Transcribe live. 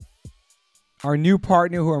Our new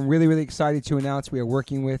partner who I'm really, really excited to announce we are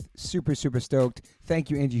working with. Super, super stoked.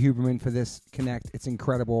 Thank you, Angie Huberman, for this connect. It's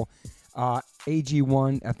incredible.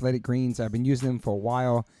 AG1 Athletic Greens. I've been using them for a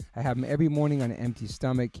while. I have them every morning on an empty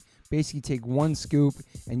stomach. Basically, take one scoop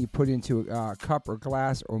and you put it into a cup or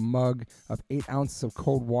glass or mug of 8 ounces of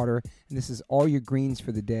cold water. And this is all your greens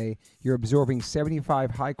for the day. You're absorbing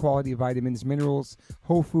 75 high-quality vitamins, minerals,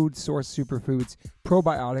 whole food source superfoods,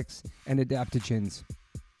 probiotics, and adaptogens.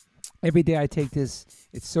 Every day I take this.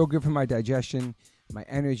 It's so good for my digestion, my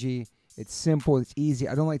energy. It's simple. It's easy.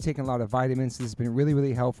 I don't like taking a lot of vitamins. This has been really,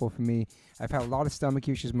 really helpful for me. I've had a lot of stomach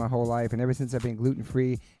issues my whole life, and ever since I've been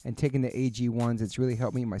gluten-free and taking the AG1s, it's really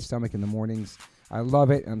helped me in my stomach in the mornings. I love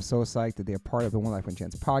it, and I'm so psyched that they're part of the One Life One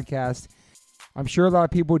Chance podcast. I'm sure a lot of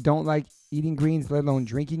people don't like eating greens, let alone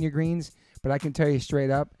drinking your greens, but I can tell you straight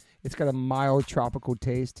up, it's got a mild tropical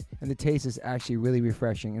taste, and the taste is actually really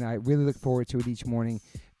refreshing, and I really look forward to it each morning.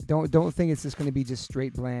 Don't think it's just going to be just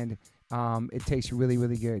straight bland. It tastes really,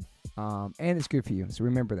 really good, and it's good for you, so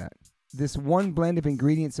remember that. This one blend of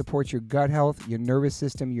ingredients supports your gut health, your nervous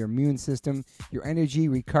system, your immune system, your energy,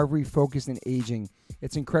 recovery, focus, and aging.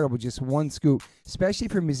 It's incredible, just one scoop, especially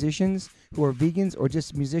for musicians who are vegans or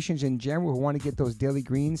just musicians in general who want to get those daily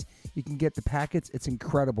greens. You can get the packets. It's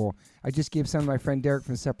incredible. I just gave some to my friend Derek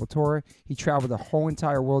from Sepultura. He traveled the whole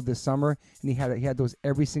entire world this summer, and he had those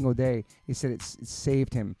every single day. He said it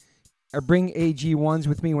saved him. I bring AG1s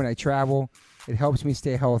with me when I travel. It helps me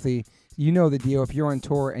stay healthy. You know the deal. If you're on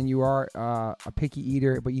tour and you are a picky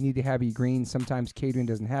eater, but you need to have your greens, sometimes catering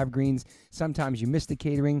doesn't have greens. Sometimes you miss the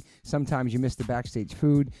catering. Sometimes you miss the backstage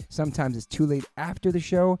food. Sometimes it's too late after the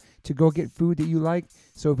show to go get food that you like.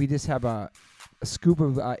 So if you just have a scoop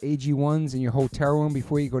of AG1s in your hotel room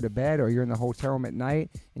before you go to bed, or you're in the hotel room at night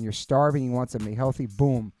and you're starving and you want something healthy,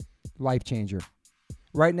 boom, life changer.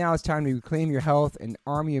 Right now, it's time to reclaim your health and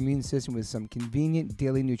arm your immune system with some convenient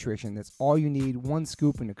daily nutrition. That's all you need, one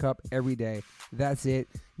scoop in a cup every day. That's it.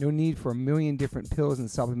 No need for a million different pills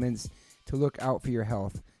and supplements to look out for your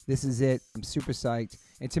health. This is it. I'm super psyched.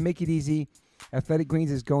 And to make it easy, Athletic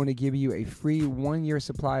Greens is going to give you a free 1-year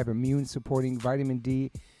supply of immune-supporting vitamin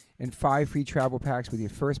D and 5 free travel packs with your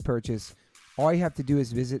first purchase. All you have to do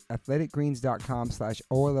is visit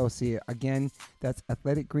athleticgreens.com/OLLC. Again, that's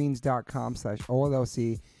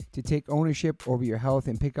athleticgreens.com/OLLC to take ownership over your health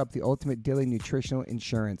and pick up the ultimate daily nutritional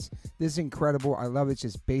insurance. This is incredible. I love it. It's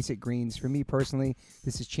just basic greens. For me personally,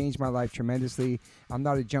 this has changed my life tremendously. I'm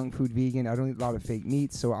not a junk food vegan. I don't eat a lot of fake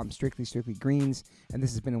meats, so I'm strictly greens. And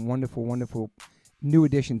this has been a wonderful, wonderful new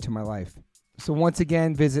addition to my life. So once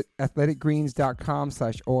again, visit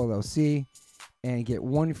athleticgreens.com/OLLC. and get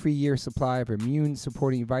 1 free year supply of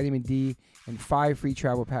immune-supporting vitamin D and 5 free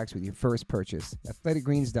travel packs with your first purchase.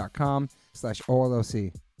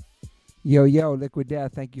 athleticgreens.com/OLOC. Yo, Liquid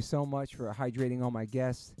Death, thank you so much for hydrating all my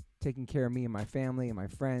guests, taking care of me and my family and my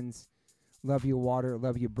friends. Love your water,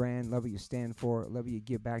 love your brand, love what you stand for, love what you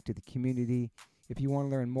give back to the community. If you want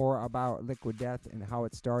to learn more about Liquid Death and how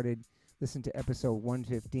it started, listen to episode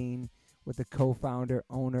 115 with the co-founder,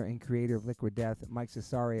 owner, and creator of Liquid Death, Mike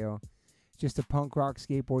Cesario. Just a punk rock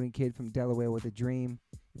skateboarding kid from Delaware with a dream.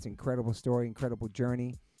 It's an incredible story, incredible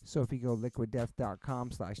journey. So if you go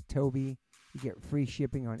liquiddeath.com/Toby, you get free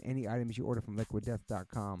shipping on any items you order from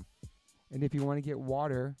liquiddeath.com. And if you want to get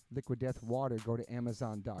water, Liquid Death water, go to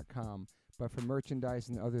amazon.com. But for merchandise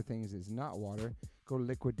and other things that's not water, go to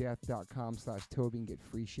liquiddeath.com/Toby and get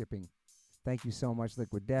free shipping. Thank you so much,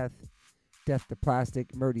 Liquid Death. Death to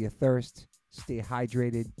plastic, murder your thirst. Stay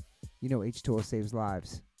hydrated. You know H2O saves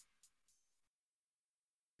lives.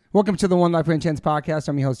 Welcome to the One Life One Chance podcast.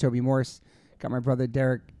 I'm your host, Toby Morse. Got my brother,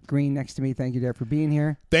 Derek Green, next to me. Thank you, Derek, for being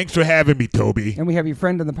here. Thanks for having me, Toby. And we have your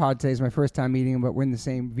friend on the pod today. It's my first time meeting him, but we're in the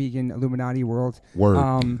same vegan Illuminati world. Word.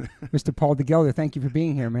 Mr. Paul Gelder, thank you for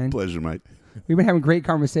being here, man. Pleasure, mate. We've been having great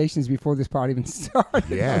conversations before this pod even started.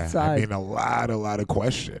 Yeah, outside. I mean, a lot of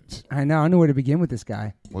questions. I know. I know where to begin with this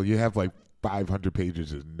guy. Well, you have like 500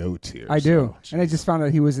 pages of notes here. I do. Geez. And I just found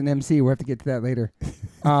out he was an MC. We'll have to get to that later.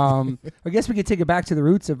 I guess we could take it back to the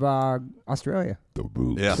roots of Australia. The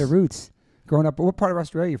roots. Yeah. The roots. Growing up, what part of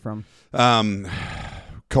Australia are you from?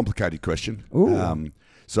 Complicated question. Ooh.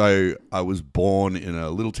 So I was born in a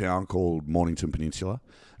little town called Mornington Peninsula.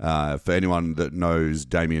 For anyone that knows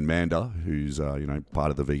Damien Mander, who's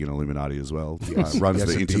part of the Vegan Illuminati as well, runs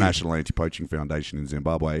the indeed. International Anti-Poaching Foundation in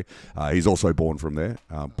Zimbabwe. He's also born from there.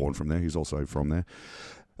 He's also from there.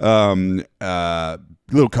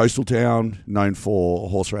 Little coastal town known for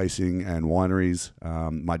horse racing and wineries.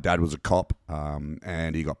 My dad was a cop,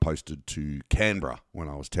 and he got posted to Canberra when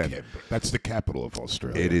I was 10. That's the capital of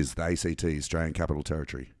Australia. It is the ACT, Australian Capital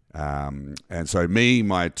Territory. And so me,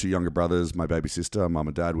 my two younger brothers, my baby sister, mum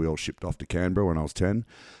and dad, we all shipped off to Canberra when I was 10.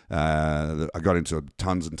 I got into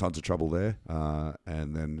tons and tons of trouble there,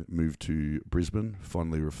 and then moved to Brisbane,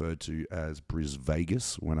 fondly referred to as Bris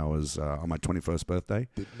Vegas, when I was on my 21st birthday.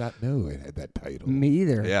 Did not know it had that title. Me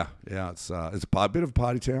either. Yeah. It's a bit of a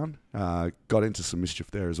party town. Got into some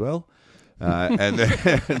mischief there as well. And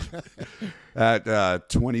then at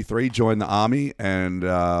 23, joined the army and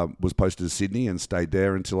was posted to Sydney and stayed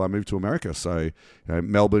there until I moved to America. So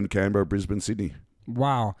Melbourne, Canberra, Brisbane, Sydney.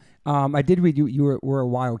 Wow. I did read you were a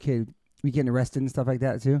wild kid. Were you getting arrested and stuff like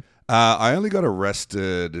that too? I only got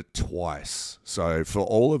arrested twice. So for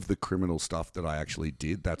all of the criminal stuff that I actually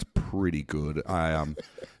did, that's pretty good. I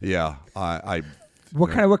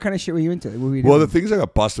What kind of shit were you into? What were you Well, doing? the things I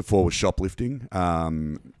got busted for was shoplifting.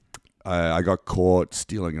 I got caught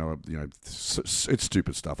stealing, it's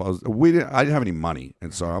stupid stuff. I didn't have any money,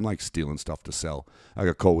 and so I'm like stealing stuff to sell. I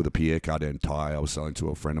got caught with a Pierre Cardin tie I was selling to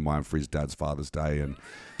a friend of mine for his dad's Father's Day, and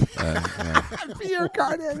Pierre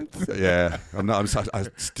Cardin. yeah, I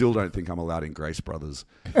still don't think I'm allowed in Grace Brothers,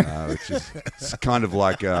 which is it's kind of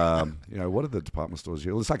like what are the department stores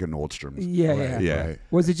here? It's like a Nordstrom's. Yeah. Right.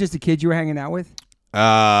 Was it just a kid you were hanging out with?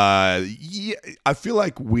 Yeah, I feel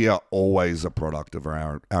like we are always a product of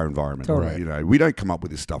our environment. Totally. Right? We don't come up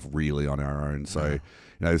with this stuff really on our own. So,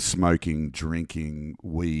 smoking, drinking,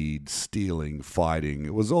 weed, stealing, fighting.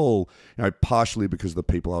 It was all, partially because of the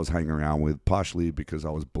people I was hanging around with, partially because I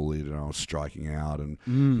was bullied and I was striking out, and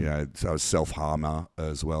so I was self-harmer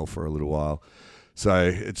as well for a little while.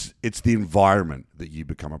 So it's the environment that you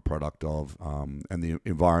become a product of, and the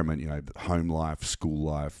environment, home life, school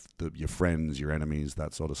life, your friends, your enemies,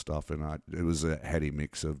 that sort of stuff. And it was a heady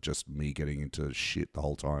mix of just me getting into shit the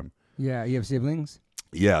whole time. Yeah. You have siblings?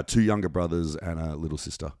 Yeah, two younger brothers and a little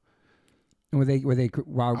sister. And were they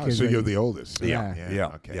wild kids? So you're the oldest. So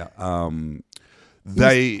Yeah. Okay.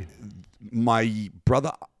 My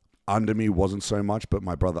brother under me wasn't so much, but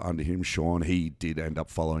my brother under him, Sean, he did end up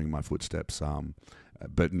following my footsteps,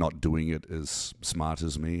 but not doing it as smart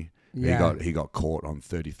as me. Yeah. He got caught on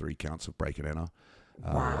 33 counts of break and enter.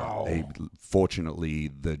 Wow. Fortunately,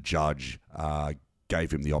 the judge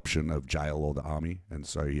gave him the option of jail or the army, and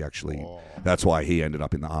so he actually that's why he ended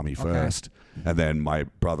up in the army first. And then my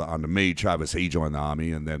brother under me, Travis, he joined the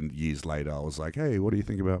army, and then years later I was like, hey, what do you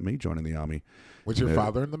think about me joining the army? Was your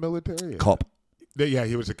father in the military? Cop. Yeah,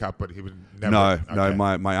 he was a cop, but he was never.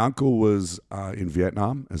 No. My uncle was in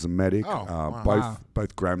Vietnam as a medic. Oh, wow.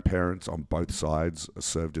 Both grandparents on both sides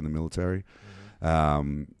served in the military.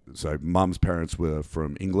 So mum's parents were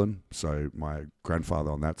from England. So my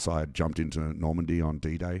grandfather on that side jumped into Normandy on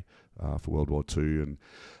D-Day for World War II, and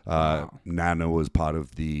Nana was part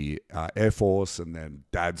of the Air Force, and then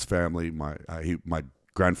Dad's family. My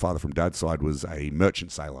grandfather from Dad's side was a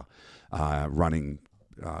merchant sailor, running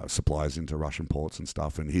supplies into Russian ports and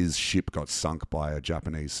stuff, and his ship got sunk by a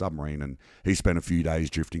Japanese submarine, and he spent a few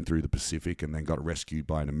days drifting through the Pacific and then got rescued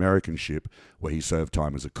by an American ship where he served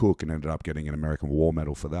time as a cook and ended up getting an American War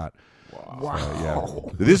Medal for that.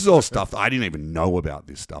 Wow. This is all stuff that I didn't even know about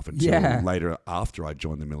this stuff until Yeah. later after I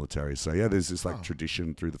joined the military. So there's this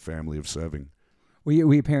tradition through the family of serving. Were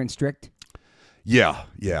your parents strict? Yeah.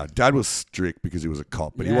 Dad was strict because he was a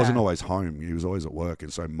cop, but he Yeah. wasn't always home. He was always at work,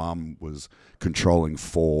 and so Mum was controlling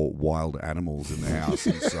 4 wild animals in the house,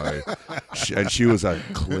 and so she was a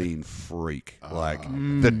clean freak. Like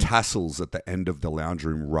the tassels at the end of the lounge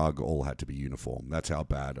room rug all had to be uniform. That's how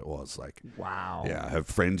bad it was. Like, Wow. yeah, her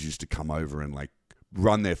friends used to come over and like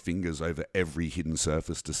run their fingers over every hidden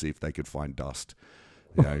surface to see if they could find dust.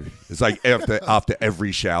 It's like after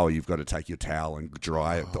every shower, you've got to take your towel and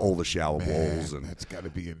dry all the shower walls, and that's got to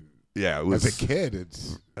be in. Yeah, it was. As a kid,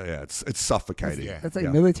 it's suffocating. That's like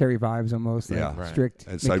military vibes almost. Like Yeah. strict.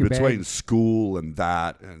 And make so your between bed. school and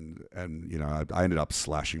that, and I ended up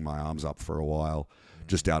slashing my arms up for a while,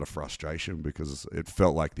 just out of frustration, because it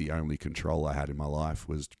felt like the only control I had in my life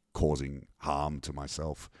was causing harm to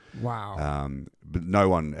myself. Wow. But no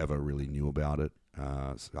one ever really knew about it.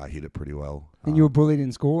 So I hid it pretty well. And you were bullied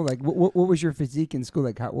in school? Like, what was your physique in school?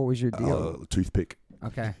 Like, what was your deal? Toothpick.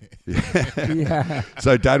 Okay. Yeah.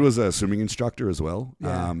 So Dad was a swimming instructor as well,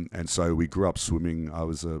 Yeah. and so we grew up swimming. I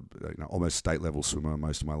was a almost state level swimmer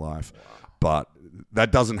most of my life, but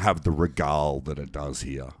that doesn't have the regale that it does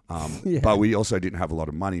here. Yeah. But we also didn't have a lot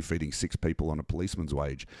of money feeding 6 people on a policeman's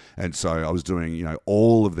wage, and so I was doing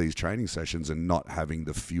all of these training sessions and not having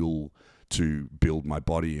the fuel to build my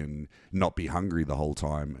body and not be hungry the whole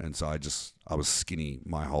time. And so I was skinny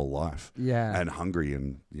my whole life. Yeah. And hungry,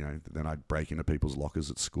 and then I'd break into people's lockers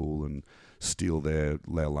at school and steal their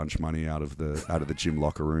lunch money out of the gym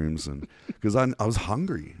locker rooms, and because I was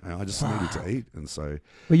hungry, and I just needed to eat. And so,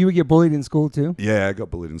 But you would get bullied in school too? yeah, I got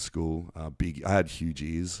bullied in school. I had huge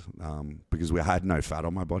ears because we had no fat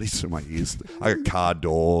on my body, so my ears. I got car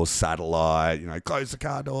doors, satellite. Close the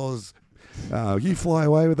car doors. You fly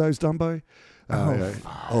away with those, Dumbo.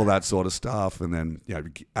 All that sort of stuff, and then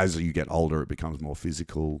as you get older, it becomes more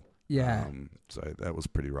physical. Yeah. So that was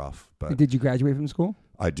pretty rough. But Did you graduate from school?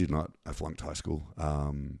 I did not. I flunked high school.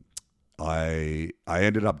 I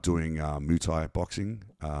ended up doing Muay Thai boxing.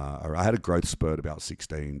 I had a growth spurt about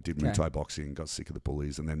 16, did Muay Thai boxing, got sick of the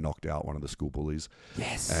bullies, and then knocked out one of the school bullies.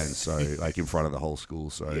 Yes. And so, in front of the whole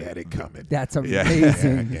school. So Yeah, they coming. That's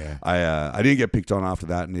amazing. Yeah. I didn't get picked on after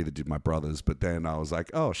that, and neither did my brothers. But then I was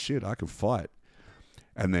like, oh, shit, I can fight.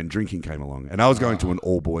 And then drinking came along. And I was going to an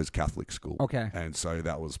all-boys Catholic school. Okay. And so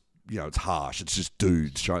that was... it's harsh. It's just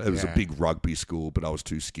dudes. It was a big rugby school, but I was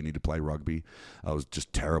too skinny to play rugby. I was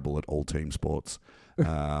just terrible at all team sports.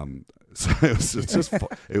 So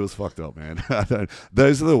it was fucked up, man.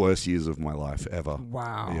 Those are the worst years of my life ever.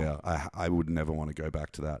 Wow. Yeah, I would never want to go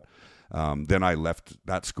back to that. Then I left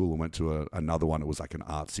that school and went to another one. It was like an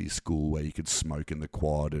artsy school where you could smoke in the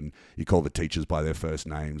quad and you call the teachers by their first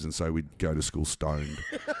names. And so we'd go to school stoned.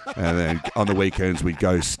 And then on the weekends, we'd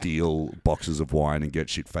go steal boxes of wine and get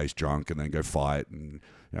shit-faced drunk and then go fight. And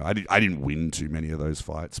I didn't win too many of those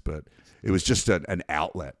fights, but it was just an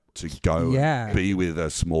outlet to go and be with a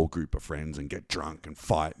small group of friends and get drunk and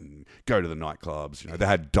fight and go to the nightclubs. They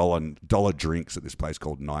had dollar drinks at this place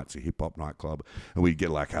called Nights, a hip hop nightclub, and we'd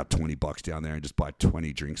get like our $20 down there and just buy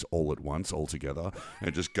 20 drinks all at once, all together,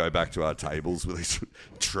 and just go back to our tables with this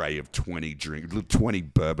tray of 20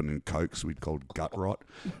 bourbon and cokes we'd called gut rot,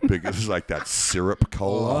 because it was like that syrup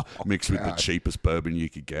cola mixed with the cheapest bourbon you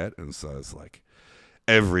could get, and so it's like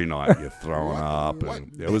every night you're throwing up,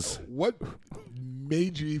 and it was what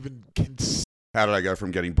made you even consider? How did I go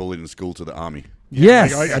from getting bullied in school to the army?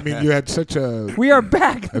 Yes. I mean, you had such a We are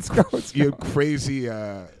back. Let's go. you had crazy,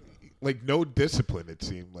 no discipline. It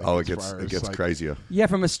seemed like. It gets crazier. Yeah,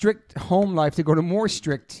 from a strict home life to go to more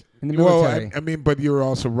strict in the Well, military. but you were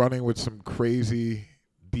also running with some crazy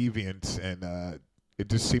deviants, and it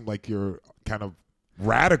just seemed like you're kind of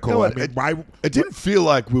radical. No, I mean, why? It didn't feel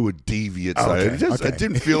like we were deviants. Okay, It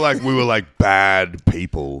didn't feel like we were like bad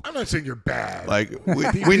people. I'm not saying you're bad. Like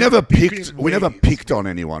we never picked on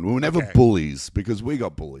anyone. We were never bullies because we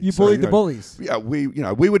got bullied. You bullied the bullies. Yeah, we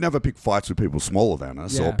would never pick fights with people smaller than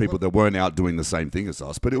us or people that weren't out doing the same thing as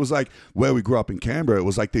us. But it was like where we grew up in Canberra. It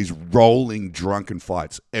was like these rolling drunken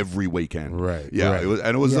fights every weekend. Right. Yeah. Right.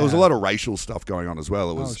 There was a lot of racial stuff going on as well.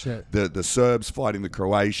 It was shit. the Serbs fighting the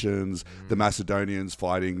Croatians, the Macedonians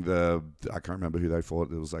fighting I can't remember who they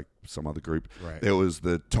fought. It was like some other group. Right. There was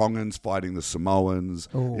the Tongans fighting the Samoans.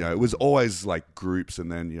 Oh. It was always like groups, and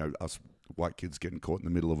then us white kids getting caught in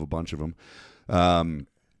the middle of a bunch of them.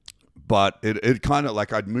 But it kind of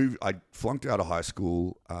like I flunked out of high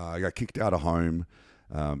school. I got kicked out of home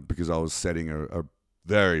because I was setting a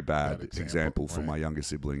very bad example for my younger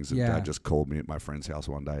siblings. And Dad just called me at my friend's house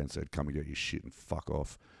one day and said, "Come and get your shit and fuck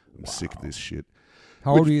off. I'm sick of this shit."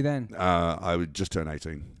 How old were you then? I would just turn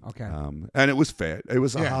 18. Okay. And it was fair. It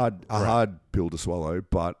was a hard pill to swallow,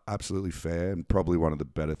 but absolutely fair, and probably one of the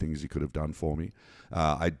better things you could have done for me.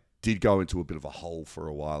 I did go into a bit of a hole for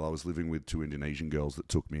a while. I was living with 2 Indonesian girls that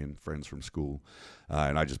took me and friends from school,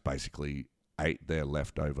 and I just basically ate their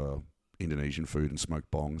leftover Indonesian food and smoked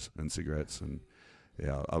bongs and cigarettes, and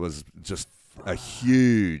I was just a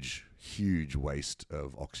huge waste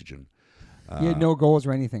of oxygen. You had no goals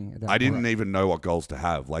or anything. I didn't even know what goals to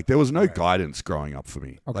have. Like, there was no guidance growing up for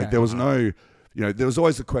me. Okay. Like, there was no, there was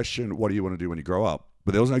always the question, what do you want to do when you grow up?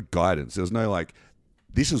 But there was no guidance. There was no, like,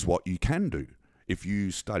 this is what you can do. If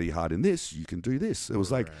you study hard in this, you can do this. It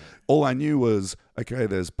was like, all I knew was, okay,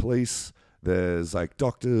 there's police, there's like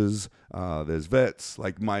doctors, there's vets.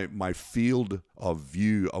 Like my field of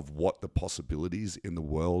view of what the possibilities in the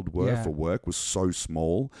world were for work was so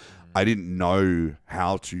small. I didn't know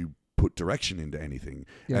how to put direction into anything.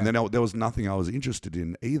 And then there was nothing I was interested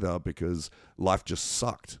in either, because life just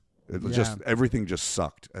sucked. Everything just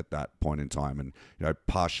sucked at that point in time. And,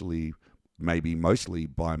 partially, maybe mostly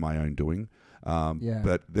by my own doing.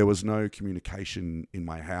 But there was no communication in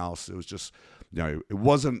my house. It was just, it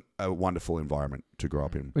wasn't a wonderful environment to grow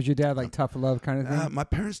up in. Was your dad like tough love kind of thing? My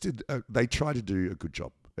parents did, they tried to do a good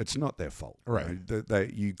job. it's not their fault. Right.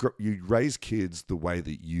 You know? You raise kids the way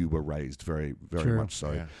that you were raised, very, very True. much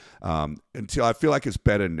so. Yeah. Until I feel like it's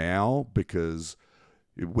better now because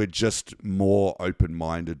we're just more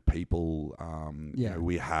open-minded people. You know,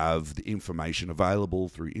 we have the information available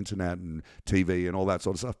through internet and TV and all that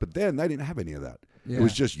sort of stuff. But then they didn't have any of that. Yeah. It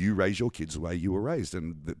was just you raise your kids the way you were raised,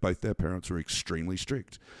 and both their parents were extremely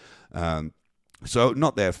strict. So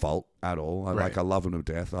not their fault at all. Right. I love them to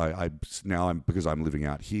death. Because I'm living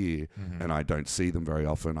out here and I don't see them very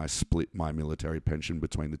often. I split my military pension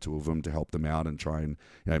between the two of them to help them out and try and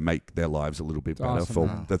make their lives a little bit better awesome. for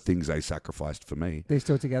Wow. the things they sacrificed for me. They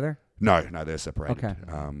still together? No, they're separated. Okay.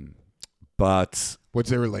 But Was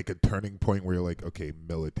there like a turning point where you're like, okay,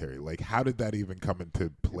 military? Like, how did that even come into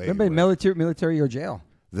play? Remember military or jail?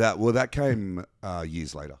 that came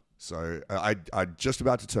years later. So I'm just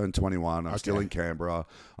about to turn 21. I'm still in Canberra.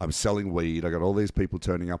 I'm selling weed. I got all these people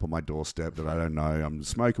turning up on my doorstep that I don't know. I'm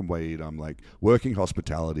smoking weed. I'm like working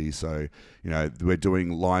hospitality. So, we're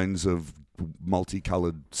doing lines of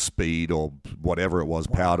multicolored speed or whatever it was,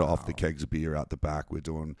 powder off the kegs of beer out the back. We're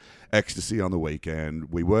doing ecstasy on the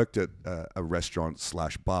weekend. We worked at a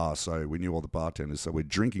restaurant/bar, so we knew all the bartenders. So we're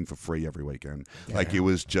drinking for free every weekend. Yeah. Like, it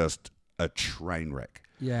was just a train wreck.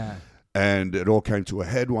 Yeah. And it all came to a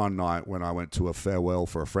head one night when I went to a farewell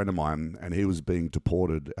for a friend of mine, and he was being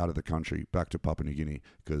deported out of the country back to Papua New Guinea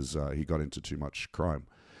because he got into too much crime.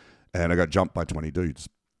 And I got jumped by 20 dudes.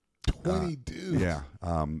 20 dudes. Yeah.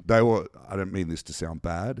 They were, I don't mean this to sound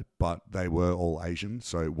bad, but they were all Asian,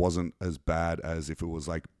 so it wasn't as bad as if it was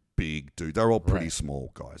like big dudes. They're all pretty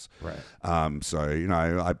small guys. Right.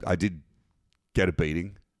 So, I did get a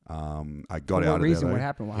beating. I got out of reason? there. What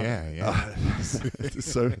happened? Yeah.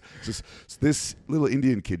 So this little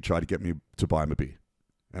Indian kid tried to get me to buy him a beer,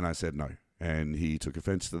 and I said no. And he took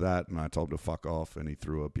offense to that, and I told him to fuck off, and he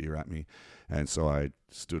threw a beer at me. And so I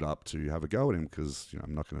stood up to have a go at him because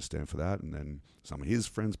I'm not going to stand for that. And then some of his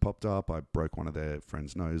friends popped up. I broke one of their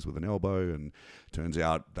friends' nose with an elbow, and turns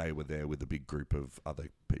out they were there with a big group of other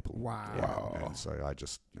people. Wow. And so I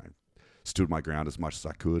just stood my ground as much as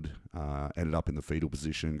I could, ended up in the fetal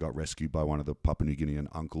position, got rescued by one of the Papua New Guinean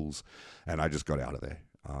uncles, and I just got out of there.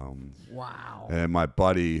 Wow. And my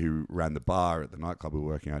buddy who ran the bar at the nightclub we were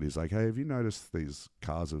working at, he's like, hey, have you noticed these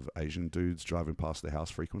cars of Asian dudes driving past the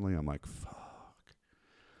house frequently? I'm like, fuck.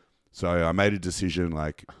 So I made a decision,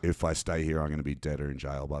 like, if I stay here, I'm going to be dead or in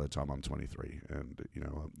jail by the time I'm 23. And,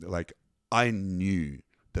 I knew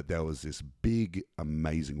that there was this big,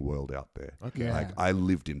 amazing world out there. Okay. Yeah. Like, I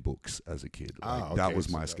lived in books as a kid. That was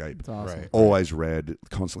my escape. That's awesome. Right. Always read,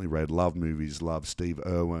 constantly read, loved movies, loved Steve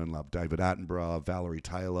Irwin, loved David Attenborough, Valerie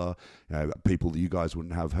Taylor, people that you guys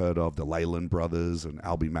wouldn't have heard of, the Leyland brothers and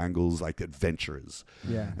Albie Mangles, like adventurers.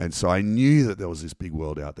 Yeah. And so I knew that there was this big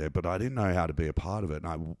world out there, but I didn't know how to be a part of it. And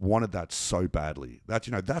I wanted that so badly. That's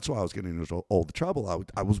why I was getting into all the trouble.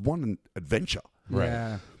 I was wanting adventure. Right.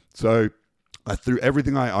 Yeah. So I threw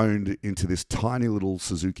everything I owned into this tiny little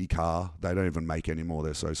Suzuki car. They don't even make anymore.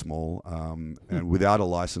 They're so small. And without a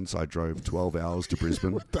license, I drove 12 hours to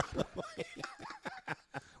Brisbane.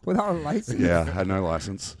 Without a license? Yeah, I had no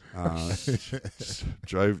license.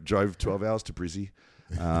 Drove 12 hours to Brizzy.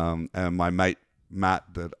 And my mate,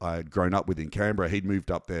 Matt, that I had grown up with in Canberra, he'd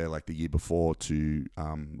moved up there like the year before to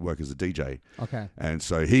work as a DJ. Okay. And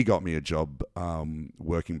so he got me a job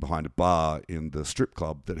working behind a bar in the strip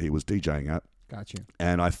club that he was DJing at. Got you.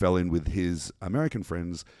 And I fell in with his American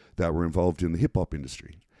friends that were involved in the hip-hop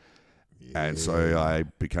industry. Yeah. And so I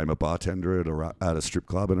became a bartender at a strip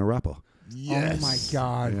club and a rapper. Yes. Oh, my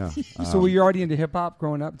God. Yeah. So were you already into hip-hop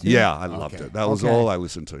growing up, too? Yeah, I loved it. That was all I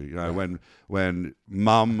listened to. When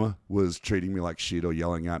Mum was treating me like shit or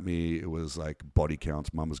yelling at me, it was like body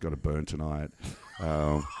counts. Mum has got to burn tonight.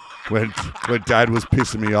 When Dad was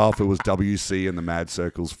pissing me off, it was WC and the Mad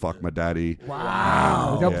Circles. Fuck my daddy.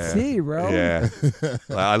 Wow. WC, bro. Yeah.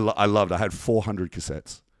 I loved it. I had 400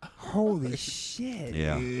 cassettes. Holy shit.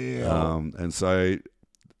 Yeah. And so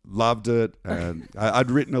loved it. And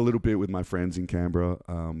I'd written a little bit with my friends in Canberra,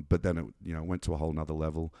 but then it went to a whole nother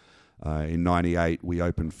level. In '98, we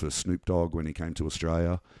opened for Snoop Dogg when he came to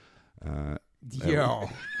Australia. Yo.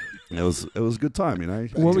 It was a good time,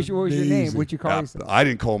 What was your name? What'd you call yourself? I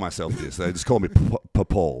didn't call myself this. They just called me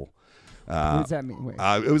Paul. What does that mean? Wait.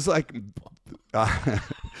 It was like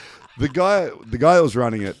the guy that was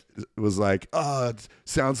running it was like, it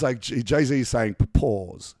sounds like Jay-Z saying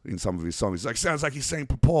pause in some of his songs. He's like, sounds like he's saying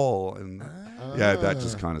Paul, and that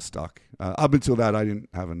just kind of stuck. Up until that, I didn't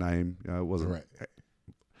have a name. It wasn't Right.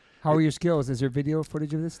 How are your skills? Is there video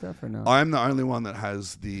footage of this stuff or no? I'm the only one that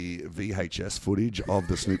has the VHS footage of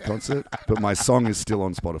the Snoop concert, but my song is still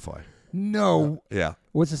on Spotify. No. Yeah.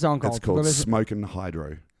 What's the song called? It's called Smokin'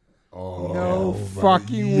 Hydro. Oh, No my-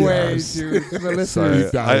 fucking way, yes. dude. For the So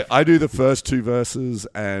listeners. I do the first 2 verses,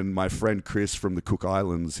 and my friend Chris from the Cook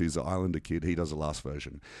Islands, he's an Islander kid, he does the last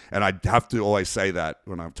version. And I have to always say that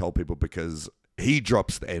when I've told people, because he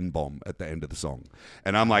drops the N-bomb at the end of the song.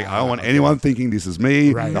 And I'm like, I don't want anyone thinking this is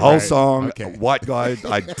me. Right, the whole right. song, Okay. white guy,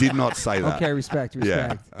 I did not say that. Okay, respect.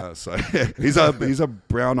 Yeah, so he's a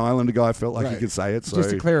brown Islander guy. I felt like he Right. could say it. So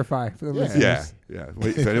Just to clarify for the listeners. yeah.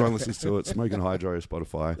 If anyone listens to it, Smokin' Hydro,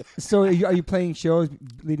 Spotify. So are you playing shows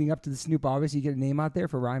leading up to the Snoop? Obviously, you get a name out there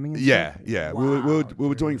for rhyming. And Yeah, stuff? yeah. Wow, We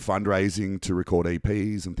were doing fundraising to record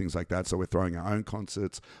EPs and things like that. So we're throwing our own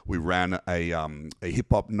concerts. We ran a hip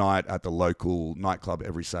hop night at the local nightclub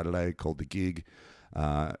every Saturday called The Gig.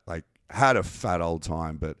 Had a fat old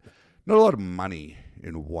time, but not a lot of money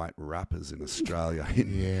in white rappers in Australia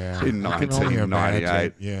in I can only 1998.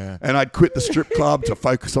 imagine. Yeah. And I'd quit the strip club to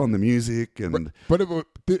focus on the music. And But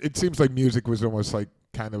it seems like music was almost like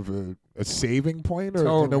kind of a saving point, or in a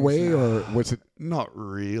Totally, way, yeah. or was it? not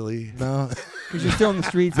really. No. Because you're still in the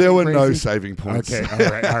streets. There were crazy. no saving points. Okay.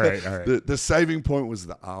 All right. The saving point was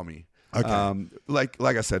the army. Okay. Like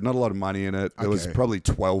I said, not a lot of money in it. There was Okay. probably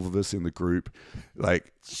 12 of us in the group.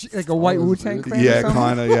 Like, Like a white Wu-Tang Clan. yeah, or something?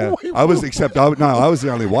 kind of. Yeah, I was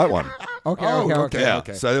the only white one. Okay. Oh, Okay. okay.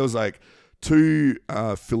 Yeah. So there was like 2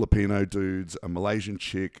 Filipino dudes, a Malaysian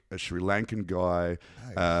chick, a Sri Lankan guy,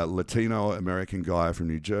 a Latino American guy from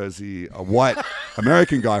New Jersey, a white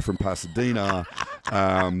American guy from Pasadena,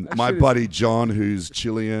 my buddy John, who's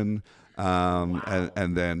Chilean,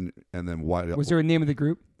 and then white. Was there a name of the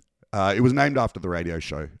group? It was named after the radio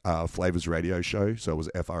show, Flavors Radio Show. So it was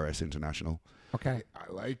FRS International. Okay. I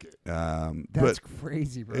like it. That's But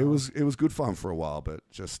crazy, bro. it was good fun for a while, but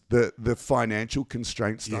just the financial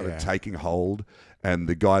constraints started taking hold, and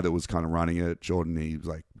the guy that was kind of running it, Jordan, he was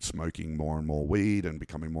like smoking more and more weed and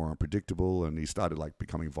becoming more unpredictable, and he started like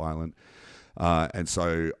becoming violent, and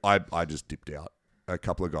so I just dipped out. A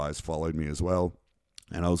couple of guys followed me as well,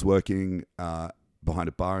 and I was working behind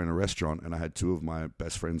a bar in a restaurant, and I had 2 of my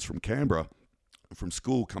best friends from Canberra from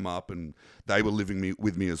school come up, and they were living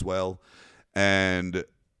with me as well. And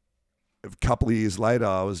a couple of years later,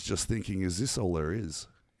 I was just thinking, is this all there is?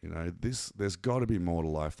 You know, there's got to be more to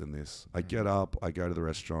life than this. I get up, I go to the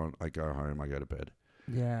restaurant, I go home, I go to bed.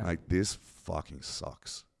 yeah. Like, this fucking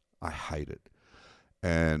sucks. I hate it.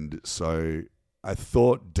 And so I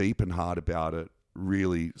thought deep and hard about it,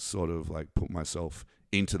 really sort of like put myself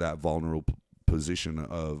into that vulnerable position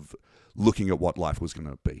of looking at what life was going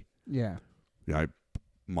to be. yeah. You know,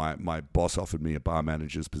 my boss offered me a bar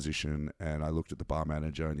manager's position, and I looked at the bar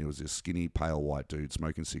manager, and he was this skinny, pale white dude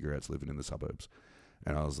smoking cigarettes, living in the suburbs.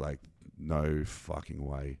 And I was like, no fucking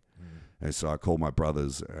way. And so I called my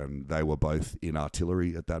brothers, and they were both in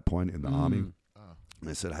artillery at that point in the army. And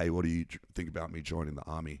they said, hey, what do you think about me joining the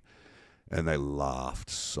army? And they laughed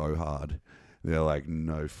so hard. They're like,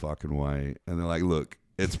 no fucking way. And they're like, look,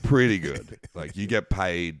 it's pretty good. Like, you get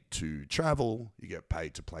paid to travel, you get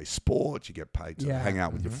paid to play sports, you get paid to hang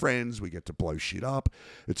out with your friends, we get to blow shit up.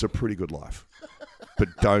 It's a pretty good life. But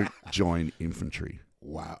don't join infantry.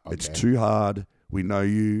 Wow. Okay. It's too hard. We know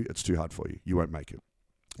you. It's too hard for you. You won't make it.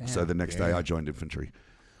 Damn. So the next day I joined infantry.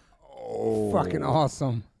 Fucking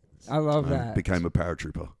awesome. I love that. Became a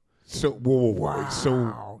paratrooper. So whoa.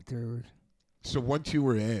 Wow, dude. So once you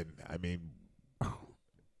were in, I mean,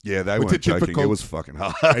 Yeah, they What's weren't it joking. difficult- It was fucking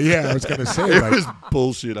hard. yeah, I was gonna say, It like, was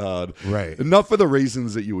bullshit hard. right. And not for the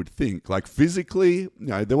reasons that you would think. Like, physically,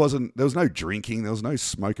 there was no drinking, there was no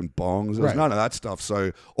smoking bongs, there was Right. none of that stuff.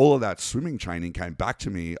 So all of that swimming training came back to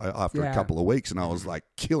me after a Yeah. couple of weeks, and I was like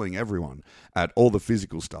killing everyone at all the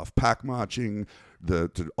physical stuff, pack marching, the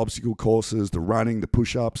obstacle courses, the running, the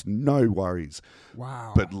push-ups, no worries.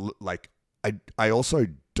 Wow. But I also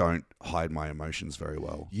don't hide my emotions very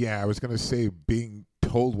well. Yeah, I was gonna say, being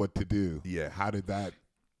told what to do. Yeah. How did that?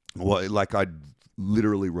 Well, like, I'd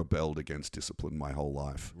literally rebelled against discipline my whole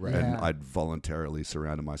life. Right. And Yeah. I'd voluntarily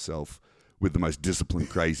surrounded myself with the most disciplined,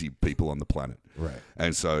 crazy people on the planet. Right.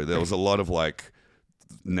 And so there was a lot of like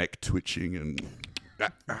neck twitching and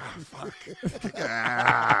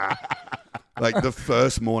like the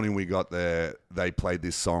first morning we got there, they played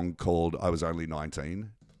this song called I Was Only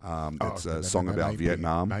 19. It's a song about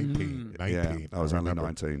Vietnam. 19. Yeah, I was only remember.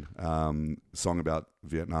 19. Song about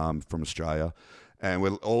Vietnam from Australia. And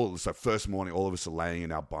so first morning, all of us are laying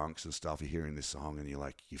in our bunks and stuff. You're hearing this song and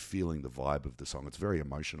you're feeling the vibe of the song. It's very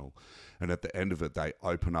emotional. And at the end of it, they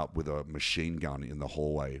open up with a machine gun in the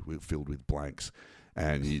hallway filled with blanks.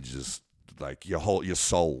 And you just, like, your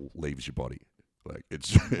soul leaves your body. Like,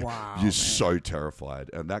 it's, Wow, you're man. so terrified.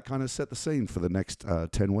 And that kind of set the scene for the next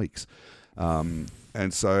 10 weeks.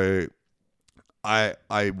 And so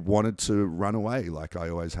I wanted to run away like I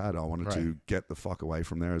always had. I wanted to get the fuck away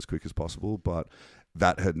from there as quick as possible, but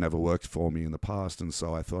that had never worked for me in the past. And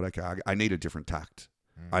so I thought, okay, I need a different tact.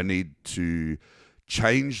 I need to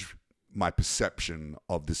change my perception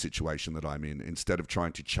of the situation that I'm in instead of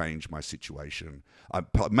trying to change my situation.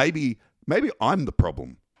 Maybe I'm the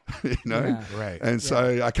problem. You know, Yeah. Right. And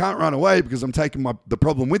so I can't run away because I'm taking the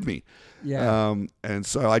problem with me. Yeah. And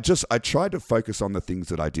so I tried to focus on the things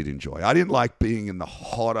that I did enjoy. I didn't like being in the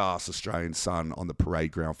hot ass Australian sun on the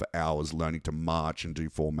parade ground for hours, learning to march and do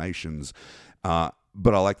formations. But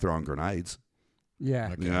I like throwing grenades.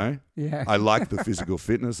 Yeah. You know, Yeah. I like the physical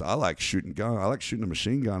fitness. I like shooting gun. I like shooting a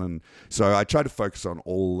machine gun. And so I try to focus on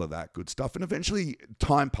all of that good stuff. And eventually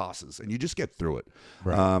time passes and you just get through it.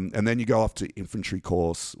 Right. And then you go off to infantry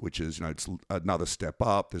course, which is, you know, it's another step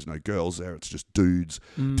up. There's no girls there. It's just dudes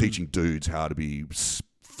teaching dudes how to be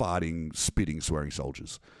farting, spitting, swearing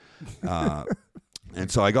soldiers. And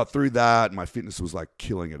so I got through that. My fitness was like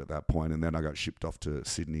killing it at that point. And then I got shipped off to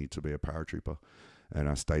Sydney to be a paratrooper. And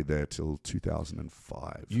I stayed there till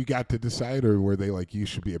 2005. You got to decide, or were they like, you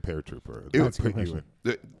should be a paratrooper? That's a good put you question.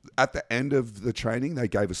 in. At the end of the training, they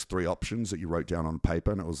gave us 3 options that you wrote down on paper,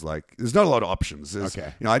 and it was like, there's not a lot of options.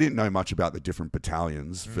 Okay. You know, I didn't know much about the different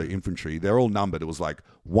battalions for infantry. They're all numbered. It was like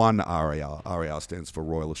 1 RAR. RAR stands for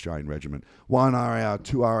Royal Australian Regiment. 1 RAR,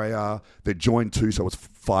 2 RAR. They joined 2, so it's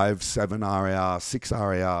 5, 7 RAR, 6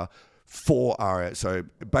 RAR. 4 RAR. So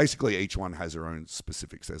basically each one has their own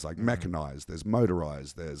specifics. There's like mechanized, there's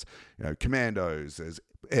motorized, there's, you know, commandos, there's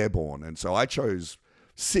airborne. And so I chose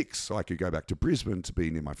 6 so I could go back to Brisbane to be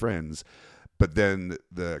near my friends. But then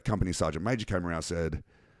the company sergeant major came around and said,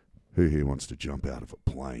 who here wants to jump out of a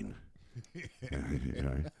plane? You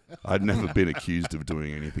know, I'd never been accused of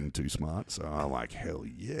doing anything too smart. So I'm like, hell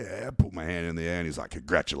yeah. I put my hand in the air and he's like,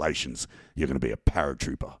 congratulations, you're going to be a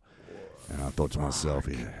paratrooper. And I thought to myself,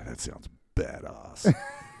 yeah, that sounds badass.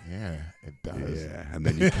 Yeah, it does. Yeah, and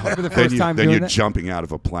then you the first time then doing you're that? jumping out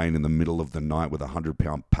of a plane in the middle of the night with a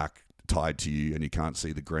 100-pound pack tied to you, and you can't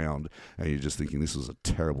see the ground, and you're just thinking this was a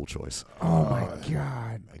terrible choice. Oh my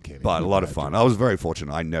God. I can't But a even lot of imagine. fun. I was very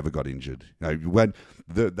fortunate. I never got injured. You know, when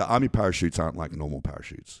the army parachutes aren't like normal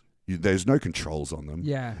parachutes. There's no controls on them.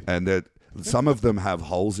 Yeah. And that some of them have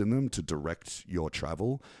holes in them to direct your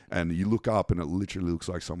travel, and you look up and it literally looks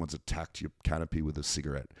like someone's attacked your canopy with a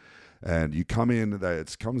cigarette. And you come in,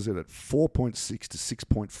 it comes in at 4.6 to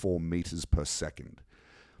 6.4 meters per second.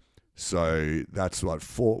 So that's what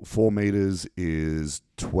 4 meters is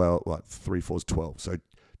 12. What 3 4 is 12. So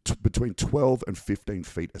between 12 and 15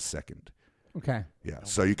 feet a second. Okay. Yeah.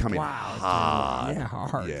 So you come in hard. Yeah,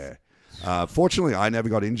 hard. Yeah. Fortunately, I never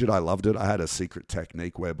got injured. I loved it. I had a secret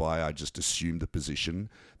technique whereby I just assumed the position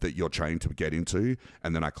that you're trained to get into,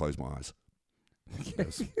 and then I closed my eyes.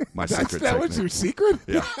 That's my secret That technique. was your secret?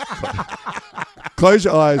 Yeah. Close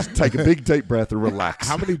your eyes, take a big deep breath, and relax.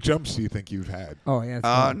 How many jumps do you think you've had? Oh, yeah.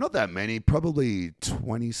 It's Not that many. Probably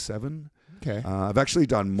 27. Okay. I've actually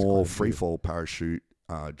done more quite a free bit. fall parachute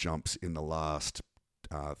jumps in the last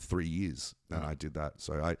 3 years than I did that.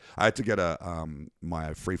 So I had to get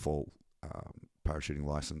my free fall parachuting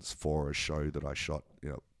license for a show that I shot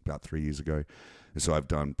about 3 years ago. And so I've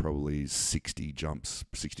done probably 60 jumps,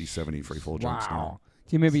 60, 70 free fall jumps now. wow.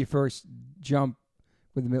 Do you remember your first jump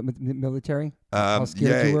with the military? How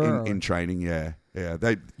scared Yeah, you were, in training, yeah.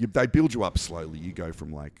 They build you up slowly. You go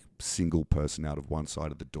from like single person out of one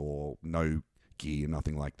side of the door, no gear,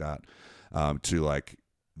 nothing like that, to like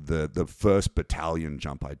the first battalion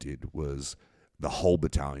jump I did was the whole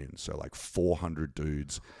battalion, so like 400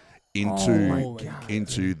 dudes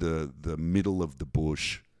into the middle of the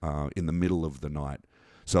bush, in the middle of the night.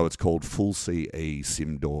 So it's called full CE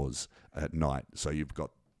sim doors at night. So you've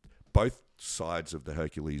got both sides of the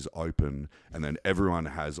Hercules open, and then everyone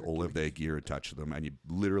has all of their gear attached to them, and you're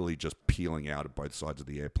literally just peeling out of both sides of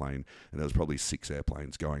the airplane, and there's probably 6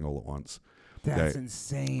 airplanes going all at once. That's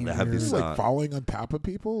insane. they have dude. this, Is it like falling on top of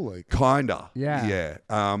people? Like Kinda. Yeah. Yeah.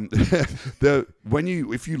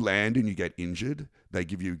 If you land and you get injured, they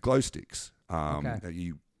give you glow sticks. Okay.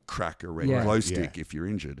 You crack a red Yeah. glow stick if you're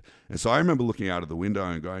injured. And so I remember looking out of the window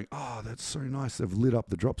and going, "Oh, that's so nice. They've lit up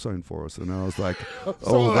the drop zone for us." And I was like,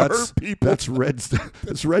 "Oh, that's red.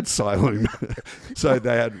 That's red Siloam." So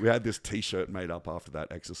we had this T-shirt made up after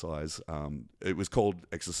that exercise. It was called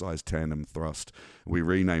Exercise Tandem Thrust. We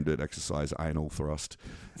renamed it Exercise Anal Thrust.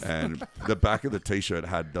 And the back of the T-shirt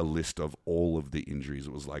had the list of all of the injuries.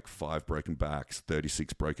 It was like 5 broken backs,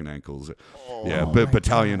 36 broken ankles. But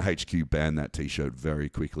Battalion HQ banned that T-shirt very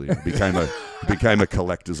quickly. It became a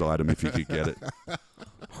collector's item if you could get it.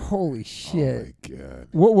 Holy shit! Oh my God.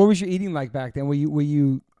 What was your eating like back then? Were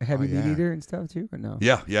you a heavy meat yeah. eater and stuff too, or no?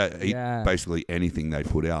 Yeah, eat Yeah. basically anything they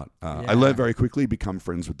put out. I Yeah. learned very quickly, become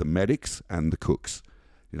friends with the medics and the cooks.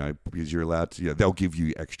 You know, because you're allowed to. They'll give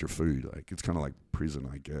you extra food. Like it's kind of like prison,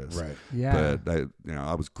 I guess. Right. Yeah. But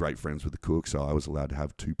I was great friends with the cook, so I was allowed to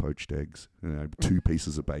have 2 poached eggs, 2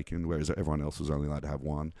 pieces of bacon, whereas everyone else was only allowed to have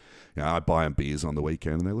 1. I buy them beers on the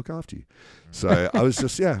weekend, and they look after you. So I was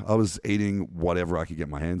just, I was eating whatever I could get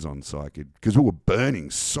my hands on, so I could, because we were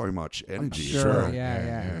burning so much energy. Sure. as well,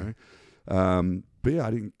 Yeah. But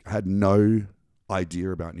I had no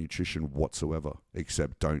idea about nutrition whatsoever,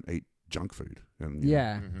 except don't eat junk food. And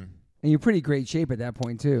Yeah. Mm-hmm. And you're pretty great shape at that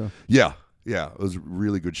point too. Yeah, it was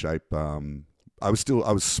really good shape. I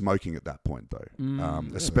was smoking at that point though,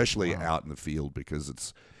 especially out in the field,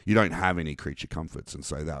 because you don't have any creature comforts, and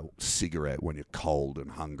so that cigarette when you're cold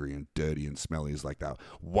and hungry and dirty and smelly is like that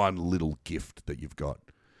one little gift that you've got.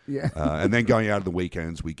 Yeah. And then going out on the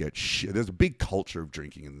weekends, we get there's a big culture of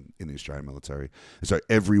drinking in the Australian military. So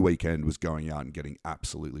every weekend was going out and getting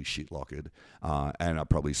absolutely shit-lockered. And I'd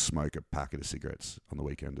probably smoke a packet of cigarettes on the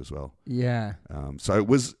weekend as well. Yeah. So it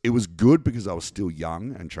was good because I was still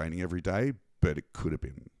young and training every day, but it could have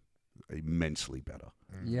been immensely better.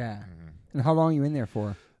 Yeah. And how long are you in there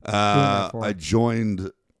for? I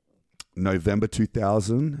joined November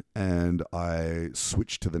 2000, and I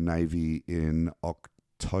switched to the Navy in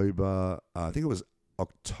October. I think it was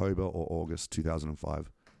October or August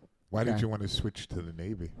 2005. Why did you want to switch to the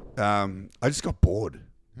Navy? I just got bored.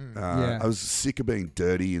 Yeah. I was sick of being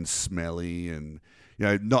dirty and smelly, and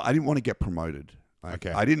I didn't want to get promoted.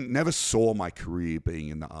 Okay. I never saw my career being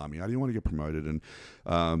in the Army. I didn't want to get promoted, and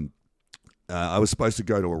I was supposed to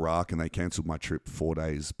go to Iraq, and they cancelled my trip 4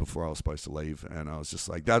 days before I was supposed to leave. And I was just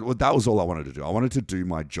like, that was all I wanted to do. I wanted to do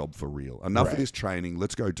my job for real. Enough of this training.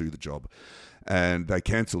 Let's go do the job. And they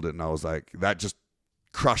cancelled it, and I was like, that just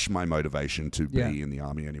crushed my motivation to be in the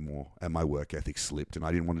Army anymore. And my work ethic slipped, and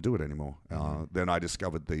I didn't want to do it anymore. Then I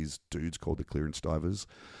discovered these dudes called the clearance divers.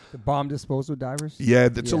 The bomb disposal divers? Yeah,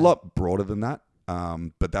 it's a lot broader than that.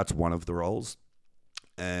 But that's one of the roles.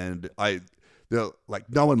 And they're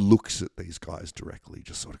like, no one looks at these guys directly,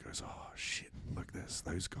 just sort of goes, oh shit, look at this,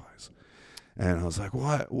 those guys. And I was like,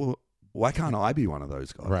 why can't I be one of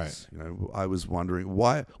those guys? Right. I was wondering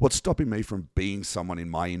what's stopping me from being someone in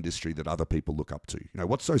my industry that other people look up to?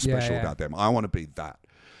 What's so special about them? I want to be that.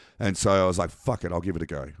 And so I was like, fuck it, I'll give it a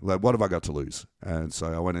go. Like, what have I got to lose? And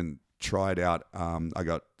so I went and tried out. I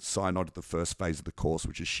got signed on to the first phase of the course,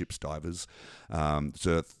 which is ships divers. It's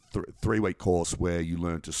a 3-week course where you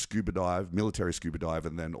learn to scuba dive, military scuba dive,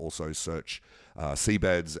 and then also search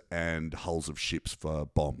seabeds and hulls of ships for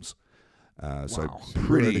bombs. So You're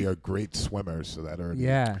pretty. already a great swimmer, so that already.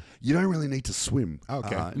 Yeah. You don't really need to swim.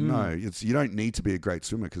 Okay. No, you don't need to be a great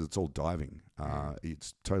swimmer because it's all diving.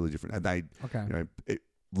 It's totally different. And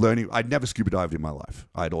learning. I'd never scuba dived in my life.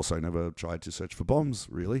 I'd also never tried to search for bombs,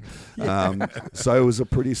 really. So it was a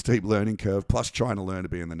pretty steep learning curve, plus trying to learn to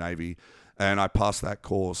be in the Navy. And I passed that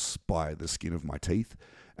course by the skin of my teeth.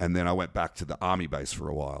 And then I went back to the Army base for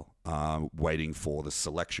a while, waiting for the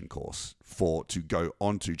selection course to go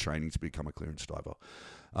on to training to become a clearance diver.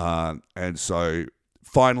 And so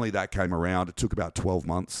finally that came around. It took about 12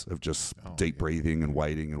 months of just deep breathing and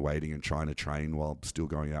waiting and trying to train while still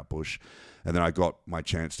going out bush. And then I got my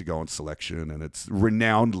chance to go on selection, and it's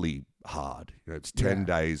renownedly hard. It's 10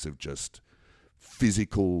 days of just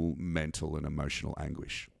physical, mental, and emotional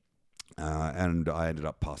anguish. And I ended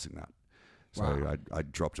up passing that. So I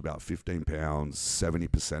dropped about 15 pounds,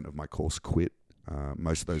 70% of my course quit.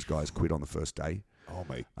 Most of those guys quit on the first day. Oh,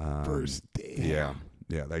 my first day. Yeah.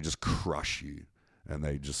 Yeah, they just crush you. And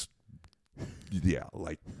they just,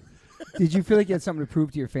 like. Did you feel like you had something to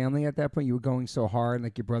prove to your family at that point? You were going so hard, and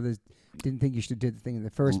like your brothers didn't think you should have did the thing in the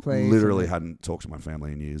first place? Literally hadn't talked to my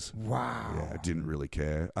family in years. Wow. Yeah, I didn't really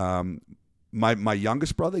care. My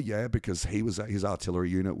youngest brother, because his artillery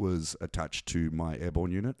unit was attached to my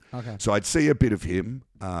airborne unit. Okay. So I'd see a bit of him.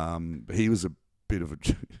 He was a bit of a.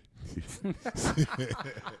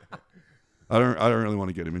 I don't really want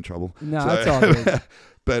to get him in trouble. No, that's all good.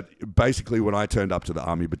 But basically, when I turned up to the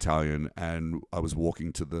Army battalion and I was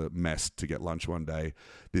walking to the mess to get lunch one day,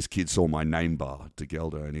 this kid saw my name bar to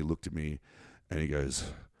Gelder, and he looked at me and he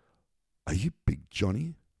goes, "Are you Big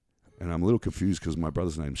Johnny?" And I'm a little confused because my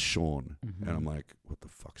brother's name's Sean. Mm-hmm. And I'm like, what the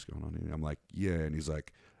fuck's going on here? I'm like, yeah. And he's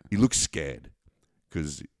like, he looks scared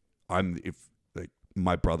because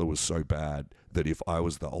my brother was so bad that if I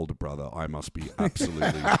was the older brother, I must be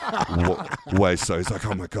absolutely way. So he's like,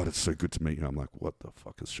 oh my God, it's so good to meet you. I'm like, what the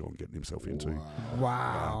fuck is Sean getting himself into?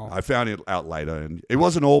 Wow. I found it out later, and it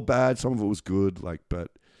wasn't all bad. Some of it was good,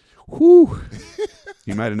 but Whew.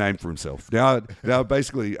 He made a name for himself. Now,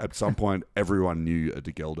 basically, at some point, everyone knew a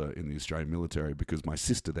Gelder in the Australian military because my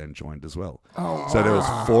sister then joined as well. Oh, So there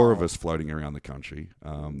was 4 of us floating around the country.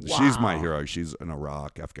 She's my hero. She's an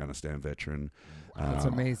Iraq, Afghanistan veteran. That's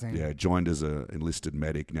amazing. Yeah, joined as an enlisted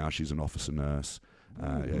medic. Now she's an officer nurse.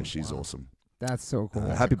 Yeah, she's awesome. That's so cool.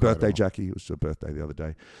 Happy birthday, Jackie. It was her birthday the other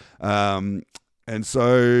day. And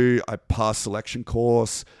so I passed selection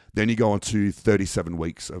course. Then you go on to 37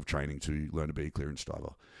 weeks of training to learn to be a clearance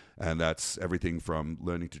diver. And that's everything from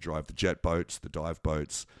learning to drive the jet boats, the dive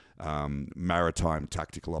boats, maritime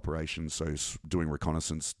tactical operations, so doing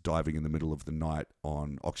reconnaissance, diving in the middle of the night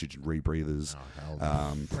on oxygen rebreathers,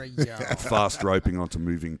 fast roping onto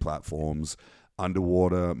moving platforms,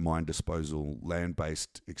 underwater mine disposal,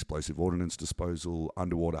 land-based explosive ordnance disposal,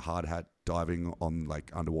 underwater hard hat diving on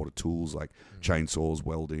like underwater tools like chainsaws,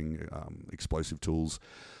 welding, explosive tools.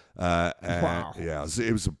 And yeah,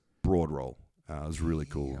 it was a broad role. It was really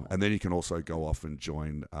cool. And then you can also go off and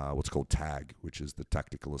join what's called TAG, which is the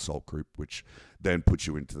Tactical Assault Group, which then puts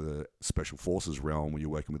you into the Special Forces realm where you're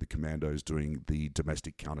working with the commandos doing the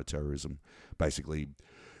domestic counterterrorism, basically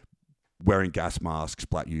wearing gas masks,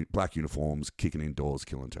 black uniforms, kicking indoors,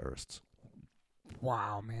 killing terrorists.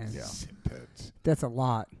 Wow, man. Yeah. That's a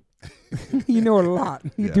lot. You know a lot.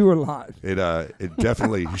 You do a lot. It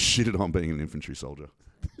definitely shitted on being an infantry soldier.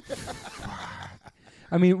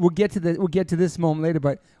 I mean, we'll get to this moment later,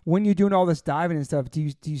 but when you're doing all this diving and stuff,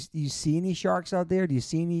 do you see any sharks out there? Do you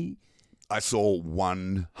see any? I saw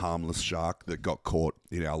one harmless shark that got caught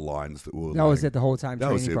in our lines that were. That was it the whole time.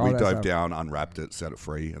 That was it. For all We that dove stuff. down, unwrapped it, set it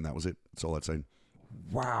free, and that was it. That's all I'd seen.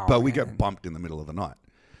 Wow. But we get bumped in the middle of the night.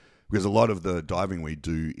 Because a lot of the diving we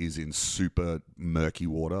do is in super murky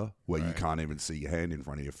water where you can't even see your hand in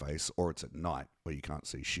front of your face, or it's at night where you can't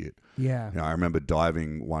see shit. Yeah. You know, I remember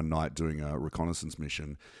diving one night doing a reconnaissance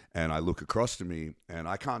mission, and I look across to me, and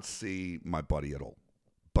I can't see my body at all.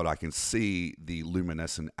 But I can see the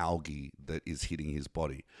luminescent algae that is hitting his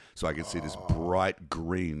body. So I can see this bright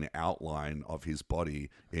green outline of his body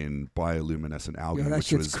in bioluminescent algae, that which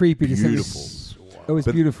shit's was creepy. beautiful. It was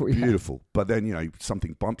beautiful. Yeah. Beautiful. But then, you know,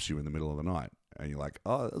 something bumps you in the middle of the night, and you're like,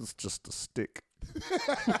 oh, it's just a stick.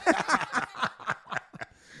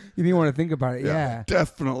 You didn't want to think about it. Yeah.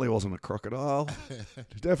 Definitely wasn't a crocodile.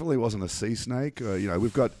 Definitely wasn't a sea snake. You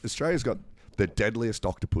know, Australia's got the deadliest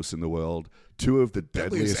octopus in the world, 2 of the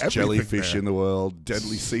deadliest jellyfish in the world,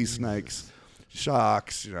 deadly sea snakes,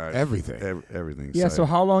 sharks, you know. Everything. Everything. Yeah, so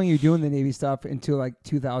how long are you doing the Navy stuff until like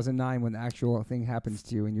 2009 when the actual thing happens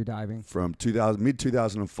to you and you're diving? From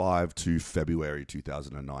mid-2005 to February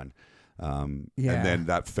 2009. And then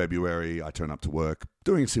that February, I turned up to work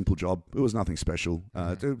doing a simple job. It was nothing special.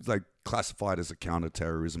 It was like classified as a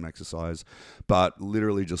counter-terrorism exercise, but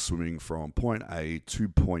literally just swimming from point A to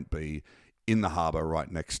point B in the harbour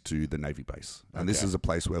right next to the Navy base. And this is a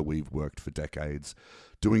place where we've worked for decades,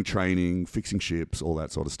 doing training, fixing ships, all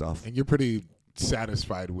that sort of stuff. And you're pretty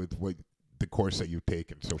satisfied with what the course that you've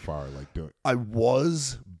taken so far, like doing. I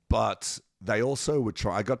was, but they also would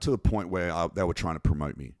try. I got to the point where they were trying to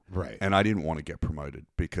promote me. Right. And I didn't want to get promoted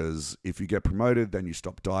because if you get promoted, then you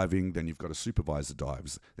stop diving, then you've got to supervise the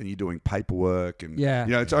dives, then you're doing paperwork. And, you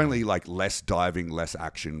know, it's only like less diving, less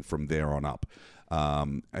action from there on up.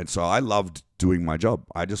 And so I loved doing my job.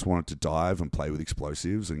 I just wanted to dive and play with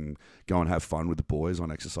explosives and go and have fun with the boys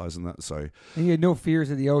on exercise and that. So, and you had no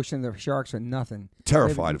fears of the ocean, the sharks, or nothing.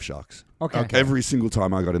 Terrified of sharks. Okay. Every single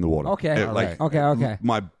time I got in the water. Okay. Okay.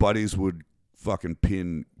 My buddies would fucking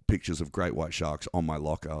pin pictures of great white sharks on my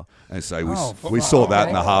locker and say we saw that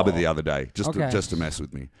in the harbour the other day just to mess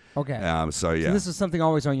with me. Okay. So this is something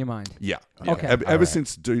always on your mind. Yeah. Okay. Ever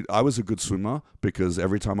since, dude, I was a good swimmer because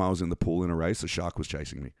every time I was in the pool in a race, a shark was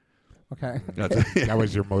chasing me. Okay. That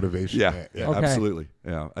was your motivation. Yeah. Absolutely.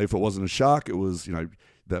 Yeah. If it wasn't a shark, it was, you know,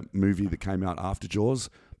 that movie that came out after Jaws,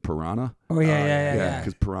 Piranha. Oh, yeah.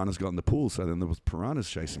 Because piranhas got in the pool, so then there was piranhas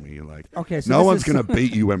chasing me. You're like, okay, so no one's going to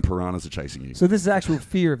beat you when piranhas are chasing you. So this is actual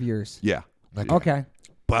fear of yours. Yeah. Okay.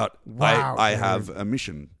 But Wow, I have a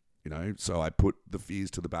mission, you know, so I put the fears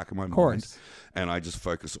to the back of my mind, and I just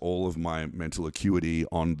focus all of my mental acuity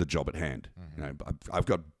on the job at hand. You know, I've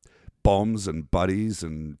got bombs and buddies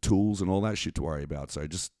and tools and all that shit to worry about, so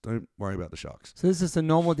just don't worry about the sharks. So this is a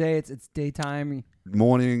normal day. It's daytime.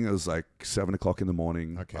 Morning, it was like 7 o'clock in the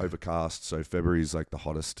morning, overcast. So February is like the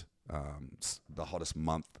hottest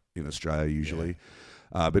month in Australia usually.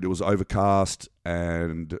 But it was overcast,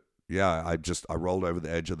 and yeah, I rolled over the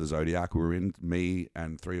edge of the Zodiac we were in, me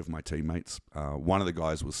and 3 of my teammates. One of the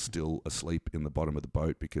guys was still asleep in the bottom of the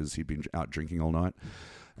boat because he'd been out drinking all night.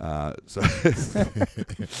 So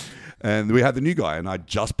and we had the new guy, and I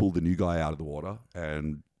just pulled the new guy out of the water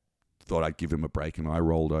and thought I'd give him a break, and I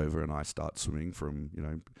rolled over and I start swimming from,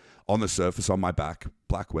 on the surface on my back,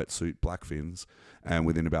 black wetsuit, black fins, and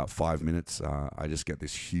within about 5 minutes, I just get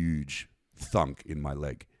this huge thunk in my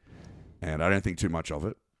leg, and I don't think too much of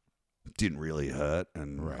it. Didn't really hurt,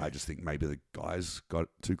 and I just think maybe the guys got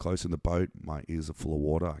too close in the boat. My ears are full of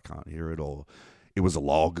water. I can't hear it, or it was a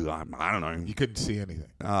log. I don't know. You couldn't see anything.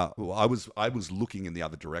 Well, I was looking in the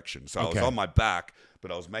other direction, so I was on my back,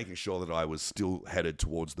 but I was making sure that I was still headed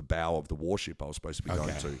towards the bow of the warship I was supposed to be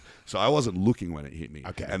going to. So I wasn't looking when it hit me.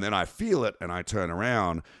 Okay. And then I feel it, and I turn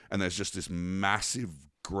around, and there's just this massive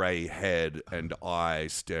grey head and eye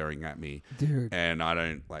staring at me. Dude. And I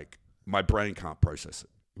don't, my brain can't process it.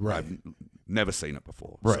 Right. I've never seen it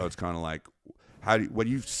before. Right. So it's kind of like, when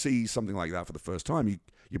you see something like that for the first time,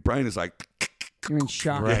 your brain is like... You're in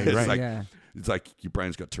shock. Right, it's like, yeah. It's like your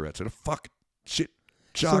brain's got Tourette's. Fuck, shit,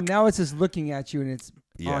 shark. So now it's just looking at you and it's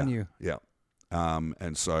on you. Yeah.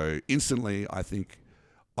 And so instantly, I think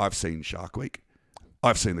I've seen Shark Week.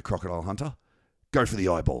 I've seen The Crocodile Hunter. Go for the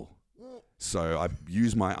eyeball. So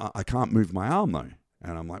I can't move my arm though.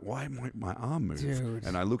 And I'm like, why won't my arm move? Dude.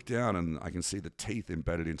 And I look down and I can see the teeth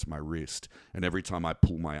embedded into my wrist. And every time I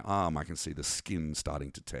pull my arm, I can see the skin starting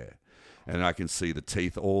to tear. And I can see the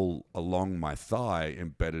teeth all along my thigh,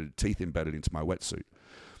 teeth embedded into my wetsuit.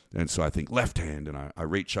 And so I think left hand, and I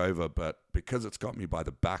reach over, but because it's got me by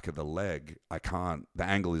the back of the leg, I can't, the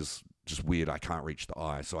angle is just weird. I can't reach the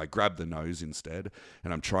eye. So I grab the nose instead,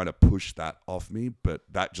 and I'm trying to push that off me, but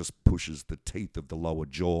that just pushes the teeth of the lower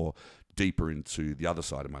jaw deeper into the other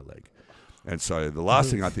side of my leg. And so the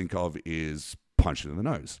last thing I think of is punching in the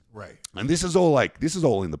nose. Right. And this is all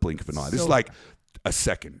in the blink of an eye. This is like a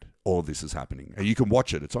second. All this is happening, and you can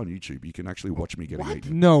watch it. It's on YouTube. You can actually watch me getting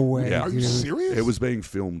eaten. No way. Yeah. Are you dude. serious? It was being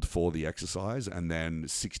filmed for the exercise, and then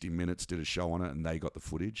 60 Minutes did a show on it, and they got the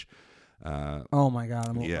footage. Oh my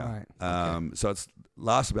God. Yeah. All right. So it's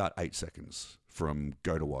lasts about 8 seconds from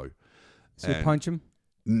go to woe. So you punch him?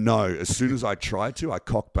 No, as soon as I tried to, I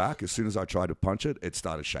cocked back. As soon as I tried to punch it, it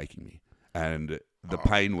started shaking me, and the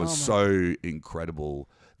pain was so incredible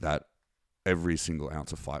that every single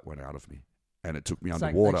ounce of fight went out of me. And it took me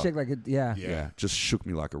underwater. Yeah. Just shook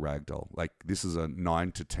me like a rag doll. Like, this is a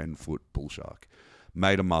 9 to 10 foot bull shark,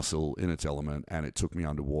 made of muscle in its element, and it took me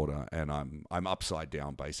underwater. And I'm upside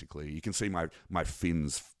down basically. You can see my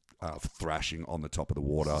fins thrashing on the top of the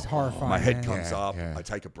water. It's horrifying. My head man. comes up. Yeah. I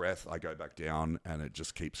take a breath. I go back down, and it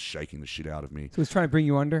just keeps shaking the shit out of me. So it's trying to bring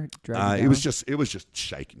you under. Drag you It was down? just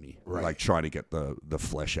shaking me, Right. like trying to get the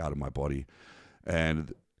flesh out of my body,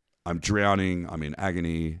 and I'm drowning, I'm in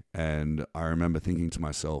agony, and I remember thinking to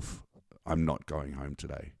myself, I'm not going home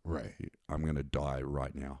today. Right. I'm going to die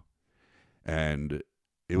right now. And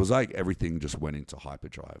it was like everything just went into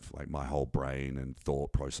hyperdrive, like my whole brain and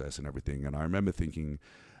thought process and everything. And I remember thinking,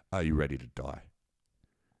 are you ready to die?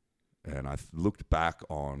 And I looked back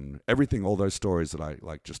on everything, all those stories that I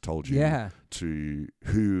just told you, to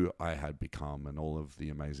who I had become and all of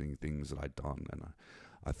the amazing things that I'd done. And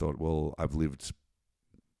I thought, well, I've lived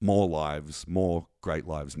more lives, more great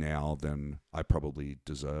lives now than I probably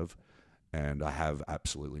deserve. And I have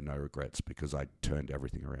absolutely no regrets because I turned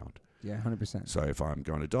everything around. Yeah, 100%. So if I'm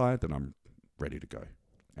going to die, then I'm ready to go.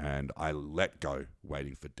 And I let go,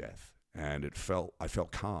 waiting for death. And I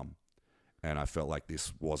felt calm. And I felt like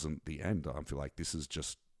this wasn't the end. I feel like this is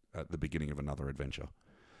just at the beginning of another adventure.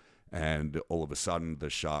 And all of a sudden, the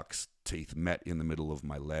shark's teeth met in the middle of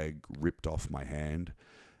my leg, ripped off my hand,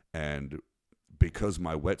 and because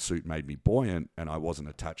my wetsuit made me buoyant and I wasn't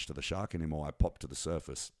attached to the shark anymore, I popped to the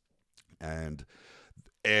surface and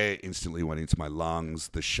air instantly went into my lungs.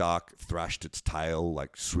 The shark thrashed its tail,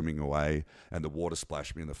 like swimming away, and the water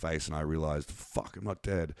splashed me in the face, and I realized, fuck, I'm not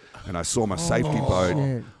dead. And I saw my safety boat.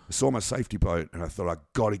 Shit. I saw my safety boat, and I thought, I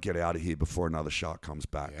got to get out of here before another shark comes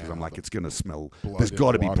back, because I'm like, it's going to smell. There's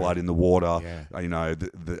got to be blood in the water. Yeah. You know,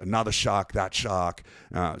 another shark, that shark.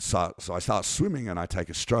 So I start swimming, and I take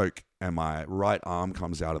a stroke, and my right arm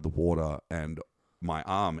comes out of the water, and my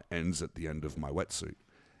arm ends at the end of my wetsuit,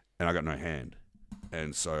 and I got no hand.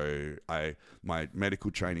 And so my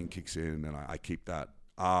medical training kicks in, and I keep that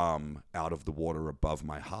arm out of the water above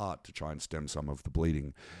my heart to try and stem some of the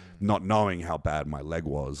bleeding, not knowing how bad my leg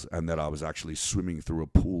was, and that I was actually swimming through a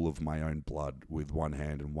pool of my own blood with one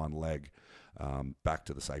hand and one leg back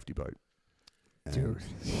to the safety boat. And Dude.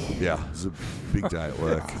 Yeah, it was a big day at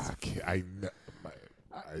work. Fuck,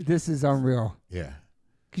 This is unreal. yeah.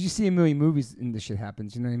 Because you see a million movies and this shit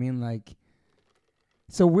happens. You know what I mean? Like,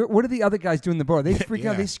 so what are the other guys doing in the boat? Are they freaking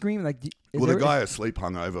out? They scream like. Well, the guy asleep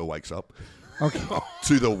hungover wakes up. Okay.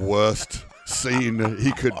 To the worst scene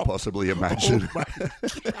he could possibly imagine. But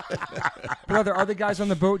are there other guys on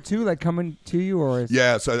the boat too, like coming to you, or?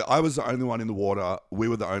 Yeah, so I was the only one in the water. We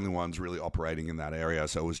were the only ones really operating in that area.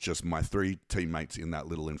 So it was just my 3 teammates in that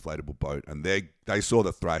little inflatable boat, and they saw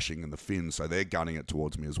the thrashing and the fins, so they're gunning it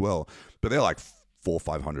towards me as well. But they're like 400 or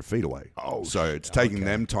 500 feet away. Oh, so it's taking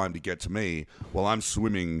them time to get to me while I'm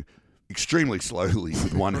swimming extremely slowly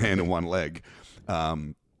with one hand and one leg.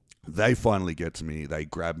 They finally get to me. They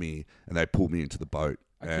grab me and they pull me into the boat.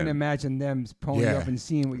 I can imagine them pulling you up and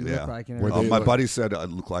seeing what you look like. And my buddy said I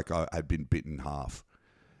looked like I had been bitten in half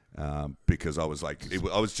because I was like,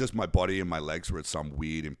 I was just my body and my legs were at some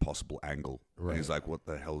weird, impossible angle. Right. And he's like, what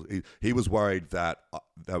the hell? He was worried that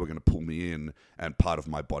they were going to pull me in and part of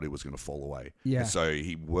my body was going to fall away. Yeah. And so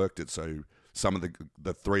he worked it so some of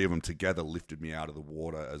the 3 of them together lifted me out of the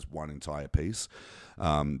water as one entire piece.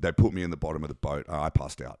 They put me in the bottom of the boat. I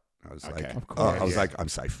passed out. I was like, I'm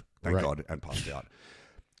safe. Thank God, and passed out.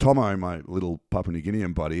 Tomo, my little Papua New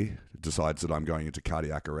Guinean buddy, decides that I'm going into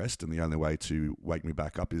cardiac arrest, and the only way to wake me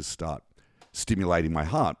back up is start stimulating my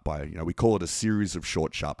heart by, we call it a series of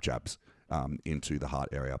short, sharp jabs into the heart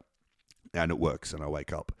area. And it works, and I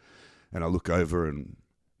wake up, and I look over, and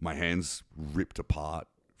my hand's ripped apart,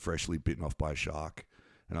 freshly bitten off by a shark.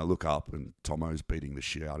 And I look up, and Tomo's beating the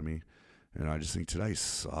shit out of me. And I just think, today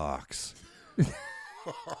sucks.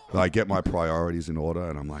 I get my priorities in order,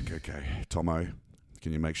 and I'm like, okay, Tomo,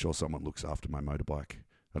 can you make sure someone looks after my motorbike?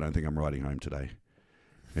 I don't think I'm riding home today.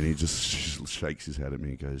 And he just shakes his head at me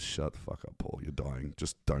and goes, shut the fuck up, Paul. You're dying.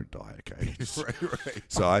 Just don't die, okay? Right.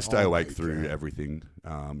 So I stay awake through everything,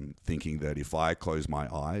 thinking that if I close my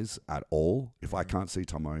eyes at all, if I can't see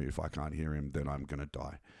Tomo, if I can't hear him, then I'm going to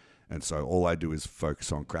die. And so all I do is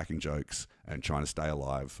focus on cracking jokes and trying to stay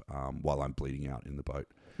alive while I'm bleeding out in the boat.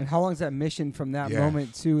 And how long is that mission from that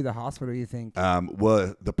moment to the hospital, you think?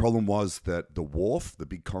 Well, the problem was that the wharf, the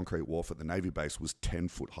big concrete wharf at the Navy base, was 10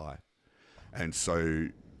 foot high. And so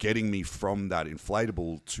getting me from that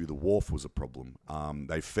inflatable to the wharf was a problem.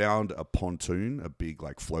 They found a pontoon, a big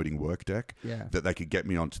like floating work deck that they could get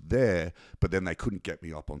me onto there, but then they couldn't get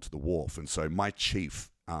me up onto the wharf. And so my chief,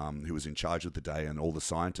 who was in charge of the day, and all the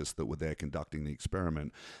scientists that were there conducting the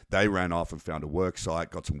experiment, they ran off and found a work site,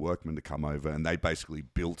 got some workmen to come over, and they basically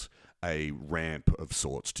built a ramp of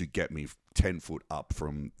sorts to get me 10 foot up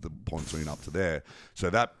from the pontoon up to there. So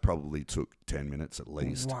that probably took 10 minutes at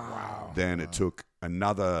least. Wow. Then it took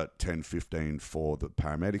another 10, 15 for the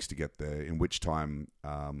paramedics to get there, in which time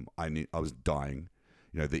I was dying.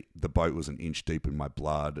 The boat was an inch deep in my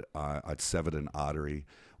blood. I'd severed an artery.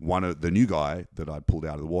 One of the new guy that I pulled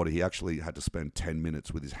out of the water, he actually had to spend 10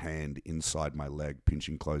 minutes with his hand inside my leg,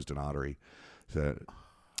 pinching closed an artery. So,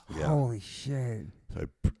 yeah. Holy shit. So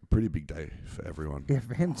pretty big day for everyone. Yeah,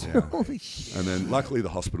 for him too. Yeah. Holy shit. And then luckily the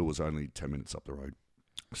hospital was only 10 minutes up the road.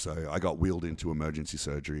 So I got wheeled into emergency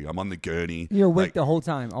surgery. I'm on the gurney. You were awake the whole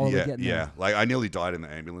time. There. Like I nearly died in the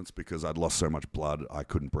ambulance because I'd lost so much blood I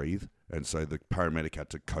couldn't breathe. And so the paramedic had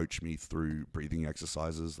to coach me through breathing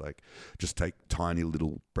exercises, like just take tiny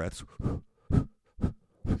little breaths. And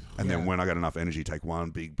then when I got enough energy, take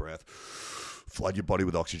one big breath, flood your body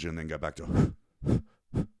with oxygen, then go back to...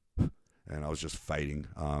 And I was just fading.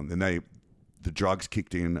 And the drugs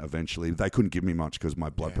kicked in eventually. They couldn't give me much because my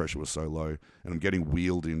blood pressure was so low. And I'm getting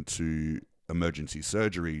wheeled into emergency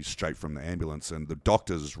surgery straight from the ambulance, and the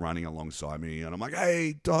doctor's running alongside me. And I'm like,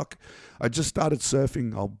 hey, doc, I just started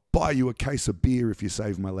surfing. I'll buy you a case of beer if you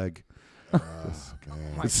save my leg.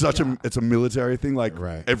 It's it's a military thing. Like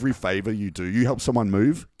every favor you do, you help someone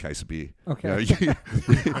move, case of beer. Okay.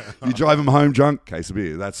 You drive them home drunk, case of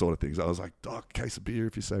beer, that sort of thing. So I was like, doc, case of beer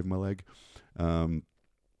if you save my leg.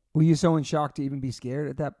 Were you so in shock to even be scared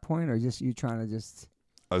at that point, or just you trying to just...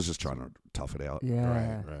 I was just trying to tough it out.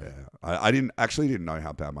 Yeah. Yeah. I didn't know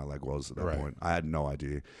how bad my leg was at that point. I had no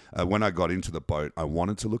idea. When I got into the boat, I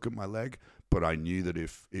wanted to look at my leg, but I knew that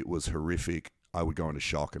if it was horrific, I would go into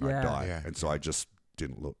shock and I'd die. Yeah. And so I just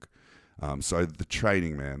didn't look. So the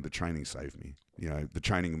training saved me. The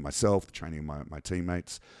training of myself, the training of my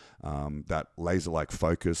teammates, that laser-like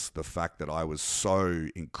focus, the fact that I was so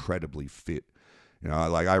incredibly fit.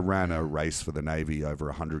 I ran a race for the Navy over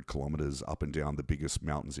 100 kilometers up and down the biggest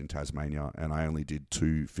mountains in Tasmania, and I only did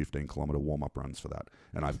 2 15-kilometer warm-up runs for that,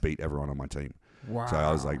 and I beat everyone on my team. Wow. So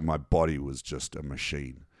I was like, my body was just a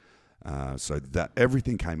machine. So that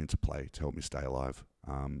everything came into play to help me stay alive.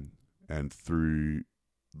 And through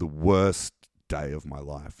the worst day of my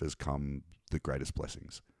life has come the greatest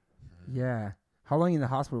blessings. Yeah. How long in the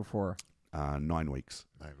hospital for? 9 weeks.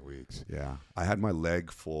 9 weeks. Yeah. I had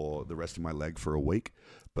the rest of my leg for a week,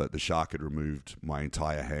 but the shark had removed my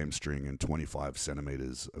entire hamstring and 25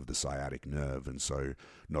 centimeters of the sciatic nerve. And so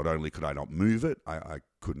not only could I not move it, I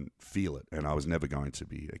couldn't feel it, and I was never going to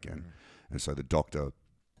be again. And so the doctor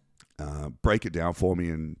break it down for me,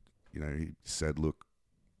 and he said, look,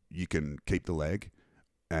 you can keep the leg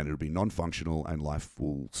and it'll be non-functional and life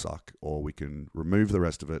will suck, or we can remove the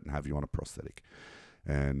rest of it and have you on a prosthetic.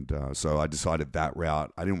 And so I decided that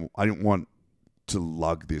route. I didn't want to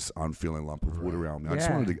lug this unfeeling lump of wood around me. I just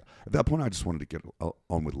wanted to, at that point, I just wanted to get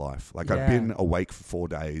on with life. Like I'd been awake for 4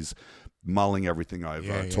 days, mulling everything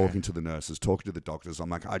over, talking to the nurses, talking to the doctors. I'm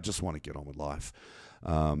like, I just want to get on with life.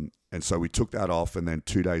 And so we took that off, and then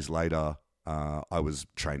 2 days later, I was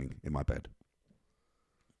training in my bed.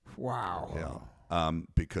 Wow. Yeah.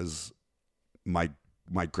 Because my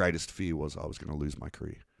greatest fear was I was going to lose my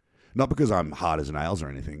career. Not because I'm hard as nails or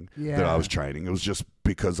anything that I was training. It was just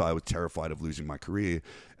because I was terrified of losing my career,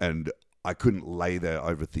 and I couldn't lay there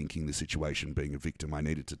overthinking the situation, being a victim. I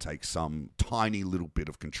needed to take some tiny little bit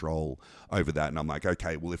of control over that. And I'm like,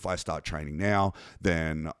 okay, well, if I start training now,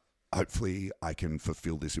 then hopefully I can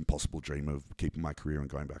fulfill this impossible dream of keeping my career and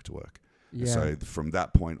going back to work. Yeah. So from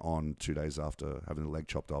that point on, 2 days after having the leg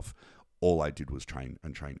chopped off, all I did was train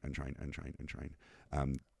and train and train and train and train.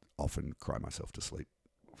 Often cry myself to sleep.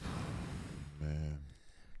 Man.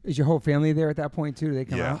 Is your whole family there at that point too? Do they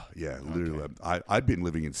come out? Yeah, literally. Okay. I'd been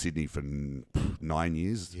living in Sydney for 9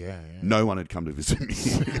 years. Yeah. No one had come to visit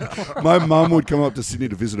me. My mum would come up to Sydney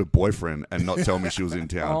to visit her boyfriend and not tell me she was in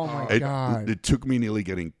town. Oh my God. It took me nearly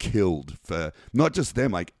getting killed for not just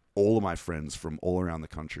them, like all of my friends from all around the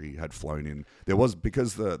country had flown in. There was,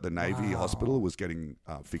 because the Navy hospital was getting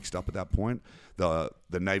fixed up at that point, the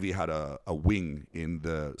Navy had a wing in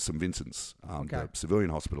the St. Vincent's, the civilian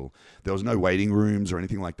hospital. There was no waiting rooms or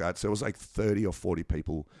anything like that. So it was like 30 or 40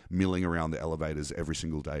 people milling around the elevators every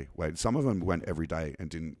single day. Some of them went every day and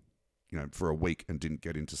didn't, for a week, and didn't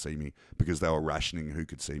get in to see me because they were rationing who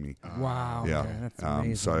could see me. Wow. Yeah. Man, that's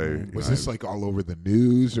amazing. So was this like all over the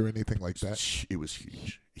news or anything like that? It was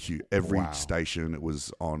huge. Every station, it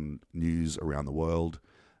was on news around the world.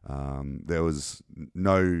 There was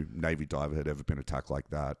no Navy diver had ever been attacked like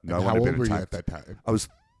that. No and one how had old been were attacked. You at that time? I was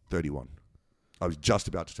 31. I was just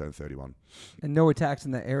about to turn 31. And no attacks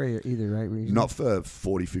in that area either, right? Not for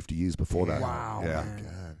 40, 50 years before that. Wow. Yeah.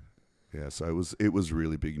 Man. Yeah, so it was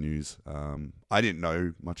really big news. I didn't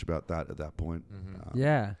know much about that at that point.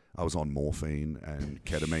 Yeah. I was on morphine and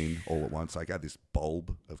ketamine all at once. I had this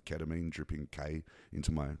bulb of ketamine dripping K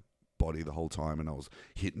into my body the whole time, and I was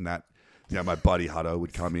hitting that. My buddy Hutto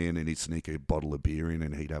would come in and he'd sneak a bottle of beer in,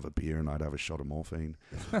 and he'd have a beer and I'd have a shot of morphine.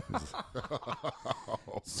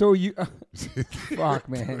 So you, fuck,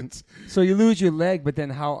 man. So you lose your leg, but then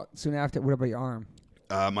how soon after? What about your arm?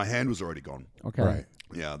 My hand was already gone. Okay. Right.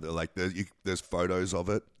 Yeah, there's photos of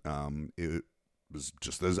it. It was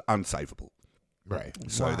there's unsavable. Right.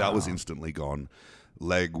 So that was instantly gone.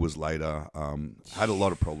 Leg was later. Had a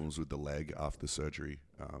lot of problems with the leg after the surgery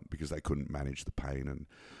because they couldn't manage the pain, and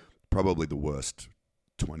probably the worst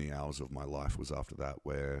 20 hours of my life was after that,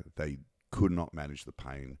 where they could not manage the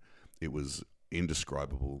pain. It was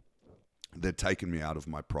indescribable. They'd taken me out of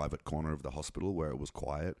my private corner of the hospital where it was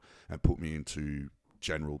quiet and put me into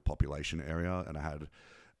general population area, and I had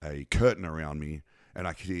a curtain around me, and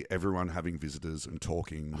I could hear everyone having visitors and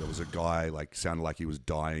talking. There was a guy sounded like he was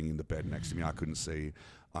dying in the bed next to me. I couldn't see.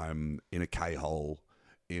 I'm in a K-hole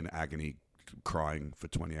in agony, crying for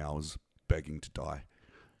 20 hours, begging to die.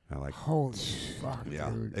 Holy fuck,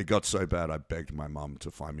 dude. It got so bad I begged my mum to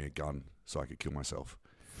find me a gun so I could kill myself.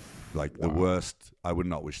 The worst. I would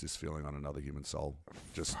not wish this feeling on another human soul.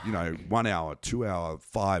 Just 1 hour, 2 hour,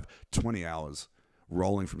 5, 20 hours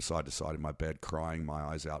rolling from side to side in my bed, crying my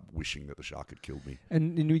eyes out, wishing that the shark had killed me.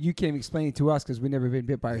 And you can't explain it to us because we've never been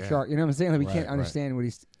bit by a shark. You know what I'm saying? We can't understand what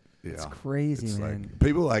he's... It's crazy, it's man.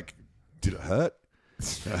 People did it hurt?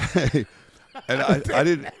 And I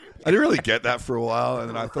didn't really get that for a while. And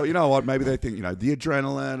then I thought, you know what? Maybe they think, the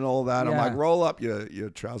adrenaline and all that. Yeah. I'm like, roll up your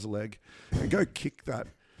trouser leg and go kick that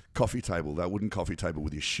wooden coffee table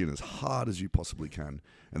with your shin as hard as you possibly can,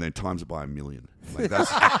 and then times it by 1,000,000.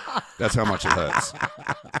 That's how much it hurts.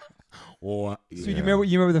 Or, So you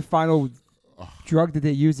remember the final drug that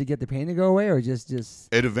they used to get the pain to go away, or just?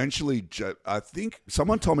 It eventually. I think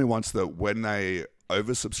someone told me once that when they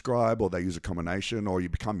oversubscribe or they use a combination or you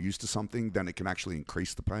become used to something, then it can actually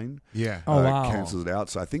increase the pain. Yeah. Oh, wow. It cancels it out.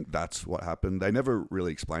 So I think that's what happened. They never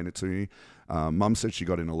really explained it to me. Mum said she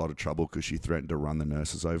got in a lot of trouble because she threatened to run the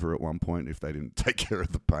nurses over at one point if they didn't take care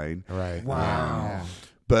of the pain. Right. Wow.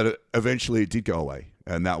 But eventually it did go away.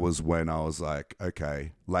 And that was when I was like,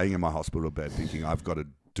 okay, laying in my hospital bed thinking I've got to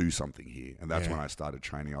do something here. And that's when I started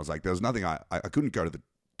training. I was like, there was nothing, I couldn't go to the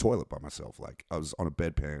toilet by myself. Like I was on a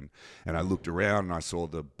bedpan and I looked around and I saw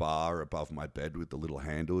the bar above my bed with the little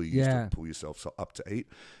handle you used to pull yourself up to eat.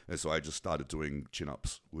 And so I just started doing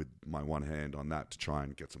chin-ups with my one hand on that to try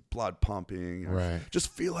and get some blood pumping. Right.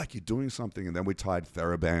 Just feel like you're doing something. And then we tied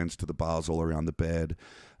TheraBands to the bars all around the bed.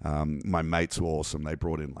 My mates were awesome. They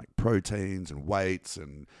brought in like proteins and weights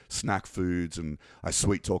and snack foods, and I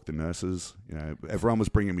sweet talked the nurses. You know, everyone was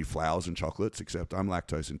bringing me flowers and chocolates, except I'm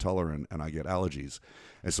lactose intolerant and I get allergies.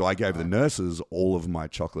 And so I gave the nurses all of my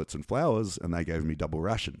chocolates and flowers, and they gave me double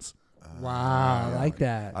rations. Wow, I like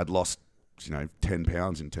that. I'd lost, 10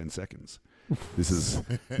 pounds in 10 seconds. This is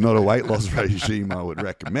not a weight loss regime I would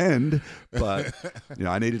recommend, but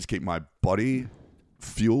I needed to keep my body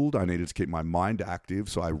fueled. I needed to keep my mind active,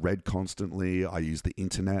 so I read constantly. I used the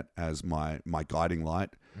internet as my guiding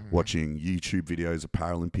light, watching YouTube videos of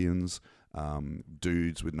Paralympians,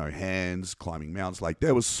 dudes with no hands climbing mountains. Like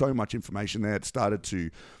there was so much information there. It started to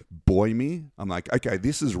buoy me. I'm like, okay,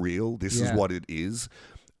 this is real. This is what it is.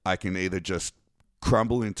 I can either just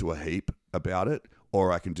crumble into a heap about it,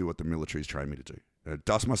 or I can do what the military's trained me to do.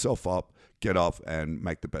 Dust myself up, get off, and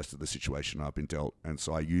make the best of the situation I've been dealt. And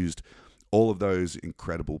so I used all of those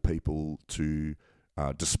incredible people to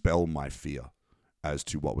dispel my fear as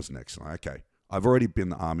to what was next. Like, okay, I've already been in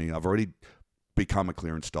the army. I've already become a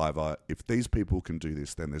clearance diver. If these people can do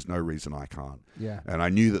this, then there's no reason I can't. Yeah. And I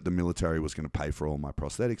knew that the military was going to pay for all my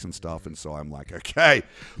prosthetics and stuff. And so I'm like, okay,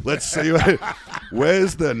 let's see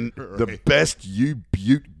where's the best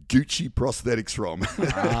Gucci prosthetics from.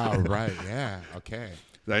 Oh, right. Yeah. Okay.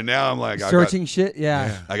 So now I'm like, searching shit.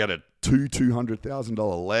 Yeah. I got two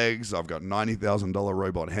 $200,000 legs. I've got $90,000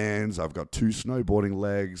 robot hands. I've got 2 snowboarding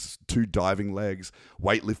legs, 2 diving legs,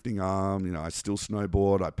 weightlifting arm. I still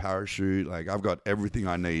snowboard. I parachute. Like I've got everything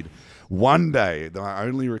I need. One day, my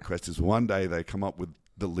only request is one day they come up with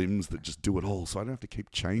the limbs that just do it all, so I don't have to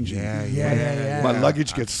keep changing. Yeah. My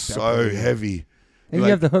luggage gets so heavy. And you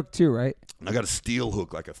have the hook too, right? I got a steel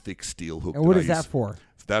hook, like a thick steel hook. And what is that for?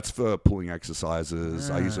 That's for pulling exercises.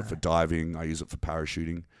 I use it for diving. I use it for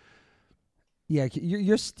parachuting. Yeah,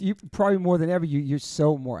 you're probably more than ever. You're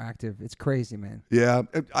so more active. It's crazy, man. Yeah,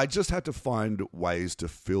 I just had to find ways to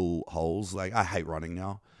fill holes. Like I hate running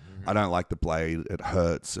now. I don't like the blade. It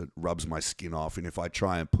hurts. It rubs my skin off. And if I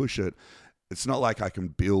try and push it, it's not like I can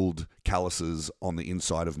build calluses on the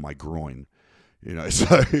inside of my groin. So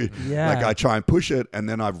like I try and push it, and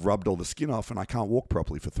then I've rubbed all the skin off, and I can't walk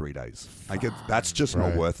properly for 3 days. That's just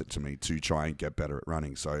not worth it to me to try and get better at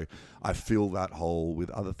running. So I fill that hole with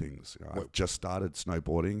other things. I've just started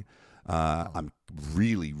snowboarding. I'm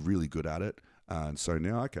really, really good at it, and so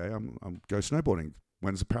now I'm go snowboarding.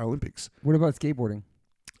 When's the Paralympics? What about skateboarding?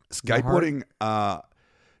 Skateboarding,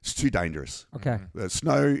 it's too dangerous. Okay, the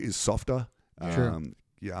snow is softer. Sure.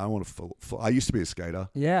 I want to. I used to be a skater.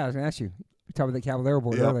 Yeah, I was gonna ask you. We talked about the Caballero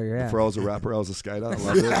board earlier. Yeah. Before I was a rapper, I was a skater. I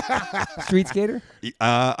loved it. Street skater?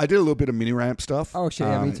 I did a little bit of mini ramp stuff. Oh shit,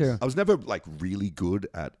 yeah, me too. I was never like really good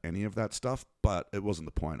at any of that stuff, but it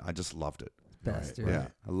wasn't the point. I just loved it. Best, dude. Yeah,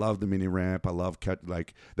 I love the mini ramp. I love that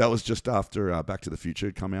was just after Back to the Future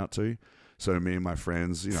had come out too. So me and my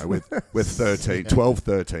friends, we're 12,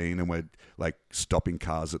 13, and we're like stopping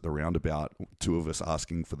cars at the roundabout. 2 of us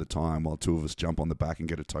asking for the time while 2 of us jump on the back and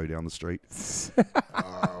get a tow down the street.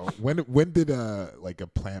 When did like a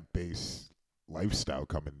plant-based lifestyle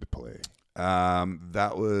come into play?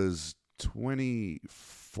 That was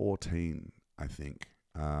 2014, I think.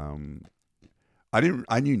 I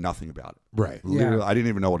knew nothing about it. Right. Literally, I didn't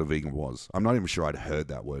even know what a vegan was. I'm not even sure I'd heard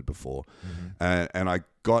that word before. And I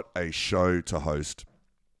got a show to host.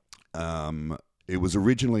 It was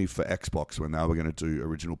originally for Xbox when they were going to do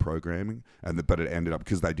original programming, but it ended up,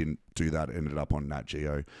 because they didn't do that, it ended up on Nat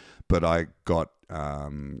Geo. But I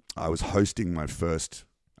was hosting my first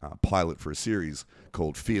pilot for a series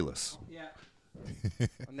called Fearless. Yeah.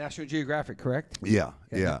 On National Geographic, correct? Yeah.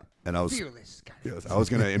 And I was Fearless. I was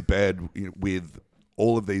going to embed with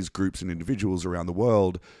all of these groups and individuals around the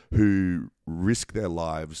world who risk their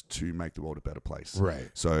lives to make the world a better place. Right.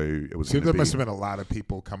 So it was. So there must have been a lot of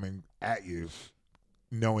people coming at you,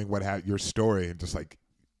 knowing your story, and just like,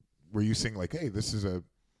 were you saying like, hey, there's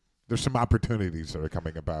some opportunities that are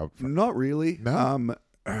coming about? Not really. No.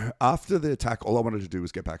 after the attack, all I wanted to do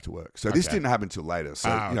was get back to work. So this didn't happen till later.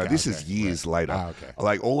 So this is years later.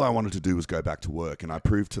 Like all I wanted to do was go back to work, and I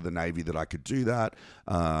proved to the Navy that I could do that.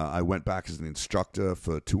 I went back as an instructor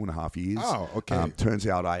for 2.5 years. Oh, okay. Turns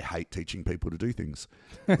out I hate teaching people to do things.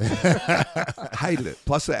 Hated it.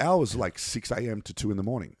 Plus the hours were like 6 a.m. to 2 in the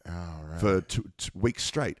morning for 2 weeks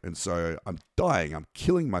straight, and so I'm dying. I'm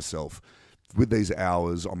killing myself with these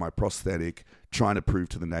hours on my prosthetic, trying to prove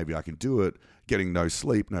to the Navy I can do it. Getting no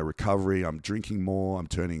sleep, no recovery. I'm drinking more. I'm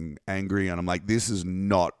turning angry. And I'm like, this is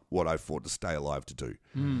not what I fought to stay alive to do.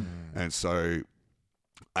 And so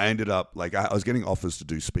I ended up, like, I was getting offers to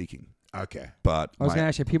do speaking. Okay. But I was going to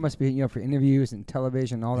ask you, people must be hitting you up for interviews and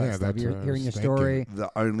television, all that stuff. You're hearing your story. The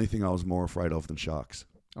only thing I was more afraid of than sharks.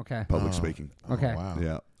 Okay. Public speaking. Okay. Wow.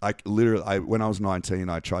 Yeah. I literally, when I was 19,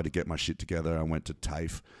 I tried to get my shit together. I went to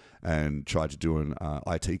TAFE and tried to do an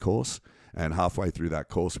IT course. And halfway through that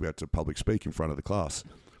course, we had to public speak in front of the class.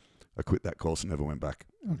 I quit that course and never went back.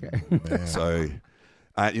 Okay. So,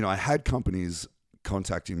 I had companies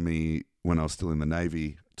contacting me when I was still in the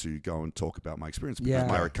Navy to go and talk about my experience because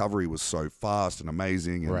my recovery was so fast and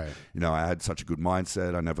amazing. And, I had such a good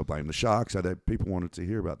mindset. I never blamed the sharks. So people wanted to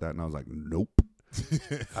hear about that. And I was like, nope,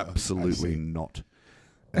 absolutely not.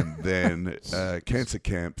 And then Cancer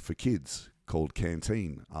Camp for Kids called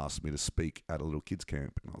Canteen asked me to speak at a little kids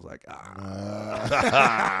camp, and I was like,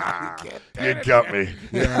 you got me.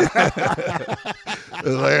 I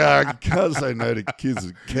was like, I can't say no to kids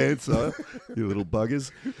with cancer, you little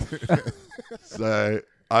buggers. So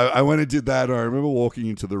I went and did that. And I remember walking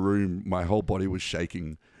into the room, my whole body was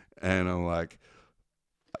shaking, and I'm like,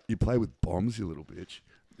 you play with bombs, you little bitch.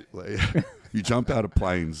 Like, you jump out of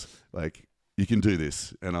planes, like, you can do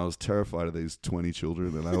this. And I was terrified of these 20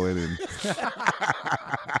 children, and I went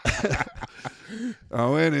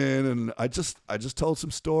in. And I just told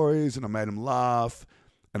some stories, and I made them laugh,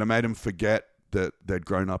 and I made them forget that they'd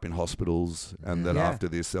grown up in hospitals, and that after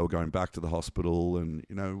this they were going back to the hospital. And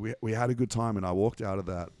we had a good time, and I walked out of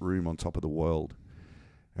that room on top of the world,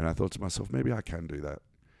 and I thought to myself, maybe I can do that.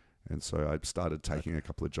 And so I started taking a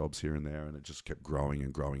couple of jobs here and there, and it just kept growing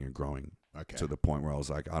and growing and growing. Okay. To the point where I was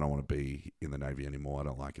like, I don't want to be in the Navy anymore. I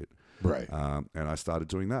don't like it. Right. And I started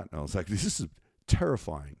doing that. And I was like, this is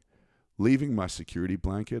terrifying. Leaving my security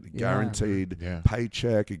blanket, a guaranteed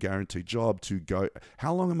paycheck, a guaranteed job to go.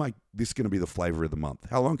 How long am this going to be the flavor of the month?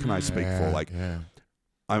 How long can I speak for? Like,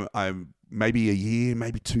 I'm maybe a year,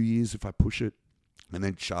 maybe 2 years if I push it. And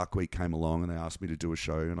then Shark Week came along, and they asked me to do a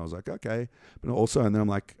show, and I was like, okay. But also, and then I'm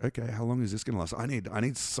like, okay, how long is this going to last? I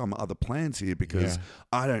need some other plans here, because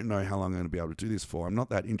I don't know how long I'm going to be able to do this for. I'm not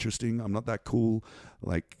that interesting. I'm not that cool.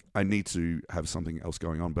 Like, I need to have something else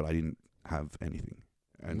going on, but I didn't have anything.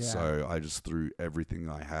 And so I just threw everything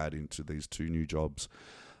I had into these 2 new jobs.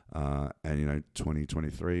 And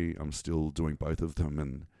 2023, I'm still doing both of them,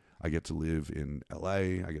 and I get to live in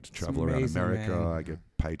LA. I get to travel around America. Man. I get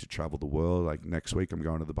paid to travel the world. Like next week, I'm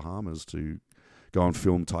going to the Bahamas to go and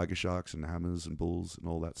film tiger sharks and hammers and bulls and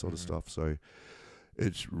all that sort of stuff. So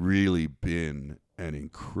it's really been an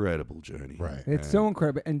incredible journey. Right. It's so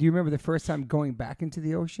incredible. And do you remember the first time going back into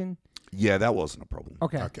the ocean? Yeah, that wasn't a problem.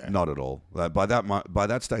 Okay. Not at all. By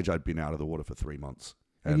that stage, I'd been out of the water for 3 months.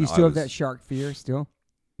 And you still have that shark fear still?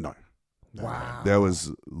 No. Wow. There was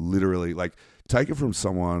literally, like, take it from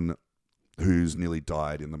someone who's nearly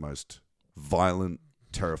died in the most violent,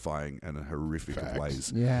 terrifying, and horrific of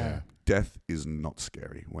ways. Yeah. Death is not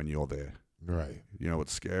scary when you're there. Right. You know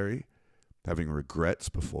what's scary? Having regrets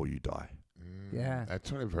before you die. Yeah. That's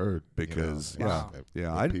what I've heard. Because,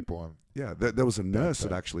 people on. Yeah, there was a nurse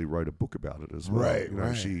that actually wrote a book about it as well.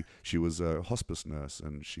 Right. She was a hospice nurse,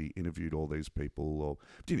 and she interviewed all these people, or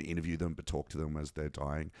didn't interview them, but talked to them as they're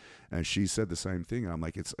dying. And she said the same thing. I'm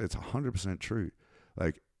like, it's 100% true.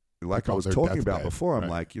 Like I was talking about before, I'm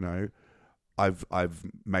like, I've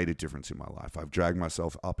made a difference in my life. I've dragged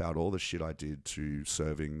myself up out all the shit I did to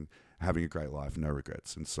serving, having a great life, no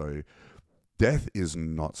regrets. And so death is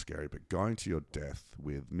not scary, but going to your death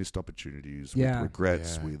with missed opportunities, with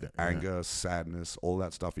regrets, with anger, sadness, all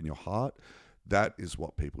that stuff in your heart, that is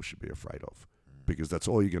what people should be afraid of, because that's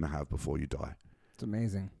all you're going to have before you die. It's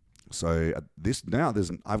amazing. So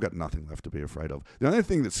I've got nothing left to be afraid of. The only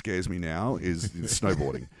thing that scares me now is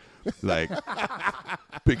snowboarding,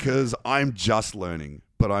 because I'm just learning,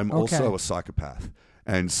 but I'm also a psychopath.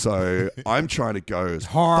 And so I'm trying to go as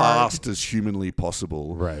fast as humanly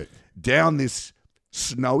possible down this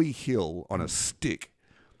snowy hill on a stick.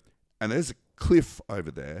 And there's a cliff over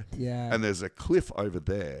there. Yeah. And there's a cliff over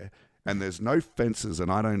there. And there's no fences, and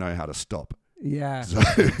I don't know how to stop. Yeah. So,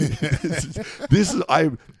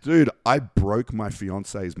 I broke my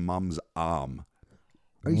fiance's mum's arm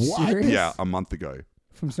Are you What? serious? Yeah, a month ago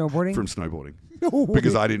From snowboarding? from snowboarding. No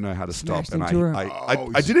Because way. I didn't know how to stop, No and way. I Oh, didn't know how to stop, and Smashed into her? I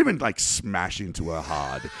Oh, didn't even like smash into her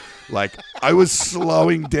hard. Like I was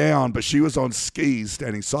slowing down, but she was on skis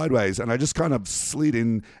standing sideways, and I just kind of slid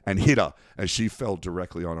in and hit her, and she fell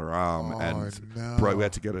directly on her arm, and no. we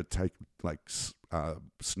had to get her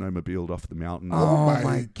snowmobiled off the mountain. Oh, my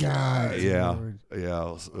my God. yeah, Lord.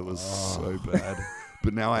 yeah, it was so bad.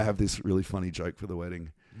 But now I have this really funny joke for the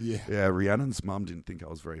wedding. Yeah. Yeah, Rhiannon's mum didn't think I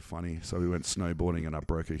was very funny, so we went snowboarding and I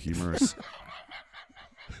broke her humerus.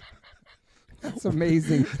 That's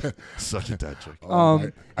amazing. Such a dad joke.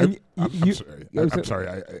 And I'm you- sorry. you- I'm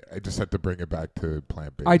sorry. I just had to bring it back to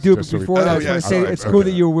plant-based. I do, but just so we- before that, I Oh, just yeah, want to say sorry. it's cool that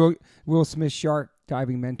Okay. you're Will Smith's shark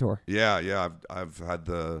diving mentor Yeah, I've had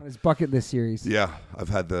on the his bucket list series. I've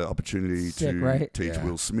had the opportunity Sick, to right? teach Yeah.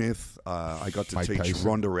 Will Smith. I got to Mike teach Tyson.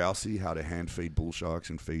 Ronda Rousey how to hand feed bull sharks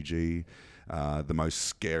in Fiji. The most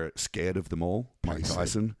scared of them all, Mike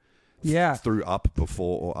Tyson. Yeah. Threw up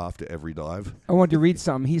before or after every dive. I wanted to read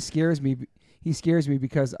something. He scares me. He scares me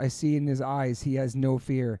because I see in his eyes he has no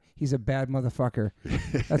fear. He's a bad motherfucker.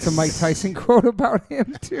 That's a Mike Tyson quote about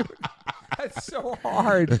him, dude. That's so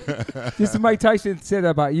hard. Just Mike Tyson said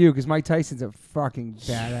about you because Mike Tyson's a fucking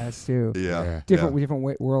badass too. Yeah,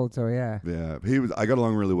 Different world. So yeah. Yeah, I got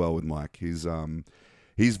along really well with Mike.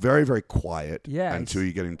 He's very, very quiet Yeah, until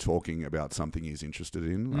you get him talking about something he's interested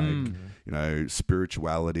in, like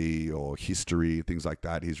spirituality or history, things like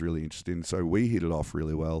that. He's really interested in. So we hit it off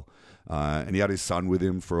really well, and he had his son with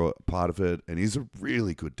him for a part of it. And he's a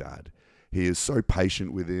really good dad. He is so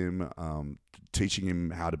patient with him, teaching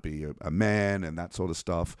him how to be a man and that sort of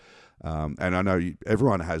stuff. And I know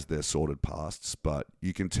everyone has their sordid pasts, but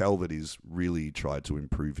you can tell that he's really tried to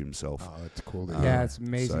improve himself. Oh, that's cool. Yeah, it's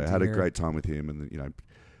amazing. So I to had a hear. great time with him, and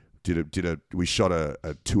we shot a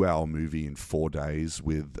 2-hour movie in 4 days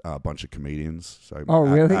with a bunch of comedians. So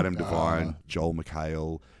really? Adam Devine, Joel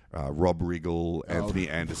McHale, Rob Riggle, Anthony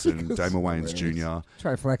Anderson, Damon Wayans Jr.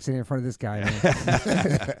 Try flexing in front of this guy.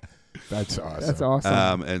 Man. That's awesome. That's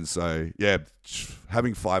awesome. And so,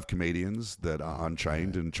 having 5 comedians that are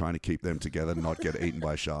untrained and trying to keep them together and not get eaten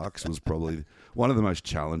by sharks was probably one of the most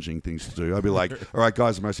challenging things to do. I'd be like, all right,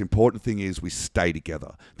 guys, the most important thing is we stay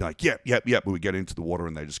together. They're like, yep. But we get into the water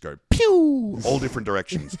and they just go, pew, all different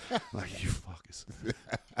directions. Like, you fuckers.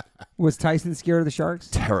 Was Tyson scared of the sharks?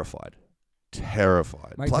 Terrified.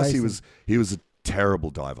 Mike Plus, Tyson. he was a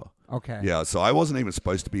terrible diver. Okay. Yeah, so I wasn't even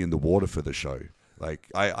supposed to be in the water for the show. Like,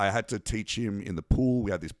 I had to teach him in the pool.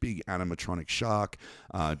 We had this big animatronic shark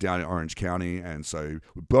down in Orange County. And so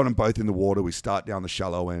we brought them both in the water. We start down the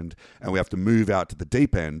shallow end, and we have to move out to the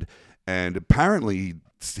deep end. And apparently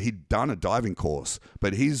he'd done a diving course,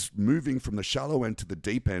 but he's moving from the shallow end to the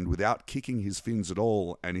deep end without kicking his fins at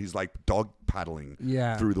all. And he's like dog paddling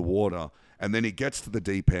through the water. And then he gets to the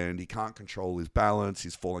deep end. He can't control his balance.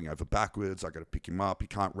 He's falling over backwards. I got to pick him up. He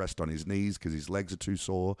can't rest on his knees because his legs are too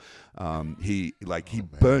sore. He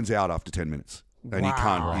burns out after 10 minutes, and he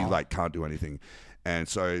can't do anything. And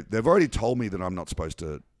so they've already told me that I'm not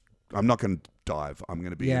going to dive. I'm going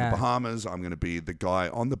to be in the Bahamas. I'm going to be the guy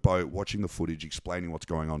on the boat watching the footage, explaining what's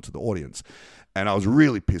going on to the audience. And I was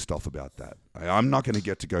really pissed off about that. I'm not going to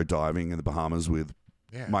get to go diving in the Bahamas with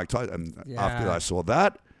Mike Tyson. And after I saw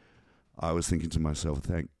that, I was thinking to myself,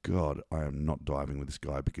 thank God I am not diving with this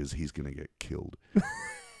guy because he's going to get killed.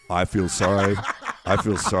 I feel sorry. I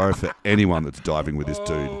feel sorry for anyone that's diving with this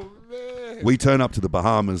dude. Man. We turn up to the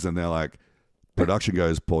Bahamas and they're like, production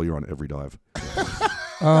goes, Paul, you're on every dive.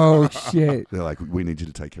 Oh, shit. They're like, we need you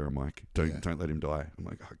to take care of Mike. Don't let him die. I'm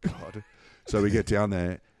like, oh, God. So we get down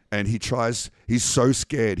there and he's so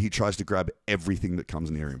scared, he tries to grab everything that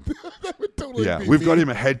comes near him. That would totally be We've me. got him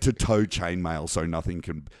head to toe chainmail so nothing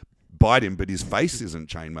can bite him, but his face isn't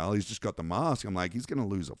chainmail. He's just got the mask. I'm like, he's going to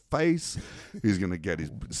lose a face. He's going to get his...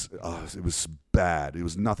 it was bad. It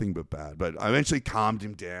was nothing but bad. But I eventually calmed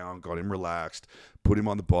him down, got him relaxed, put him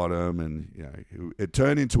on the bottom, and it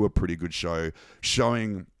turned into a pretty good show,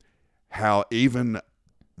 showing how even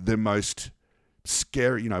the most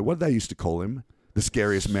scary... what they used to call him? The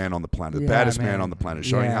scariest man on the planet, the baddest man on the planet,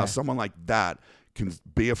 showing how someone like that can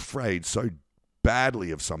be afraid so badly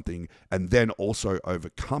of something and then also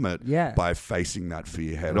overcome it by facing that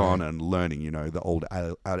fear head on and learning, the old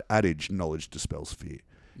adage, knowledge dispels fear.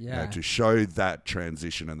 To show that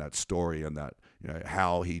transition and that story and that,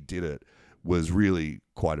 how he did it was really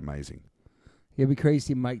quite amazing. It'd be crazy to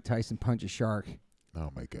see Mike Tyson punch a shark. Oh,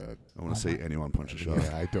 my God. I want to see anyone punch a shark.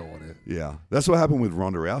 Yeah, I don't want to. Yeah. That's what happened with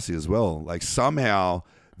Ronda Rousey as well. Like somehow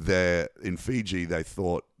there in Fiji, they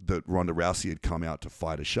thought that Ronda Rousey had come out to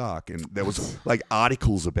fight a shark, and there was like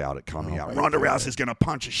articles about it coming out. Ronda Rousey's going to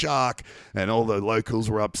punch a shark, and all the locals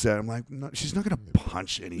were upset. I'm like, no, she's not going to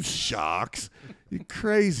punch any sharks. You're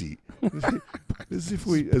crazy. as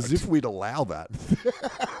if we'd allow that.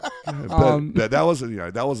 But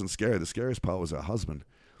that wasn't scary. The scariest part was her husband.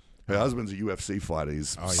 Her husband's a UFC fighter.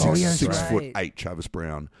 He's 6'8", Travis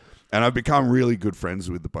Brown, and I've become really good friends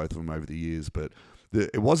with the both of them over the years. But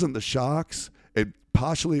it wasn't the sharks.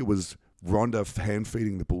 Partially it was Rhonda hand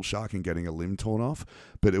feeding the bull shark and getting a limb torn off.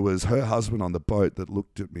 But it was her husband on the boat that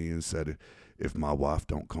looked at me and said, "If my wife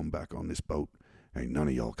don't come back on this boat, ain't none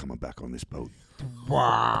of y'all coming back on this boat."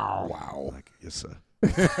 Wow. Like, yes, sir.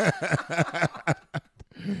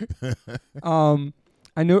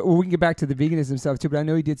 I know we can get back to the veganism stuff too, but I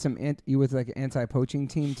know you did you with like an anti-poaching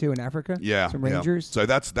team too in Africa. Yeah, some rangers. So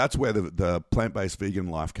that's where the plant-based vegan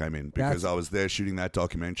life came in, because I was there shooting that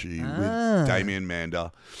documentary with Damien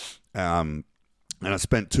Mander, and I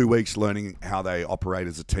spent 2 weeks learning how they operate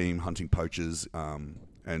as a team, hunting poachers.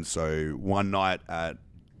 And so one night at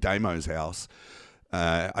Damo's house,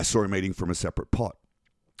 I saw him eating from a separate pot.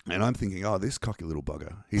 And I'm thinking, oh, this cocky little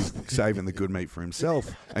bugger, he's saving the good meat for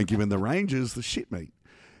himself and giving the rangers the shit meat.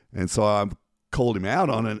 And so I called him out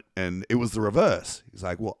on it, and it was the reverse. He's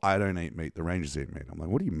like, well, I don't eat meat. The rangers eat meat. I'm like,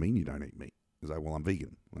 what do you mean you don't eat meat? He's like, well, I'm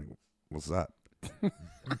vegan. I'm like, what's that?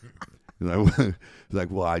 He's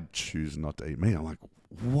like, well, I choose not to eat meat. I'm like,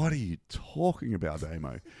 what are you talking about,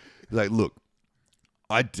 Damo? He's like, look,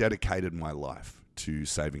 I dedicated my life to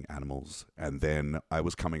saving animals, and then I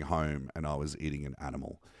was coming home and I was eating an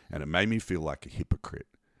animal, and it made me feel like a hypocrite.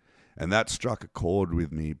 And that struck a chord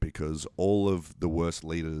with me, because all of the worst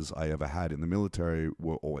leaders I ever had in the military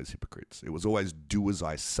were always hypocrites. It was always do as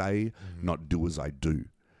I say, not do as I do.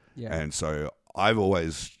 Yeah. And so I've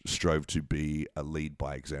always strove to be a lead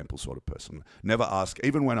by example sort of person. Never ask,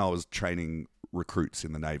 even when I was training recruits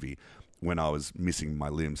in the Navy, when I was missing my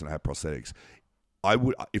limbs and I had prosthetics, I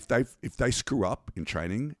would, if they screw up in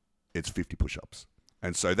training, it's 50 push-ups.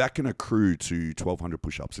 And so that can accrue to 1,200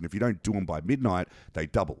 push-ups. And if you don't do them by midnight, they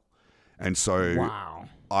double. And so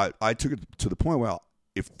I took it to the point where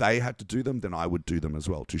if they had to do them, then I would do them as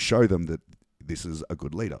well, to show them that this is a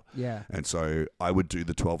good leader. Yeah. And so I would do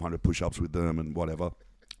the 1,200 push-ups with them and whatever.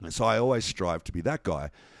 And so I always strive to be that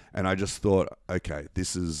guy. And I just thought, okay,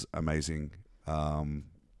 this is amazing.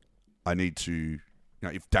 I need to,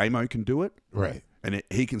 if Damo can do it, right, and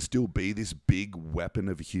he can still be this big weapon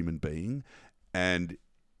of a human being, and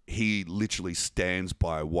he literally stands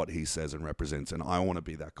by what he says and represents, and I want to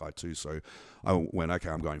be that guy too. So I went, okay,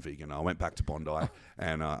 I'm going vegan. I went back to Bondi,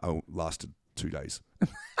 and I lasted 2 days.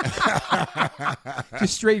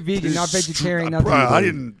 Just straight vegan, not vegetarian, nothing. Bro, I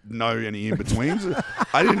didn't know any in-betweens.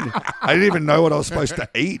 I didn't even know what I was supposed to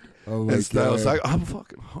eat. Oh my God. I was like, I'm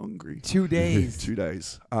fucking hungry. 2 days. 2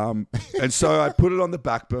 days. And so I put it on the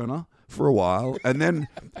back burner for a while, and then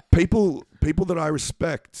people that I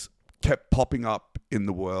respect kept popping up in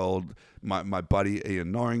the world. My buddy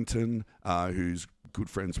Ian Norrington, who's good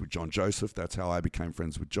friends with John Joseph. That's how I became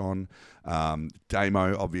friends with John.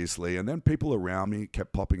 Damo, obviously. And then people around me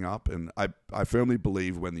kept popping up. And I firmly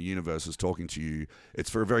believe when the universe is talking to you, it's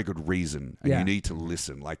for a very good reason. And you need to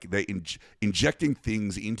listen. Like they're injecting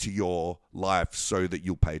things into your life so that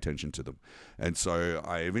you'll pay attention to them. And so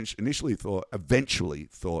I eventually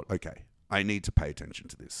thought, okay, I need to pay attention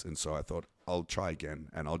to this. And so I thought, I'll try again,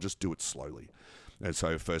 and I'll just do it slowly. And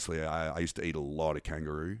so firstly, I used to eat a lot of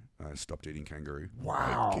kangaroo. I stopped eating kangaroo.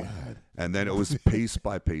 Wow. God. And then it was piece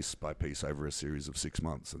by piece by piece over a series of 6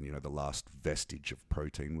 months. And, the last vestige of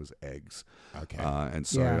protein was eggs. Okay. And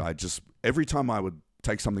so I just, every time I would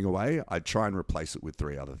take something away, I'd try and replace it with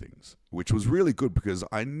 3 other things, which was really good because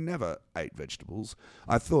I never ate vegetables.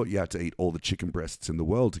 I thought you had to eat all the chicken breasts in the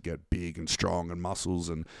world to get big and strong and muscles.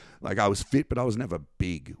 And like I was fit, but I was never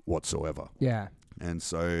big whatsoever. Yeah. And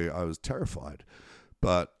so I was terrified.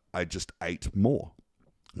 But I just ate more.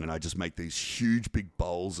 And I just make these huge big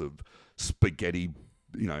bowls of spaghetti,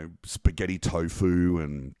 spaghetti tofu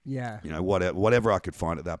and, whatever I could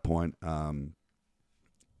find at that point.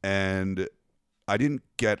 And I didn't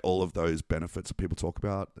get all of those benefits that people talk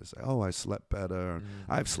about. They say, oh, I slept better.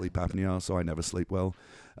 I have sleep apnea, so I never sleep well.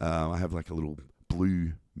 I have like a little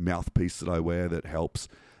blue mouthpiece that I wear that helps.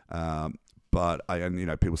 But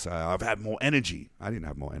people say, I've had more energy. I didn't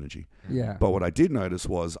have more energy. Yeah. But what I did notice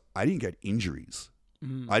was I didn't get injuries.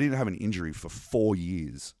 I didn't have an injury for 4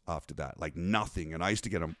 years after that, like nothing. And I used to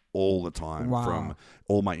get them all the time from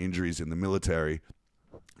all my injuries in the military.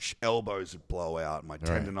 Elbows would blow out, my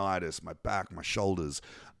tendonitis, my back, my shoulders.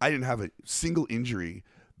 I didn't have a single injury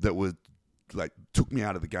that would like took me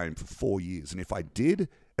out of the game for 4 years. And if I did,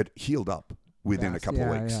 it healed up within a couple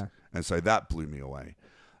of weeks. And so that blew me away.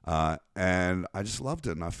 And I just loved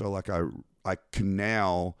it. And I felt like I can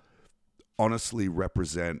now honestly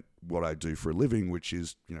represent what I do for a living, which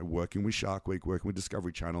is, working with Shark Week, working with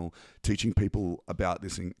Discovery Channel, teaching people about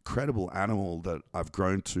this incredible animal that I've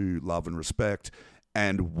grown to love and respect,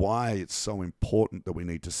 and why it's so important that we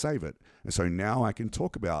need to save it. And so now I can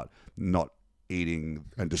talk about not eating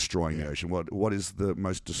and destroying the ocean. What is the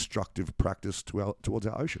most destructive practice towards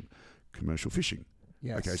our ocean? Commercial fishing.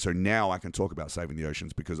 Yes. Okay, so now I can talk about saving the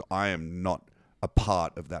oceans because I am not a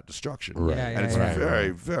part of that destruction. Right. And it's a very,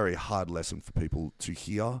 very hard lesson for people to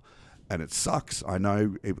hear. And it sucks. I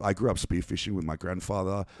know. I grew up spearfishing with my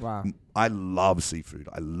grandfather. Wow. I love seafood.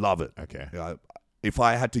 I love it. Okay. If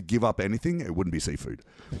I had to give up anything, it wouldn't be seafood.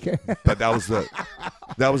 Okay. But that was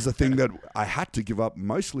the thing that I had to give up,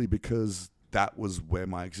 mostly because that was where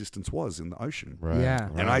my existence was, in the ocean. Right. Yeah.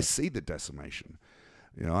 And I see the decimation.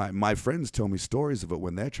 My friends tell me stories of it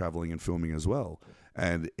when they're traveling and filming as well.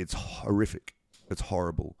 And it's horrific. It's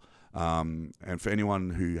horrible. And for anyone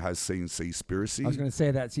who has seen Seaspiracy, I was going to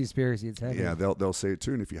say that Seaspiracy, it's heavy. yeah, they'll see it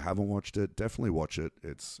too. And if you haven't watched it, definitely watch it.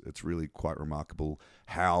 It's really quite remarkable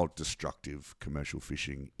how destructive commercial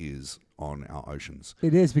fishing is on our oceans.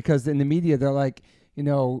 It is, because in the media they're like,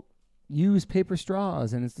 use paper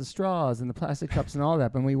straws, and it's the straws and the plastic cups and all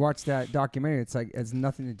that. But when we watch that documentary, it's like it has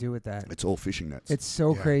nothing to do with that. It's all fishing nets. It's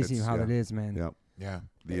so crazy how that is, man. Yeah. Yeah.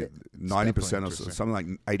 The 90% or something like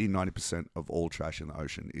 80-90% of all trash in the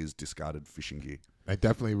ocean is discarded fishing gear. I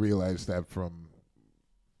definitely realized that from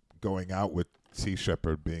going out with Sea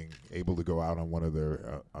Shepherd, being able to go out on one of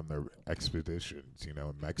their on their expeditions, in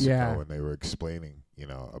Mexico, and they were explaining,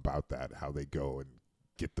 about that, how they go and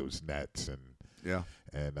get those nets, and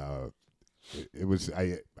it was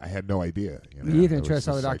I had no idea. Me either until I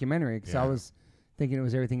saw the documentary, because I was thinking it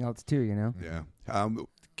was everything else too. Yeah.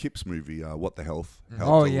 Kip's movie, What the Health, Mm-hmm.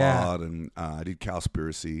 helped a lot, and I did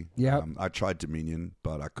Cowspiracy. Yeah. I tried Dominion,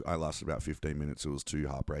 but I lasted about 15 minutes. It was too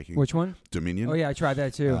heartbreaking. Which one? Dominion. Oh yeah, I tried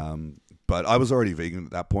that too. But I was already vegan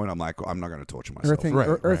at that point. I'm like, I'm not going to torture myself.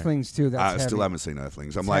 Earthlings too. That's I heavy. still haven't seen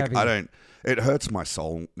Earthlings. I'm It's like, heavy. it hurts my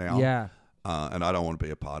soul now. Yeah. And I don't want to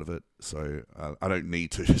be a part of it, so I don't need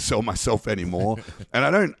to sell myself anymore.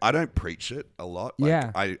 And I don't preach it a lot.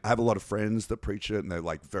 I have a lot of friends that preach it, and they're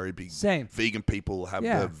like very big vegan people, have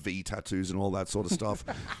the V tattoos and all that sort of stuff.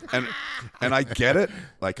 and I get it.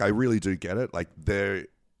 Like, I really do get it. Like, there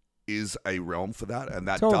is a realm for that, and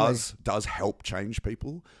that does help change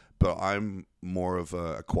people. But I'm more of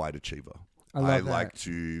a quiet achiever. I like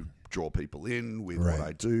to draw people in with what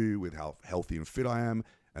I do, with how healthy and fit I am.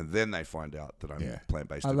 And then they find out that I'm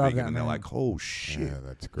plant-based and vegan, and they're like, "Oh shit,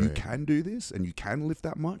 that's great. You can do this, and you can lift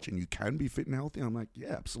that much, and you can be fit and healthy." I'm like,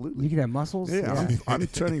 "Yeah, absolutely. You can have muscles." Yeah, I'm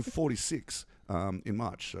turning 46 in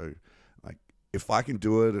March, so like, if I can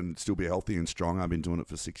do it and still be healthy and strong, I've been doing it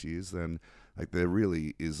for 6 years. Then like, there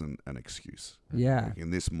really isn't an excuse. Yeah. Like,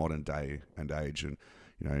 in this modern day and age, and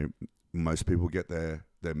most people get their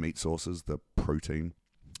meat sources, the protein,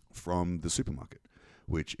 from the supermarket,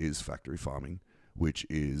 which is factory farming, which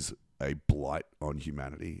is a blight on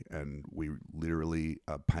humanity, and we literally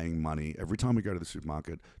are paying money every time we go to the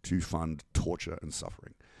supermarket to fund torture and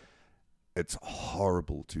suffering. It's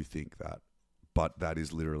horrible to think that, but that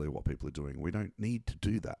is literally what people are doing. We don't need to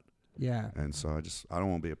do that. Yeah. And so I don't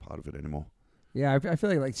want to be a part of it anymore. Yeah, I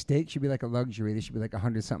feel like steak should be like a luxury. They should be like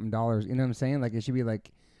 $100-something. You know what I'm saying? Like, it should be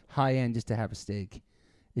like high end just to have a steak.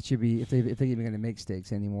 It should be, if they're even going to make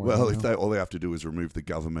steaks anymore. Well, if all they have to do is remove the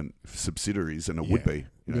government subsidiaries, and it would be,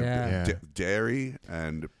 dairy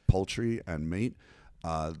and poultry and meat,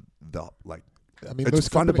 it's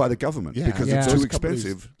funded by the government because it's too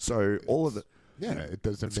expensive. So all of the it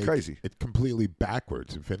doesn't. It's crazy. It's completely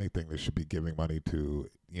backwards. If anything, they should be giving money to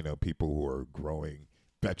people who are growing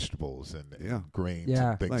vegetables and grains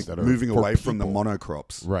and things like that are moving away people. from the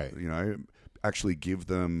monocrops, right? Actually give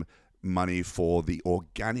them money for the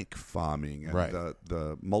organic farming and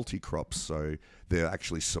the multi-crops, so they're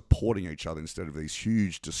actually supporting each other instead of these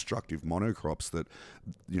huge destructive monocrops that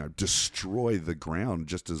destroy the ground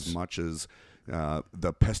just as much as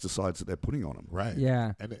the pesticides that they're putting on them. Right.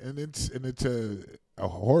 Yeah. And it's a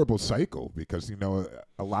horrible cycle, because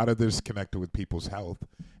a lot of this connected with people's health,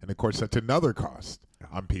 and of course that's another cost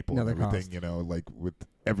on people and everything. Like with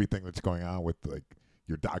everything that's going on with like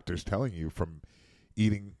your doctors telling you from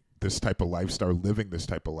eating this type of lifestyle, living this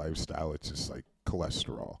type of lifestyle, it's just like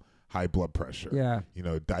cholesterol, high blood pressure,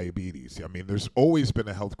 diabetes. I mean, there's always been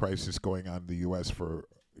a health crisis going on in the U.S. for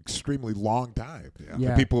extremely long time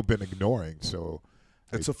that people have been ignoring. So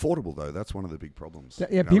It's affordable though. That's one of the big problems.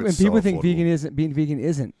 People think being vegan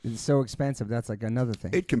isn't. It's so expensive. That's like another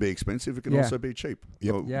thing. It can be expensive. It can also be cheap.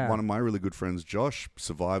 Yep. One of my really good friends, Josh,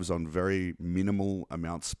 survives on very minimal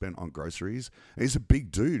amounts spent on groceries. And he's a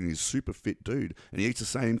big dude and he's a super fit dude. And he eats the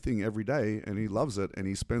same thing every day and he loves it. And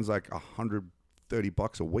he spends like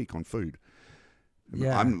 $130 a week on food.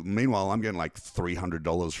 Yeah. Meanwhile, I'm getting like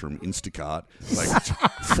 $300 from Instacart, like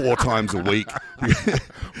 4 times a week,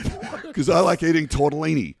 because I like eating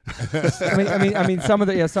tortellini. I mean, some of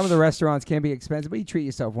the restaurants can be expensive, but you treat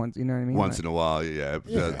yourself once. You know what I mean? Once in a while, yeah.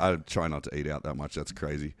 I try not to eat out that much. That's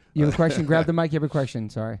crazy. You have a question? Grab the mic. You have a question?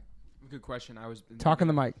 Sorry. Good question. I was talking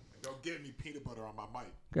the mic. Don't get any peanut butter on my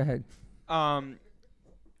mic. Go ahead.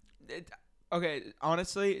 Okay,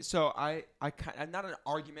 honestly, so I'm not an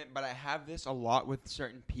argument, but I have this a lot with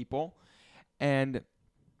certain people, and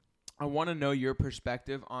I want to know your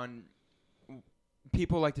perspective on.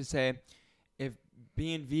 People like to say, if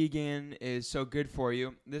being vegan is so good for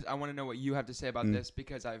you, I want to know what you have to say about this,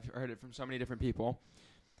 because I've heard it from so many different people.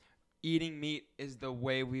 Eating meat is the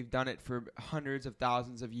way we've done it for hundreds of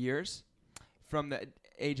thousands of years, from the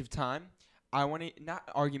age of time. I want to not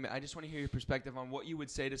argument. I just want to hear your perspective on what you would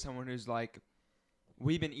say to someone who's like,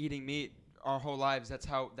 we've been eating meat our whole lives.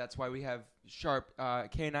 That's why we have sharp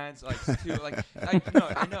canines.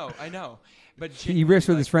 I know. But he riffs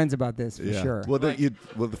with his friends about this for sure. Well,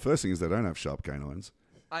 the first thing is they don't have sharp canines.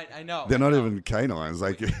 I know. They're not even canines.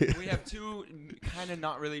 Like we have 2 kind of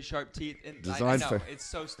not really sharp teeth. And I know it's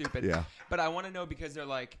so stupid. Yeah. But I want to know, because they're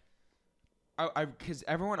like, because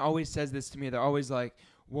everyone always says this to me. They're always like,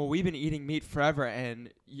 well, we've been eating meat forever, and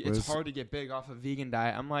it's hard to get big off a vegan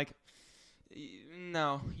diet. I'm like,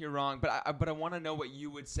 no, you're wrong. But I want to know what you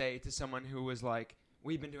would say to someone who was like,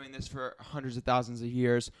 we've been doing this for hundreds of thousands of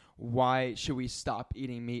years. Why should we stop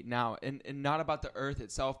eating meat now? And not about the earth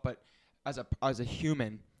itself, but as a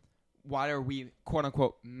human, why are we, quote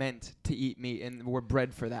unquote, meant to eat meat? And we're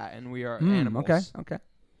bred for that, and we are animals. Okay.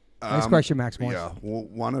 Nice question, Max Morris. Yeah. Well,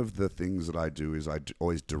 one of the things that I do is I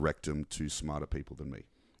always direct them to smarter people than me,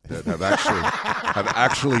 that have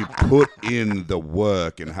actually put in the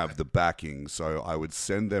work and have the backing. So I would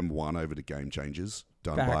send them one over to Game Changers,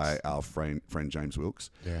 done by our friend James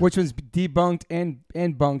Wilkes, which was debunked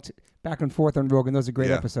and bunked back and forth on Rogan. Those are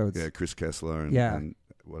great episodes. Yeah, Chris Kessler and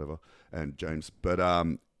whatever, and James. But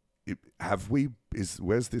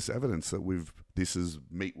where's this evidence that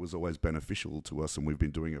meat was always beneficial to us, and we've been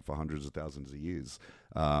doing it for hundreds of thousands of years?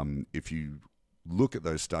 If you look at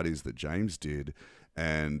those studies that James did,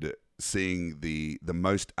 and seeing the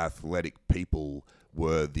most athletic people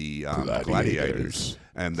were the gladiators,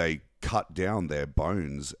 and they cut down their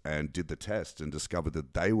bones and did the test and discovered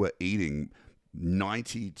that they were eating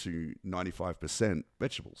 90 to 95%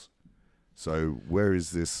 vegetables. So where is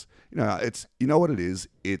this? You know what it is?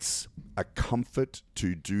 It's a comfort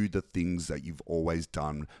to do the things that you've always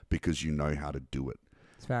done because you know how to do it.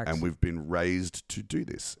 It's facts. And we've been raised to do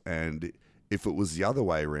this. And if it was the other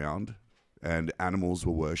way around and animals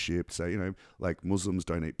were worshipped, say, like Muslims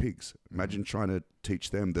don't eat pigs. Imagine trying to teach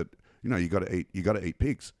them that, you got to eat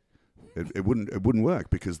pigs. It wouldn't work,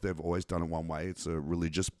 because they've always done it one way. It's a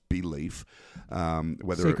religious belief.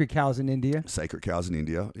 Sacred cows in India.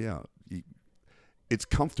 Yeah. It's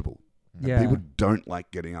comfortable. Yeah. And people don't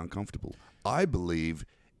like getting uncomfortable. I believe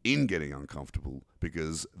in getting uncomfortable,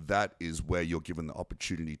 because that is where you're given the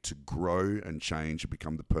opportunity to grow and change and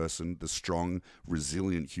become the strong,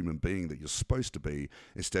 resilient human being that you're supposed to be,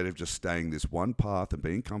 instead of just staying this one path and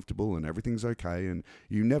being comfortable and everything's okay, and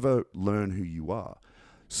you never learn who you are.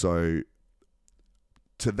 So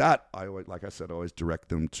to that, I always direct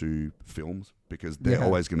them to films, because they're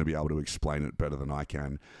always going to be able to explain it better than I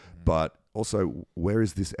can. But also, where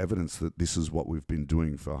is this evidence that this is what we've been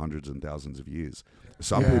doing for hundreds and thousands of years?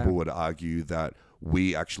 Some people would argue that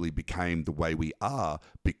we actually became the way we are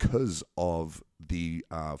because of the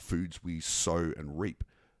foods we sow and reap,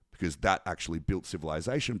 because that actually built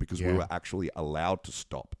civilization, because we were actually allowed to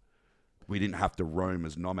stop. We didn't have to roam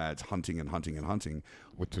as nomads, hunting and hunting and hunting.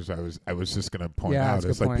 Which is I was just going to point out.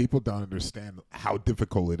 It's like people don't understand how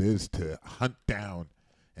difficult it is to hunt down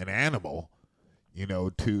an animal,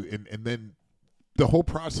 and then the whole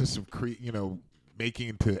process of making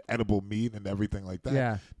into edible meat and everything like that.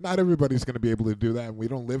 Yeah. Not everybody's going to be able to do that, and we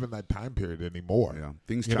don't live in that time period anymore. Yeah,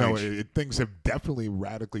 things change. Things have definitely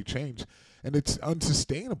radically changed, and it's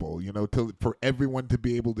unsustainable. For everyone to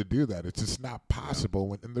be able to do that, it's just not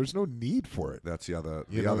possible, and there's no need for it. That's the other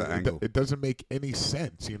angle. It doesn't make any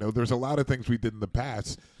sense. There's a lot of things we did in the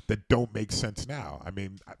past that don't make sense now. I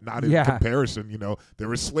mean, not in comparison. There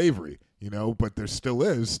was slavery. but there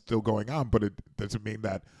still going on, but it doesn't mean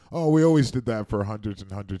that, we always did that for hundreds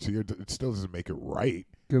and hundreds of years. It still doesn't make it right.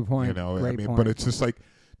 Good point. Great point. But it's just like,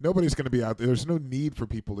 nobody's going to be out there. There's no need for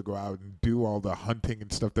people to go out and do all the hunting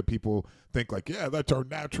and stuff that people think like, yeah, that's our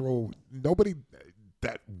natural. Nobody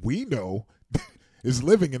that we know is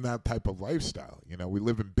living in that type of lifestyle. We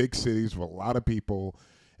live in big cities with a lot of people,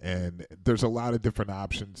 and there's a lot of different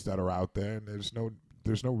options that are out there, and there's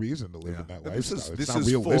no reason to live in that lifestyle. It's not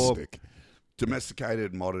realistic. For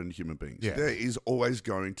domesticated modern human beings. Yeah. There is always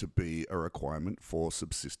going to be a requirement for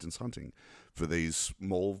subsistence hunting for these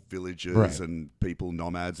small villages and people,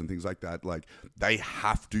 nomads and things like that. Like, they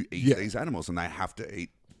have to eat these animals, and they have to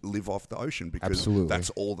live off the ocean because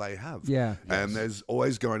that's all they have. Yeah. And there's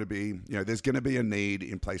always going to be, there's going to be a need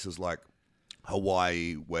in places like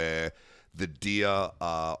Hawaii where the deer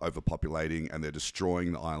are overpopulating and they're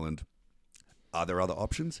destroying the island. Are there other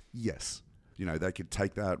options? Yes. They could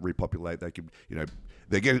take that, repopulate. They could,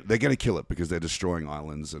 they're going to kill it because they're destroying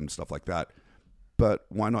islands and stuff like that. But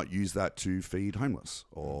why not use that to feed homeless?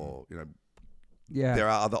 Or, there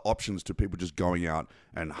are other options to people just going out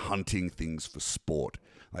and hunting things for sport.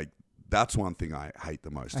 Like, that's one thing I hate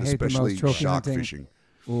the most, especially shark fishing.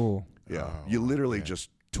 Ooh. Yeah. You're literally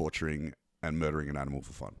just torturing and murdering an animal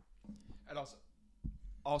for fun. And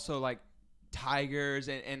also like, tigers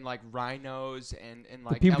and like rhinos and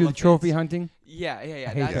like the people do the trophy hunting. Yeah. I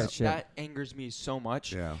hate that shit. That angers me so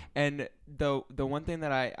much. Yeah. And the one thing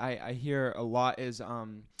that I hear a lot is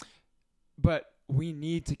but we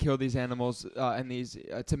need to kill these animals and these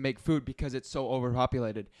to make food because it's so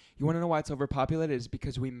overpopulated. You want to know why it's overpopulated? It's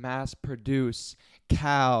because we mass produce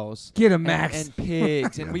cows, and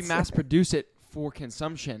pigs, and we mass produce it for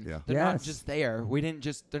consumption. Yeah. They're not just there.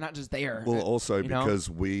 They're not just there. Well, also because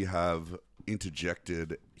we have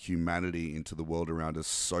interjected humanity into the world around us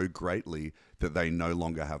so greatly that they no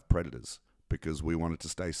longer have predators because we wanted to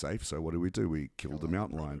stay safe. So what do? We killed the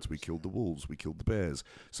mountain lions, we killed the wolves, we killed the bears.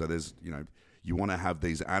 So there's, you want to have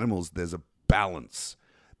these animals, there's a balance.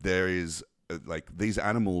 There is like these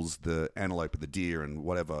animals, the antelope, the deer and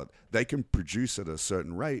whatever, they can produce at a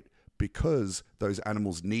certain rate because those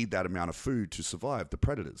animals need that amount of food to survive, the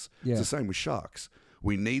predators. Yeah. It's the same with sharks.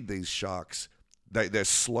 We need these sharks. They're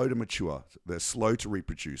slow to mature. They're slow to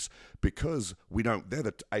reproduce because they're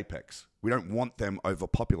the apex. We don't want them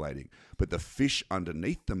overpopulating. But the fish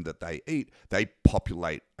underneath them that they eat, they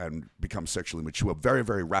populate and become sexually mature very,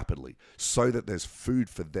 very rapidly so that there's food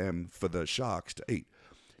for them, for the sharks to eat.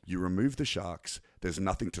 You remove the sharks, there's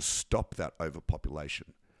nothing to stop that overpopulation.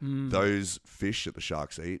 Those fish that the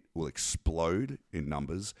sharks eat will explode in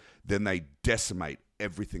numbers. Then they decimate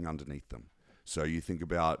everything underneath them. So you think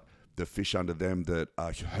about the fish under them that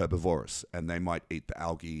are herbivorous, and they might eat the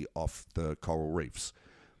algae off the coral reefs.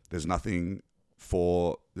 There's no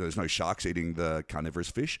sharks eating the carnivorous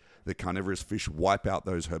fish. The carnivorous fish wipe out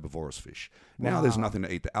those herbivorous fish. Now there's nothing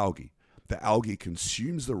to eat the algae. The algae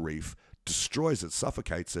consumes the reef, destroys it,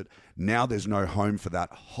 suffocates it. Now there's no home for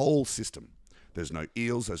that whole system. There's no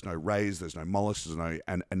eels, there's no rays, there's no mollusks, there's no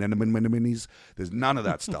anemones. There's none of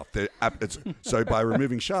that stuff. So by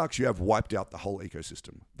removing sharks, you have wiped out the whole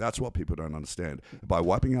ecosystem. That's what people don't understand. By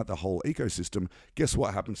wiping out the whole ecosystem, guess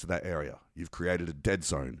what happens to that area? You've created a dead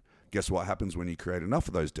zone. Guess what happens when you create enough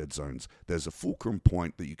of those dead zones? There's a fulcrum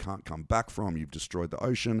point that you can't come back from. You've destroyed the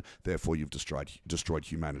ocean, therefore you've destroyed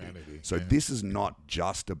humanity. So this is not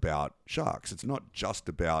just about sharks. It's not just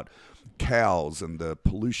about cows and the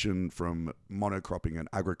pollution from monocropping and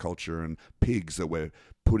agriculture and pigs that we're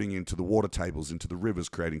putting into the water tables, into the rivers,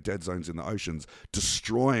 creating dead zones in the oceans,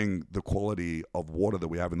 destroying the quality of water that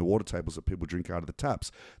we have in the water tables that people drink out of the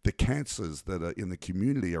taps, the cancers that are in the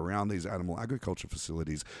community around these animal agriculture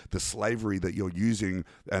facilities, the slavery that you're using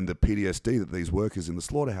and the PTSD that these workers in the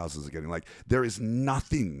slaughterhouses are getting. Like, there is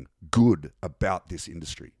nothing good about this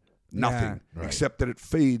industry. Nothing. Except that it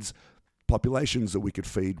feeds populations that we could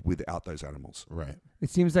feed without those animals. Right. It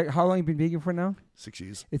seems like, how long have you been vegan for now? 6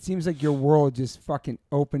 years. It seems like your world just fucking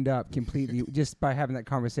opened up completely just by having that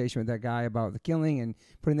conversation with that guy about the killing and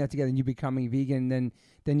putting that together and you becoming vegan.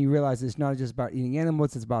 Then you realize it's not just about eating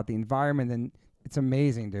animals, it's about the environment. And it's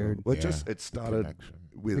amazing, dude. Well, it started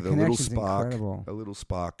with a little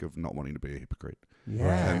spark of not wanting to be a hypocrite.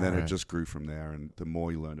 Yeah. And then it just grew from there. And the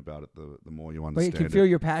more you learn about it, the more you understand it. But you can feel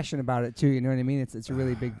your passion about it too. You know what I mean? It's a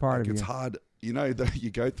really big part of you. It's hard. You know, you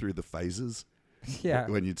go through the phases. Yeah.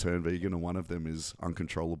 When you turn vegan, and one of them is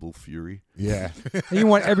uncontrollable fury. Yeah. And you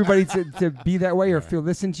want everybody to be that way or feel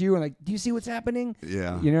listen to you and like, do you see what's happening?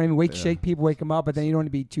 Yeah. You know what I mean? Shake people, wake them up, but then you don't want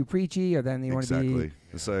to be too preachy or then you want to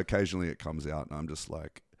be... So occasionally it comes out and I'm just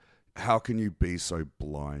like, how can you be so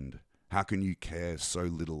blind? How can you care so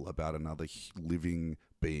little about another living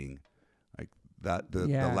being? Like that, the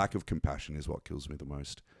lack of compassion is what kills me the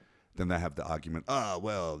most. Then they have the argument,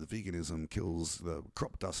 well, the veganism kills the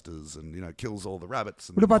crop dusters and, kills all the rabbits.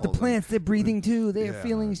 And what about the plants? They're breathing too. They have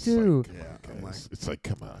feelings too. It's like,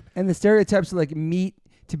 come on. And the stereotypes are like meat,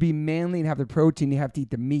 to be manly and have the protein, you have to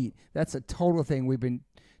eat the meat. That's a total thing we've been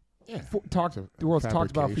the world's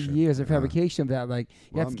talked about for years, a fabrication of that. Like,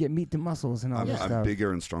 you have to get meat to muscles and all that stuff. I'm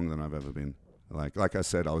bigger and stronger than I've ever been. Like I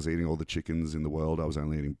said, I was eating all the chickens in the world. I was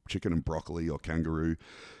only eating chicken and broccoli or kangaroo.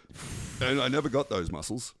 And I never got those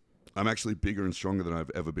muscles. I'm actually bigger and stronger than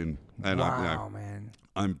I've ever been. And man.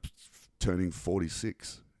 I'm turning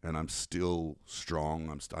 46 and I'm still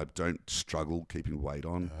strong. I don't struggle keeping weight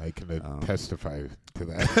on. I can testify to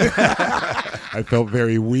that. I felt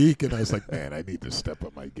very weak and I was like, man, I need to step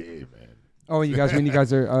up my game, man. Oh, when you guys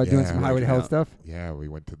are doing some highway health stuff? Yeah, we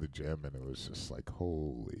went to the gym and it was just like,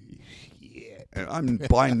 holy shit. And I'm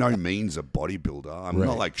by no means a bodybuilder. I'm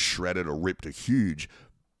not like shredded or ripped or huge.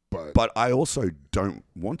 But I also don't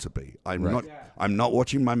want to be. I'm not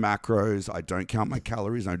watching my macros. I don't count my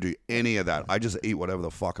calories. I don't do any of that. I just eat whatever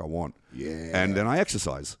the fuck I want. Yeah. And then I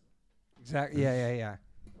exercise. Exactly. Yeah.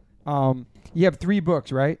 You have 3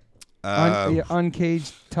 books, right?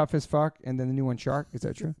 Uncaged, Tough as Fuck, and then the new one, Shark. Is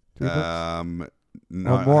that true? 3 books?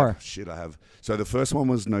 No, or more. I have. So the first one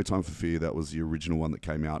was No Time for Fear. That was the original one that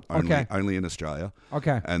came out only in Australia.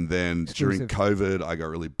 Okay. And then during COVID, I got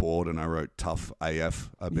really bored and I wrote Tough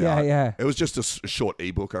AF about. Yeah. It was just a short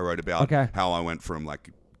ebook I wrote about how I went from like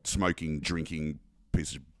smoking, drinking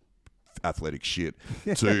piece of athletic shit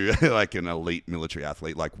to like an elite military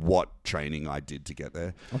athlete, like what training I did to get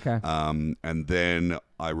there. Okay. And then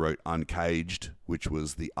I wrote Uncaged, which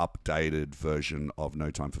was the updated version of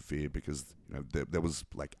No Time for Fear, because there was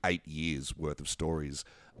like 8 years worth of stories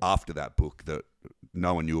after that book that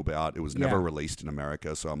no one knew about. It was never released in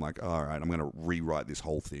America. So I'm like, all right, I'm going to rewrite this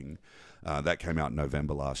whole thing. That came out in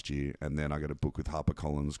November last year. And then I got a book with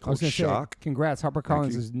HarperCollins called Shark. Congrats.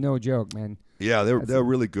 HarperCollins is no joke, man. Yeah, they're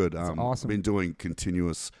really good. Awesome. I've been doing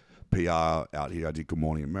continuous PR out here. I did Good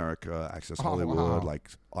Morning America, Access Hollywood,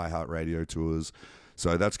 like iHeartRadio tours.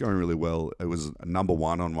 So that's going really well. It was number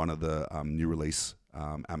 1 on one of the new release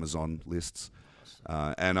Amazon lists.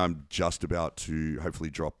 And I'm just about to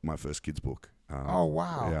hopefully drop my first kids book. Oh,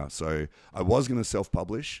 wow. Yeah, so I was going to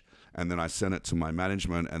self-publish, and then I sent it to my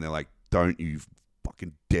management, and they're like, don't you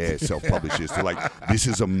fucking dare self-publish this. They're like, this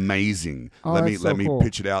is amazing. Let me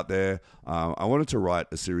pitch it out there. I wanted to write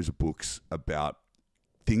a series of books about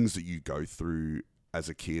things that you go through as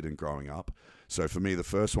a kid and growing up. So for me, the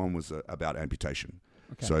first one was about amputation.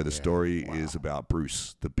 Okay. So the story is about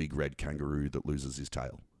Bruce, the big red kangaroo that loses his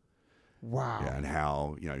tail. Wow. Yeah, and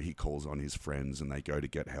how, he calls on his friends and they go to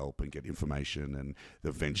get help and get information and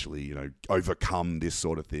eventually, overcome this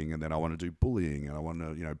sort of thing. And then I want to do bullying and I want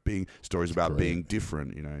to, being stories about being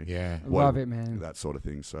different, Yeah. Love it, man. That sort of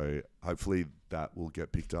thing. So hopefully that will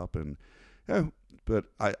get picked up and, but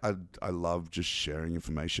I love just sharing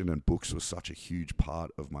information, and books was such a huge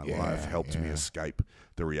part of my life, helped me escape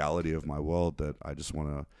the reality of my world, that I just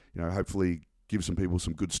want to, hopefully give some people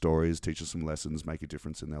some good stories, teach us some lessons, make a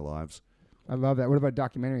difference in their lives. I love that. What about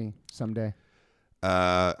documentary someday?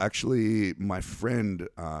 Actually, my friend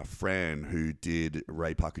Fran, who did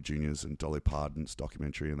Ray Parker Jr.'s and Dolly Parton's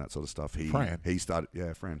documentary and that sort of stuff, he started.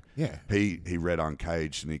 Yeah, Fran. Yeah. He read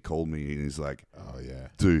Uncaged and he called me and he's like, "Oh yeah,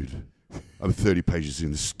 dude, I'm 30 pages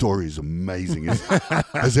in. The story is amazing.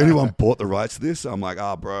 Has anyone bought the rights to this?" I'm like,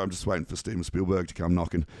 bro, I'm just waiting for Steven Spielberg to come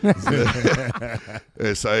knocking.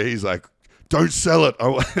 So he's like, don't sell it.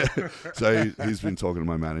 So he's been talking to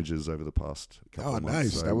my managers over the past couple of months.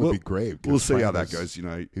 Nice. So that would be great. We'll see how that goes.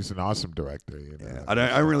 He's an awesome director. Yeah. I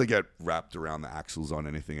don't really get wrapped around the axles on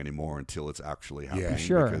anything anymore until it's actually happening. Yeah,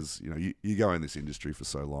 sure. Because you go in this industry for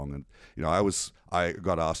so long, and I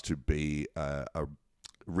got asked to be a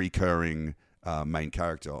recurring main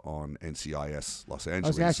character on NCIS Los Angeles. I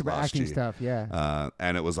was asking about acting year. stuff, yeah.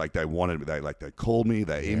 And it was like they wanted me. They called me,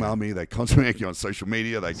 they emailed me, they contacted me on social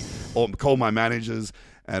media, they called my managers,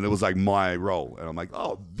 and it was like my role. And I'm like,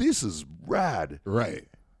 oh, this is rad. Right.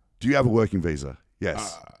 Do you have a working visa?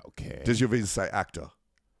 Yes. Okay. Does your visa say actor?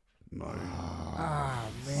 No.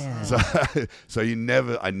 Man. So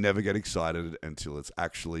I never get excited until it's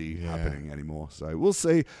actually happening anymore. So we'll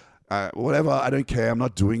see. Whatever, I don't care. I'm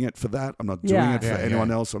not doing it for that. I'm not doing it for anyone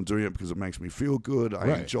else. I'm doing it because it makes me feel good.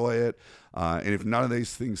 I enjoy it. And if none of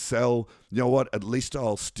these things sell, you know what? At least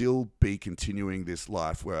I'll still be continuing this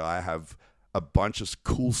life where I have a bunch of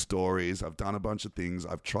cool stories. I've done a bunch of things.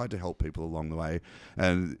 I've tried to help people along the way.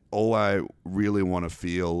 And all I really want to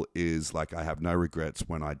feel is like I have no regrets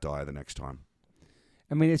when I die the next time.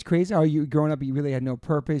 I mean, it's crazy how you growing up, you really had no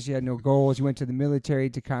purpose. You had no goals. You went to the military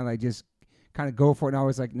to kind of like just kind of go for it. And I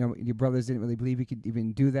was like, no, your brothers didn't really believe you could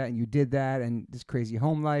even do that. And you did that, and this crazy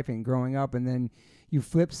home life and growing up. And then you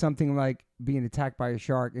flipped something like being attacked by a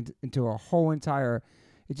shark into a whole entire,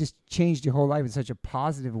 it just changed your whole life in such a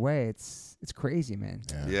positive way. It's crazy, man.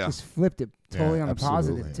 Yeah. Just flipped it totally on a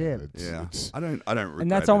positive tip. I don't regret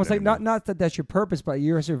and that's almost it like not that that's your purpose, but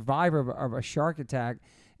you're a survivor of a shark attack,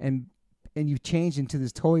 and you've changed into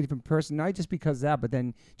this totally different person, not just because of that, but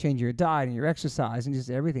then change your diet and your exercise and just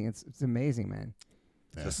everything. It's amazing, man.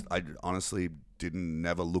 Yeah. I honestly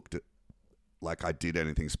never looked at like I did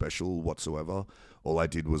anything special whatsoever. All I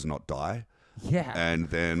did was not die. Yeah. And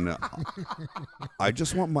then I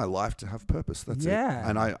just want my life to have purpose. That's it.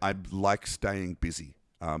 And I like staying busy.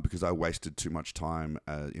 Because I wasted too much time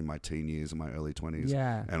in my teen years and my early 20s.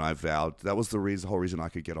 Yeah. And I vowed, that was the whole reason I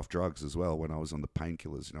could get off drugs as well when I was on the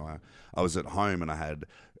painkillers. You know, I was at home and I had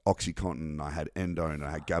Oxycontin, I had Endone,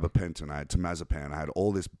 I had gabapentin, I had temazepam, I had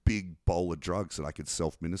all this big bowl of drugs that I could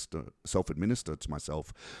self-administer to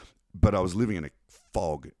myself. But I was living in a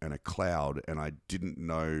fog and a cloud, and I didn't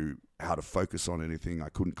know how to focus on anything. I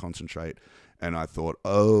couldn't concentrate. And I thought,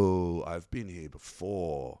 oh, I've been here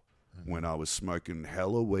before. When I was smoking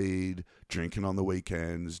hella weed, drinking on the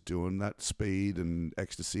weekends, doing that speed and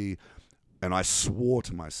ecstasy. And I swore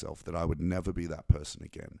to myself that I would never be that person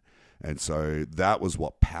again. And so that was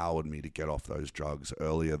what powered me to get off those drugs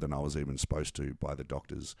earlier than I was even supposed to by the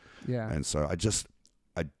doctors. Yeah. And so I just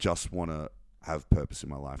want to have purpose in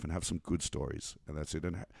my life and have some good stories. And that's it.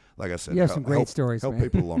 And like I said, you have some great stories, help man.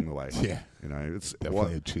 people along the way. Yeah. You know, it's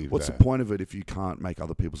definitely what's the point of it if you can't make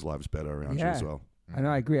other people's lives better around you as well? I know,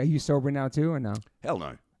 I agree. Are you sober now too, or no? Hell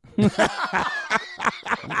no.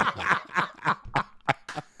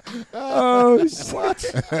 Oh, what?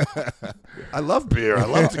 I love beer. I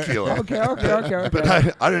love tequila. Okay. But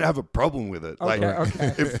I don't have a problem with it.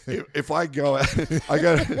 Okay. If I go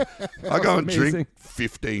and drink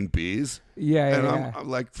 15 beers. Yeah. I'm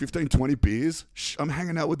like 15, 20 beers. I'm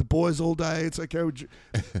hanging out with the boys all day. It's okay.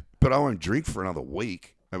 But I won't drink for another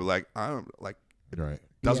week. I'm like, I don't like. Right.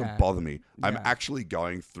 Doesn't bother me. Yeah. I'm actually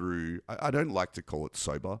going through. I don't like to call it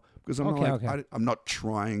sober because I'm not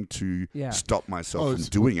trying to stop myself from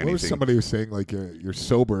doing anything. Somebody was saying like you're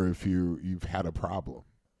sober if you've had a problem.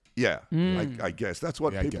 Yeah, I guess that's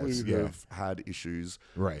what people who have had issues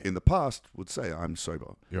in the past would say. I'm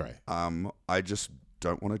sober. You're right. I just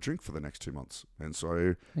don't want to drink for the next 2 months, and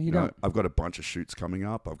so you know, I've got a bunch of shoots coming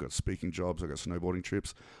up. I've got speaking jobs. I've got snowboarding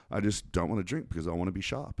trips. I just don't want to drink because I want to be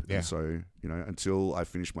sharp. Yeah. And so you know, until I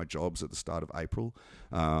finish my jobs at the start of April,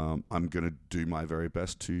 I'm going to do my very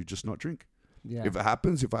best to just not drink. Yeah. If it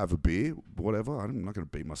happens, if I have a beer, whatever, I'm not going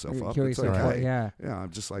to beat myself up. It's okay. Yeah. I'm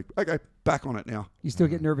just like, okay, back on it now. You still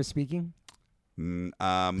get nervous speaking?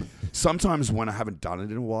 Sometimes when I haven't done it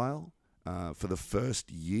in a while. For the first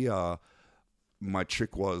year, my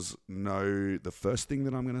trick was know the first thing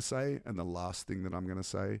that I'm going to say and the last thing that I'm going to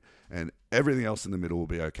say, and everything else in the middle will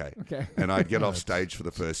be okay. And I'd get off stage for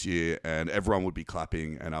the first year and everyone would be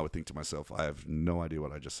clapping and I would think to myself, I have no idea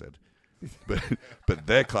what I just said. But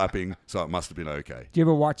they're clapping, so it must have been okay. Do you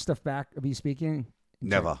ever watch stuff back of you speaking?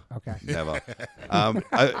 Never. Okay. Never.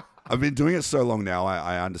 I've been doing it so long now,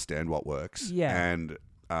 I understand what works. Yeah. And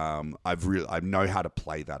I know how to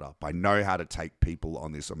play that up. I know how to take people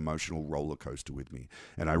on this emotional roller coaster with me,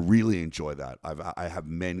 and I really enjoy that. I have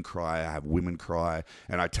men cry, I have women cry,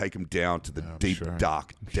 and I take them down to the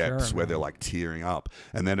dark depths where they're like tearing up,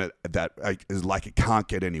 and then that is like it can't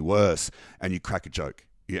get any worse, and you crack a joke.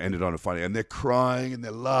 You end it on a funny, and they're crying and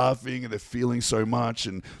they're laughing and they're feeling so much,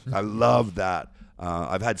 and I love that.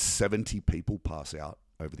 I've had 70 people pass out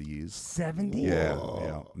over the years. 70?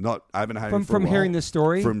 Yeah. I haven't had it for from hearing the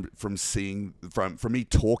story, from seeing, from me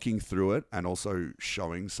talking through it, and also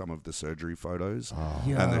showing some of the surgery photos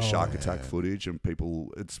and the shark attack footage. And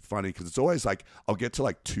people, it's funny because it's always like I'll get to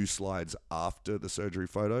like 2 slides after the surgery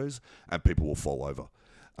photos, and people will fall over.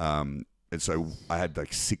 And so I had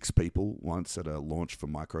like 6 people once at a launch for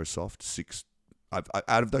Microsoft.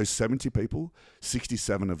 Out of those 70 people,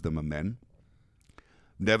 67 of them are men.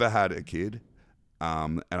 Never had a kid.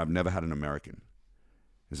 And I've never had an American.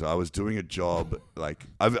 So I was doing a job, like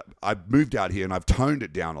I've moved out here and I've toned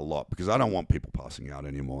it down a lot because I don't want people passing out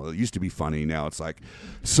anymore. It used to be funny. Now it's like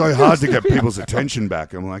so hard to get people's attention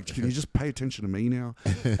back. I'm like, can you just pay attention to me now?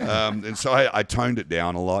 And so I toned it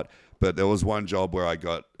down a lot. But there was one job where I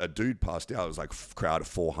got a dude passed out. It was like crowd of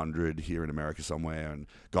 400 here in America somewhere, and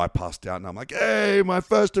guy passed out, and I'm like, "Hey, my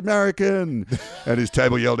first American!" And his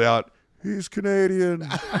table yelled out, "He's Canadian."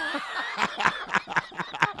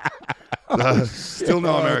 Still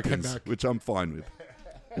no Americans, which I'm fine with.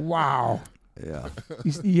 Wow. Yeah.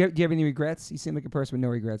 Do you have any regrets? You seem like a person with no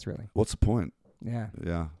regrets, really. What's the point? Yeah.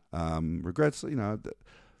 Yeah. Regrets,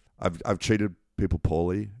 I've treated people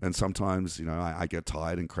poorly, and sometimes, I get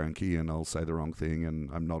tired and cranky and I'll say the wrong thing, and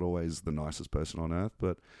I'm not always the nicest person on earth,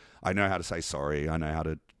 but I know how to say sorry. I know how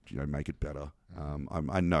to, make it better.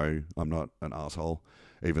 I know I'm not an asshole,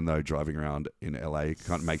 even though driving around in LA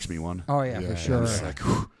kind of makes me one. Oh, yeah, for sure. It's like,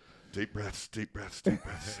 whew, deep breaths.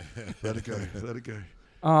 Let it go.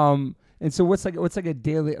 And so what's like a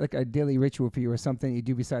daily ritual for you, or something you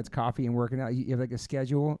do besides coffee and working out? You have like a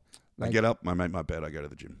schedule? I get up, I make my bed, I go to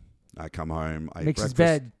the gym. I come home, I makes eat his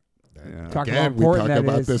breakfast. bed. Yeah. Talk Again, about important we talk that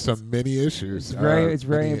about is. this on many issues. It's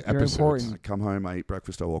very important. I come home, I eat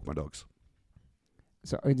breakfast, I walk my dogs.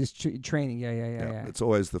 So just training, yeah. It's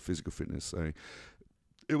always the physical fitness. So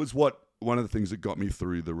it was one of the things that got me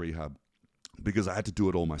through the rehab, because I had to do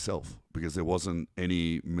it all myself, because there wasn't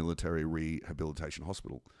any military rehabilitation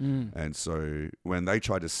hospital. And so when they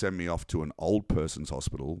tried to send me off to an old person's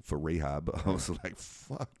hospital for rehab, I was like,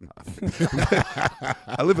 fuck no.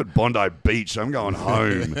 I live at Bondi Beach. I'm going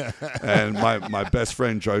home. And my best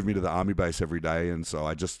friend drove me to the army base every day. And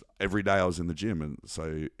so every day I was in the gym. And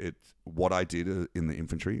so what I did in the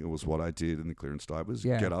infantry, it was what I did in the clearance dive, was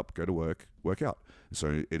get up, go to work out.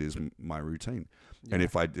 So it is my routine. Yeah. And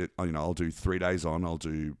if I did, I'll do 3 days on, I'll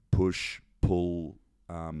do push,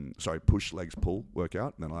 legs, pull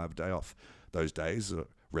workout, and then I'll have a day off. Those days are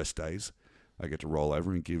rest days. I get to roll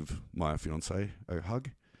over and give my fiance a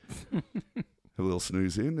hug, have a little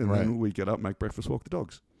snooze in, and then we get up, make breakfast, walk the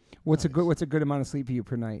dogs. What's a good amount of sleep for you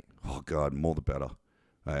per night? Oh God, more the better.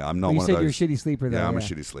 I'm not you one said of those. you're a shitty sleeper, though. Yeah, I'm a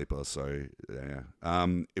shitty sleeper. So yeah.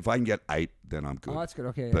 If I can get 8, then I'm good. Oh, that's good.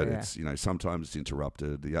 Okay, but it's sometimes it's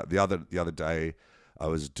interrupted. The other day, I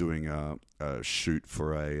was doing a shoot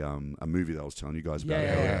for a movie that I was telling you guys about.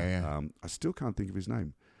 Yeah. I still can't think of his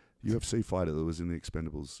name. UFC fighter that was in The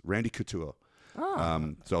Expendables, Randy Couture.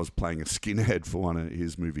 Oh. So I was playing a skinhead for one of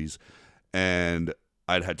his movies, and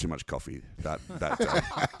I'd had too much coffee that day.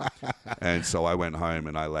 And so I went home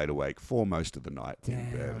and I laid awake for most of the night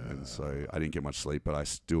in bed. And so I didn't get much sleep, but I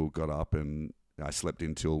still got up and I slept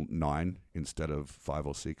until 9 instead of 5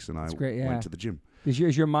 or 6, and I went to the gym. Is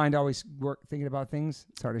your mind always thinking about things?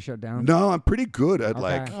 It's hard to shut down? No, I'm pretty good at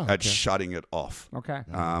at shutting it off. Okay.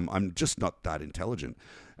 I'm just not that intelligent.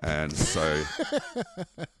 And so,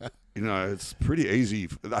 it's pretty easy.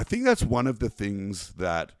 I think that's one of the things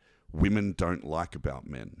that women don't like about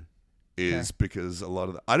men, is because a lot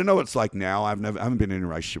of I don't know what it's like now. I haven't been in a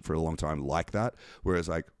relationship for a long time like that, whereas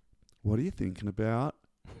like, what are you thinking about?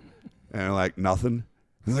 And I'm like, nothing.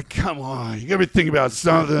 And like, come on, you gotta be thinking about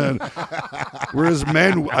something. Whereas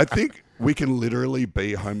men, I think we can literally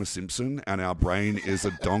be Homer Simpson and our brain is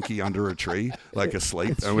a donkey under a tree, like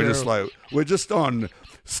asleep. It's and true. we're just on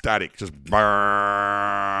static, just a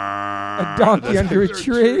donkey under a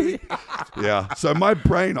tree. Yeah. So my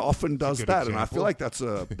brain often does that. Example. And I feel like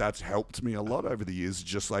that's helped me a lot over the years,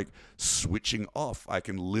 just like switching off. I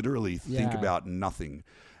can literally think about nothing.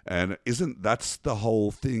 And that's the whole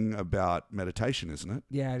thing about meditation, isn't it?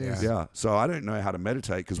 Yeah, it is. Yeah. So I don't know how to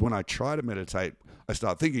meditate, because when I try to meditate, I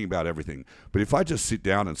start thinking about everything. But if I just sit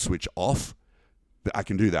down and switch off, I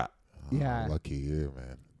can do that. Yeah. Lucky you,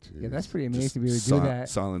 man. Jeez. Yeah, that's pretty amazing to be able to do that.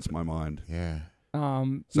 Silence my mind. Yeah.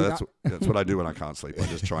 So that's what I do when I can't sleep. I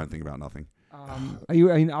just try and think about nothing. Are you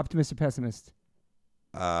an optimist or pessimist?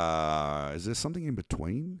 Is there something in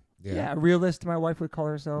between? Yeah, a realist, my wife would call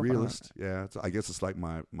herself. Realist, yeah. I guess it's like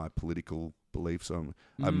my political beliefs. I'm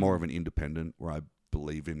more of an independent, where I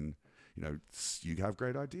believe in, you have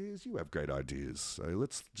great ideas, you have great ideas. So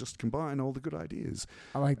let's just combine all the good ideas.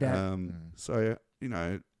 I like that. So,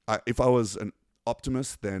 if I was an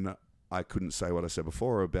optimist, then I couldn't say what I said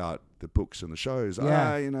before about the books and the shows.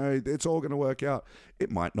 Yeah. It's all going to work out.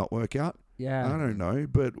 It might not work out. Yeah. I don't know,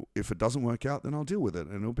 but if it doesn't work out, then I'll deal with it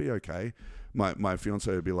and it'll be okay. My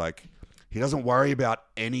fiance would be like, he doesn't worry about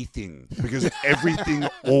anything because everything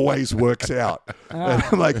always works out. And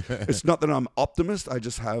I'm like, it's not that I'm optimist. I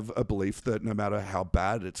just have a belief that no matter how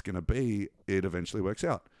bad it's going to be, it eventually works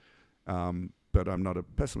out. But I'm not a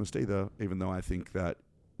pessimist either, even though I think that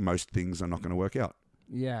most things are not going to work out.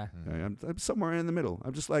 Yeah. I'm somewhere in the middle.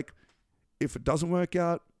 I'm just like, if it doesn't work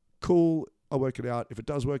out, cool, I'll work it out. If it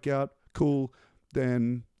does work out, cool,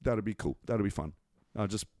 then that'll be cool. That'll be fun. I'll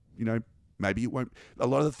just, Maybe it won't. A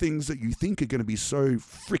lot of the things that you think are going to be so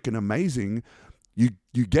freaking amazing, you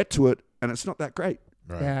get to it and it's not that great.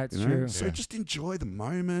 Right. Yeah, it's true. So just enjoy the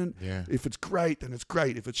moment. Yeah. If it's great, then it's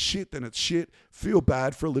great. If it's shit, then it's shit. Feel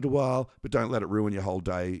bad for a little while, but don't let it ruin your whole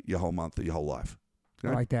day, your whole month, or your whole life. I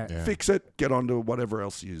like that. Yeah. Fix it. Get on to whatever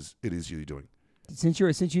else it is you're doing. Since you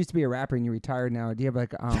used to be a rapper and you're retired now, do you have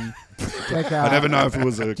like I never know if it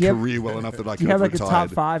was a career well enough that I could do you have like retired. a top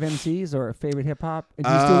 5 MCs or a favorite hip hop? And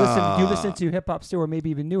do you still listen? Do you listen to hip hop still, or maybe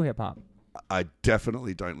even new hip hop? I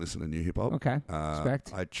definitely don't listen to new hip hop. Okay,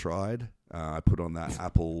 respect. I tried. I put on that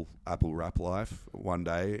Apple Rap Life one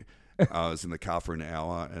day. I was in the car for an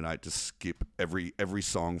hour and I had to skip every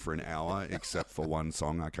song for an hour except for one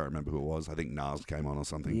song. I can't remember who it was. I think Nas came on or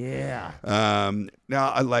something. Yeah.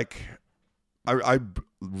 Now I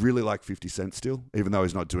really like 50 Cent still, even though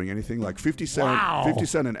he's not doing anything. Like 50 Cent, Wow. 50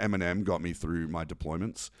 Cent and Eminem got me through my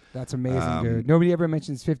deployments. That's amazing, dude. Nobody ever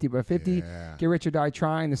mentions 50, but 50, Yeah. Get Rich or Die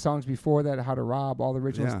Trying, the songs before that, How to Rob, all the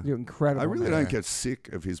originals, Yeah. dude, incredible. I really man. don't get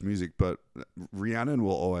sick of his music, but Rhiannon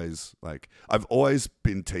will always I've always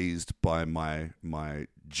been teased by my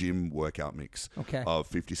gym workout mix of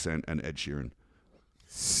 50 Cent and Ed Sheeran.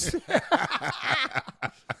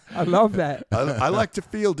 I love that. I like to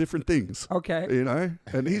feel different things. Okay. You know,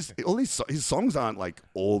 and his songs aren't like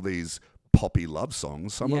all these poppy love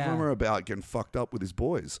songs. Some of them are about getting fucked up with his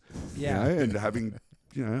boys. Yeah. You know, and having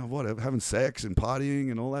having sex and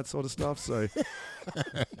partying and all that sort of stuff. So,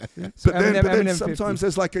 but then sometimes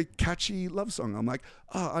there's like a catchy love song. I'm like,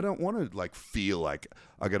 I don't want to like feel like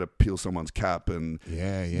I got to peel someone's cap and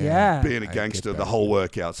Yeah. being a gangster the whole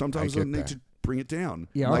workout. Sometimes I need to bring it down.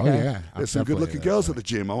 Yeah. Like, Okay. there's some good-looking girls at the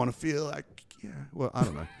gym. I want to feel like, well, I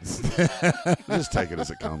don't know. Just take it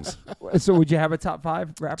as it comes. So would you have a top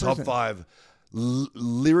 5 rappers? Top 5.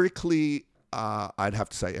 Lyrically, I'd have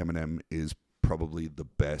to say Eminem is probably the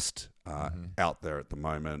best out there at the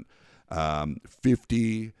moment.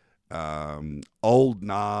 50, old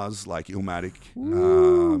Nas, like Illmatic,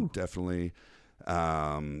 definitely.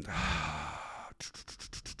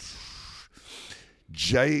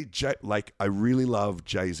 Like I really love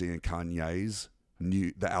Jay-Z and Kanye's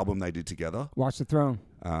the album they did together. Watch the Throne.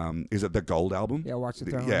 Is it the Gold album? Yeah, Watch the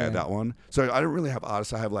Throne. Yeah, that one. So I don't really have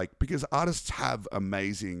artists. I have because artists have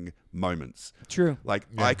amazing moments. True. Like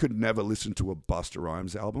I could never listen to a Busta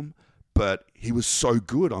Rhymes album, but he was so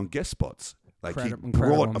good on guest spots. Like he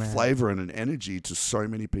brought a flavor and an energy to so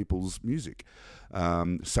many people's music.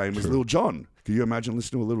 Same as Lil Jon. Can you imagine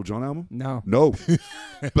listening to a Lil Jon album? No.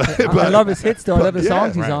 but I love his hits though. I love the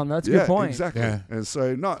songs he's on. That's a good point. Exactly. Yeah. And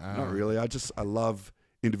so not really. I love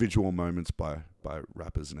individual moments by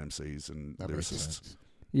rappers and MCs and lyricists.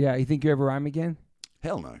 Yeah, you think you ever rhyme again?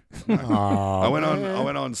 Hell no. I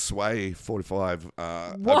went on Sway 45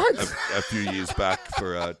 a few years back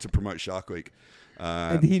for to promote Shark Week.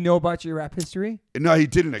 And did he know about your rap history? No, he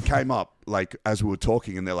didn't. It came up like as we were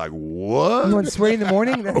talking, and they're like, "What?" You on Sway in the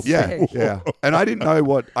morning? That's sick. Yeah. And I didn't know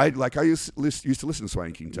what I used to listen to Sway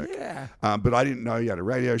and King Tech. Yeah. But I didn't know you had a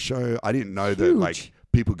radio show. I didn't know that like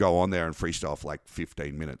people go on there and freestyle for like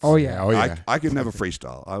 15 minutes. Oh yeah. I could never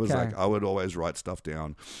freestyle. I was I would always write stuff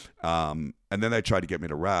down. And then they tried to get me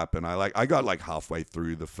to rap, and I got like halfway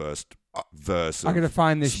through the first verse. I gotta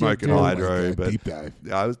find this Smoking shit, Hydro, but deep dive.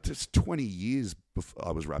 I was just 20 years.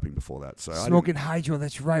 I was rapping before that, so Smoking Hydro.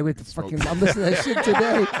 That's right. With the fucking, I'm listening to that shit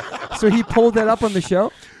today. So he pulled that up on the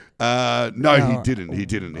show. No, he didn't. He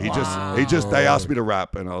didn't. He just. They asked me to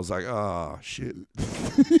rap, and I was like, oh shit.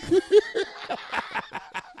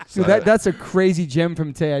 So that's a crazy gem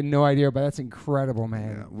from today. I had no idea, but that's incredible,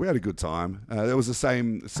 man. Yeah, we had a good time. It was the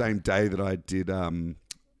same day that I did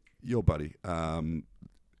your buddy,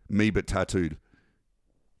 Me But Tattooed.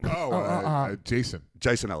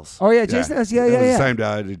 Jason Ellis. Oh yeah, Jason Ellis. Yeah. It was the same day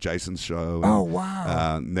I did Jason's show. And,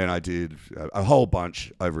 wow. And then I did a whole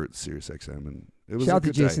bunch over at SiriusXM, and it was Shout a out to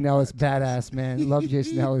good Jason day. Ellis, badass man. Love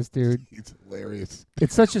Jason Ellis, dude. He's hilarious.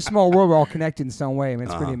 It's such a small world. We're all connected in some way. I mean,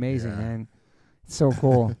 it's pretty amazing, man. It's so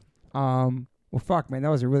cool. Well, fuck, man, that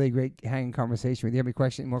was a really great hanging conversation. Do you have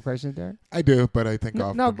any more questions there? I do, but I think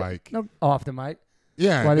off the mic. No, off the mic.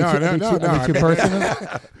 Yeah, Why, no. Too personal?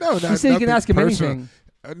 No, You said you can ask him anything.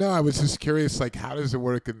 No, I was just curious, like, how does it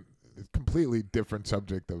work? In a completely different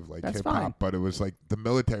subject of like hip hop, but it was like the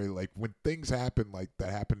military. Like when things happen, like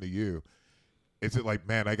that happened to you, is it like,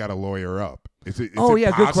 man, I got to lawyer up? Is it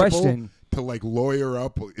good question. To like lawyer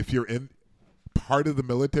up if you're in part of the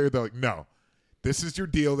military? They're like, no, this is your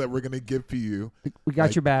deal that we're going to give for you. We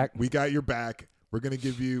got your back. We got your back. We're going to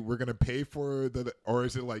give you. We're going to pay for or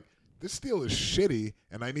is it like, this deal is shitty,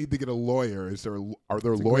 and I need to get a lawyer. Are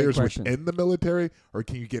there That's lawyers within the military, or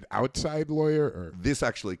can you get outside lawyer? Or This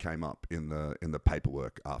actually came up in the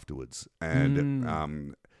paperwork afterwards,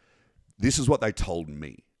 and this is what they told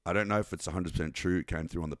me. I don't know if it's 100% true. It came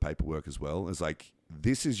through on the paperwork as well. It's like,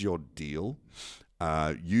 this is your deal.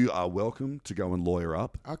 You are welcome to go and lawyer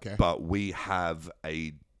up. Okay. But we have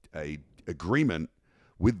a agreement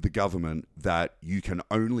with the government that you can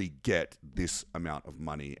only get this amount of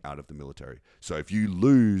money out of the military. So if you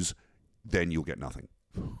lose, then you'll get nothing.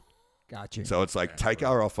 Gotcha. So it's like, take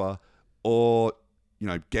our offer, or,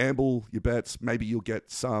 gamble your bets. Maybe you'll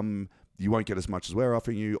get some, you won't get as much as we're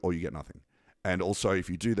offering you, or you get nothing. And also, if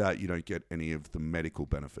you do that, you don't get any of the medical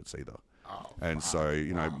benefits either.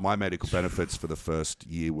 So, my medical benefits for the first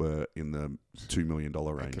year were in the $2 million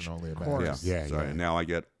range. I can only imagine. Yeah. So now I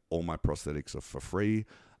get all my prosthetics are for free.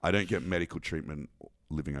 I don't get medical treatment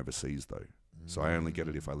living overseas, though. So I only get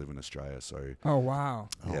it if I live in Australia. So oh, wow.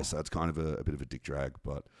 Yeah, so it's kind of a bit of a dick drag,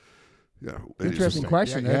 but interesting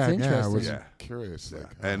question. That's interesting. I was curious. Like,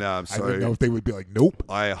 and I didn't know if they would be like, nope.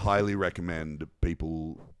 I highly recommend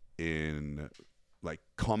people in like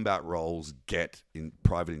combat roles get in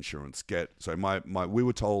private insurance. So we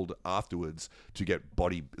were told afterwards to get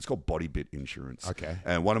it's called body bit insurance. Okay.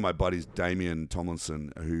 And one of my buddies, Damien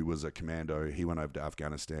Tomlinson, who was a commando, he went over to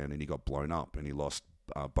Afghanistan and he got blown up and he lost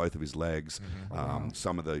both of his legs,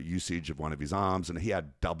 some of the usage of one of his arms, and he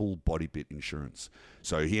had double body bit insurance.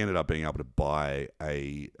 So he ended up being able to buy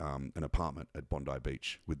an apartment at Bondi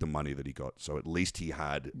Beach with the money that he got. So at least he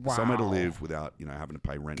had somewhere to live without having to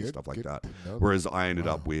pay rent and stuff like that. Whereas I ended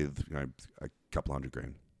up with a couple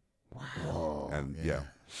 $100,000. Wow. And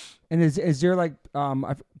And is there like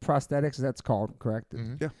prosthetics? That's called, correct?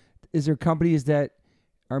 Mm-hmm. Yeah. Is there companies that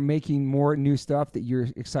are making more new stuff that you're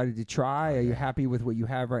excited to try? Are you happy with what you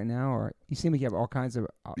have right now, or you seem like you have all kinds of?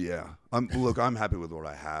 I'm happy with what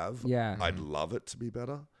I have. Yeah, I'd love it to be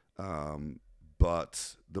better,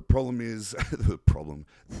 but the problem is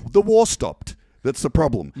the war stopped. That's the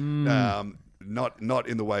problem. Not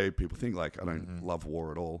in the way people think. Like, I don't love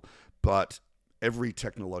war at all, but every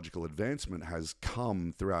technological advancement has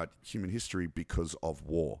come throughout human history because of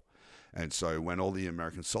war. And so when all the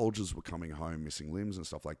American soldiers were coming home missing limbs and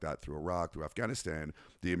stuff like that through Iraq, through Afghanistan,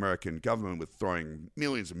 the American government was throwing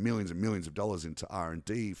millions and millions and millions of dollars into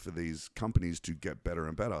R&D for these companies to get better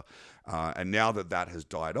and better. And now that has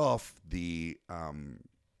died off, the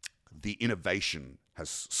innovation has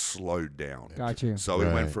slowed down. Got you. So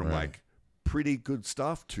it went from like pretty good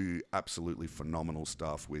stuff to absolutely phenomenal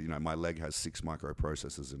stuff. With my leg has 6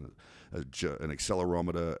 microprocessors in it, an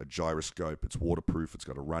accelerometer, a gyroscope. It's waterproof. It's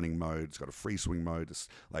got a running mode. It's got a free swing mode. It's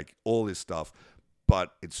like all this stuff,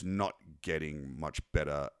 but it's not getting much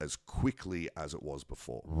better as quickly as it was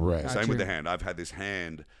before. Right. Same with the hand. I've had this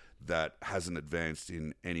hand that hasn't advanced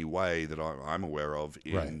in any way that I'm aware of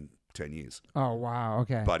in 10 years. Oh wow.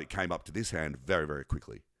 Okay. But it came up to this hand very, very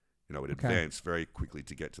quickly. It advanced very quickly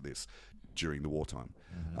to get to this during the wartime.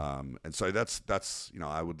 And so that's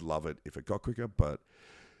I would love it if it got quicker, but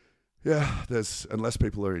unless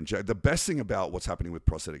people are the best thing about what's happening with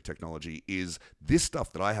prosthetic technology is this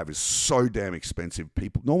stuff that I have is so damn expensive.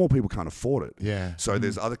 Normal people can't afford it. Yeah. So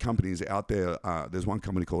there's other companies out there. There's one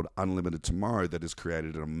company called Unlimited Tomorrow that has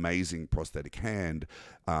created an amazing prosthetic hand,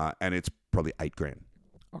 and it's probably $8,000.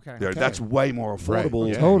 Okay. That's way more affordable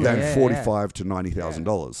than $45,000 to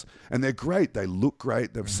 $90,000, and they're great. They look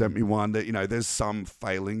great. They've sent me one that there's some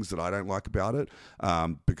failings that I don't like about it,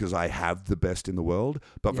 because I have the best in the world.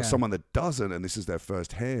 But for someone that doesn't, and this is their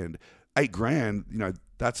first hand, $8,000,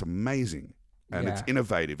 that's amazing, and it's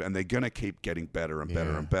innovative, and they're gonna keep getting better and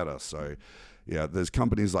better and better. So, there's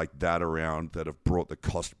companies like that around that have brought the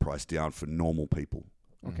cost price down for normal people.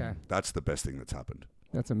 Okay, that's the best thing that's happened.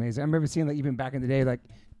 That's amazing. I remember seeing like even back in the day, like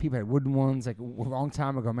people had wooden ones like a long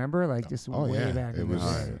time ago. Remember, like just way back. It was.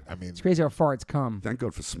 It's crazy how far it's come. Thank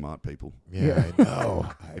God for smart people. Yeah, I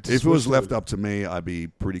know. If it was left up to me, I'd be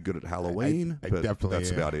pretty good at Halloween. I but definitely.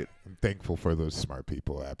 That's about it. I'm thankful for those smart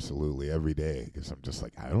people. Absolutely, every day, because I'm just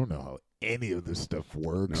like, I don't know how any of this stuff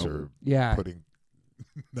works or putting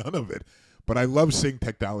none of it. But I love seeing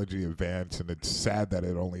technology advance, and it's sad that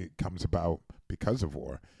it only comes about because of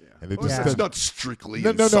war. And it's not strictly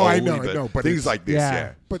no, I know, but things like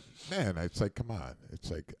this, But man, it's like, come on.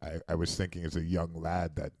 It's like I was thinking as a young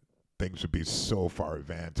lad that things would be so far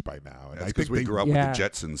advanced by now. And I think we grew up with the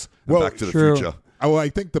Jetsons, Back to the Future. Well, I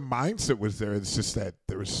think the mindset was there. It's just that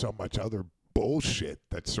there was so much other bullshit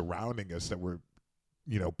that's surrounding us that we're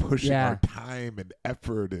pushing our time and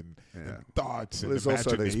effort and thoughts and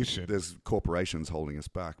imagination. There's corporations holding us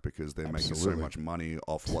back because they're making so much money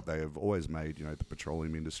off what they have always made, the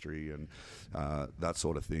petroleum industry and that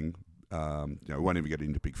sort of thing. We won't even get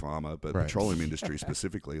into big pharma, but petroleum industry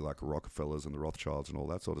specifically, like Rockefellers and the Rothschilds and all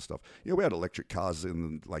that sort of stuff. We had electric cars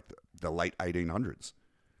in like the late 1800s.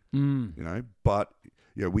 But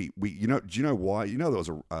we do you know why? There was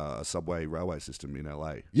a subway railway system in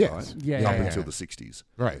LA. Yes. Right? Up until the 60s.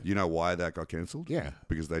 Right. You know why that got cancelled? Yeah.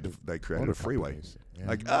 Because they created a freeway. Yeah.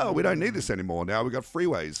 Like, we don't need this anymore. Now we've got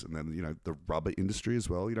freeways. And then, the rubber industry as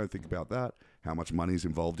well. You don't think about that. How much money is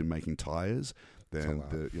involved in making tires. Then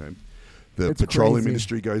the petroleum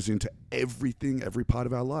industry goes into everything, every part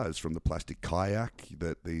of our lives, from the plastic kayak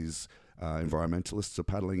that these environmentalists are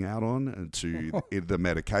paddling out on, and to the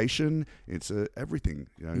medication. It's everything,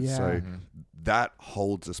 So that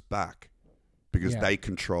holds us back because they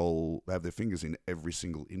have their fingers in every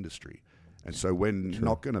single industry. And so we're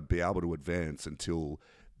not going to be able to advance until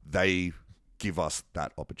they give us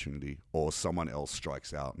that opportunity or someone else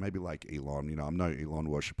strikes out. Maybe like Elon, I'm no Elon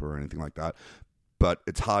worshiper or anything like that, but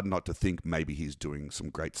it's hard not to think maybe he's doing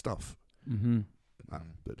some great stuff. Mm-hmm.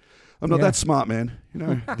 But I'm not that smart, man.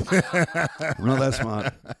 I'm not that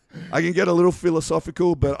smart. I can get a little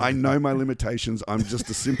philosophical, but I know my limitations. I'm just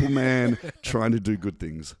a simple man trying to do good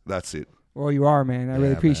things. That's it. Well, you are, man. I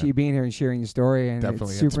really appreciate you being here and sharing your story. And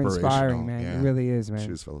definitely it's super inspiring, man. Yeah. It really is, man.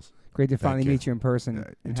 Cheers, fellas. Great to finally meet you in person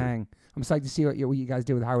and hang. I'm psyched to see what you guys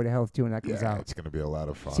do with Highway to Health too when that comes out. It's going to be a lot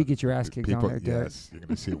of fun. So you get your ass kicked on there, yes, you're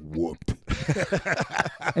going to see it whooped.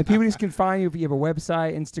 And people just can find you if you have a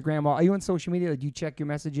website, Instagram. Are you on social media? Do you check your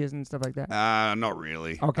messages and stuff like that? Not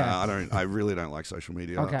really. Okay. I really don't like social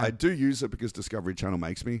media. Okay. I do use it because Discovery Channel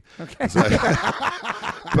makes me. Okay. So,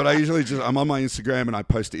 but I usually I'm on my Instagram and I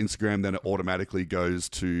post to Instagram, then it automatically goes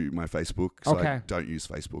to my Facebook. So I don't use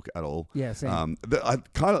Facebook at all. Yeah, same.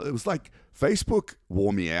 It was like Facebook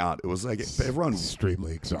wore me out. It was like everyone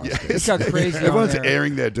extremely exhausted. Yeah, it's got crazy. Everyone's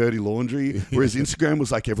airing their dirty laundry, whereas Instagram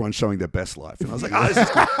was like everyone showing their best life. And I was like, this is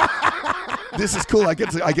cool. This is cool. I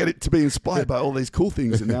get it to be inspired by all these cool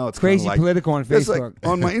things, and now it's crazy like, political on Facebook. Like,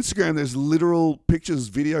 on my Instagram, there's literal pictures,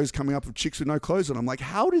 videos coming up of chicks with no clothes, and I'm like,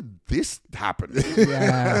 how did this happen?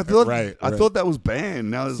 Yeah, I thought that was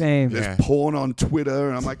banned. Now there's porn on Twitter,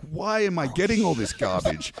 and I'm like, why am I getting all this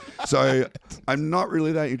garbage? So I'm not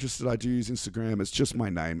really that interested. I do use Instagram. It's just my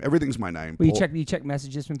name. Everything's my name. Well, you check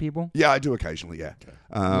messages from people? Yeah, I do occasionally. Yeah.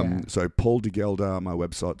 So Paul de Gelder, my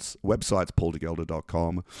website's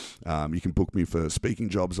pauldegelder.com. You can book me for speaking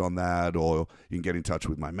jobs on that, or you can get in touch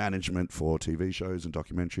with my management for TV shows and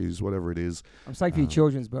documentaries, whatever it is. I'm psyched for your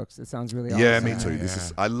children's books. That sounds really awesome. Yeah, me too.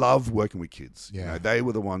 I love working with kids. Yeah. They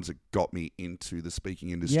were the ones that got me into the speaking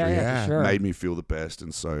industry. Yeah, for sure. Made me feel the best,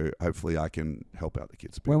 and so hopefully I can help out the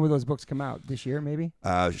kids a bit. When will those books come out? This year, maybe?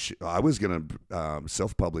 I was going to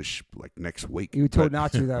self-publish like next week. You were told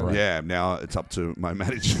not to, though. Right? Yeah, now it's up to my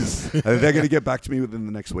managers. They're going to get back to me within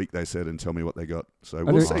the next week, they said, and tell me what they got. So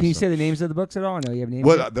we'll see. Can you say the names of the books at all? No, you have names.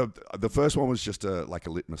 Well, the first one was just like a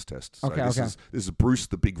litmus test. So this is Bruce,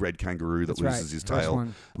 the big red kangaroo that loses his tail.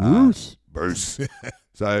 Bruce.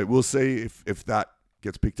 So we'll see if that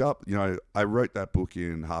gets picked up. I wrote that book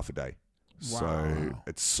in half a day. Wow. So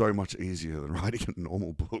it's so much easier than writing a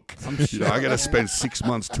normal book. I'm sure. I got to spend 6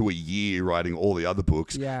 months to a year writing all the other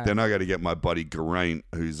books. Yeah. Then I got to get my buddy Geraint,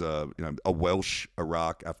 who's a Welsh,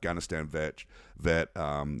 Iraq, Afghanistan vet.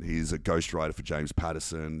 He's a ghostwriter for James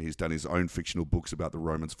Patterson. He's done his own fictional books about the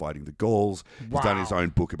Romans fighting the Gauls. Wow. He's done his own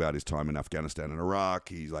book about his time in Afghanistan and Iraq.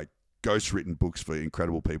 He's like ghost-written books for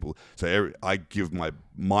incredible people. So I give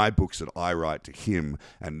my books that I write to him,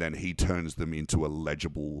 and then he turns them into a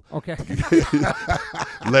legible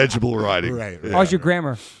legible writing. Right. How's your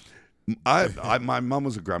grammar? My mum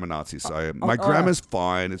was a grammar Nazi, so my grammar's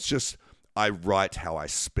fine. It's just I write how I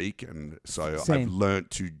speak, and so I've learnt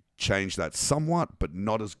to change that somewhat, but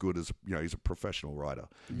not as good as he's a professional writer.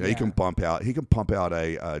 He can pump out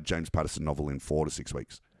a James Patterson novel in 4 to 6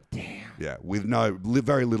 weeks. Damn. Yeah, with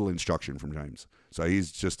very little instruction from James. So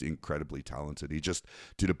he's just incredibly talented. He just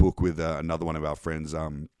did a book with another one of our friends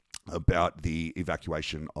about the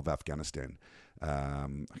evacuation of Afghanistan. I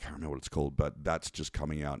can't remember what it's called, but that's just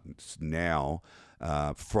coming out now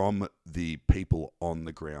from the people on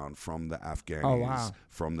the ground, from the Afghans,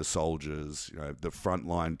 from the soldiers. The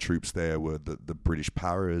frontline troops there were the British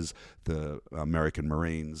paras, the American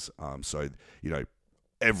Marines.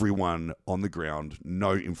 Everyone on the ground,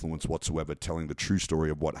 no influence whatsoever, telling the true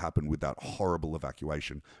story of what happened with that horrible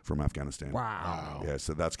evacuation from Afghanistan. Wow. Yeah,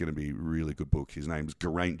 so that's going to be a really good book. His name's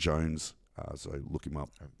Geraint Jones, so look him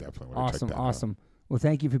up. I definitely want to check that out. Awesome. Well,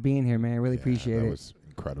 thank you for being here, man. I really appreciate it. That was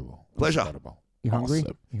incredible. Pleasure. Incredible. You hungry?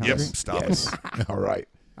 Awesome. You hungry? Yes, stop. Yes. All right.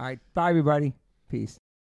 All right. Bye, everybody. Peace.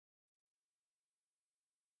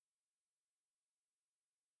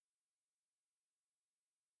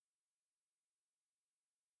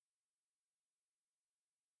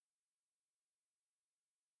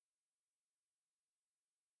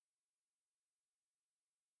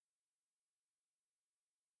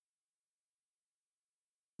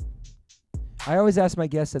 I always ask my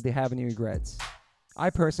guests if they have any regrets.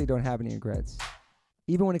 I personally don't have any regrets.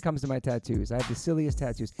 Even when it comes to my tattoos, I have the silliest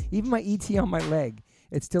tattoos. Even my ET on my leg,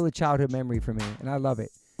 it's still a childhood memory for me, and I love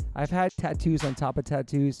it. I've had tattoos on top of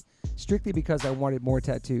tattoos strictly because I wanted more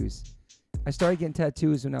tattoos. I started getting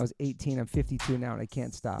tattoos when I was 18. I'm 52 now, and I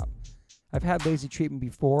can't stop. I've had laser treatment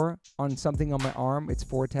before on something on my arm. It's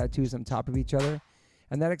 4 tattoos on top of each other.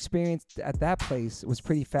 And that experience at that place was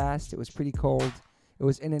pretty fast. It was pretty cold. It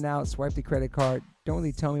was in and out, swipe the credit card. Don't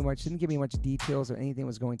really tell me much. Didn't give me much details or anything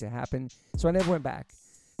was going to happen. So I never went back.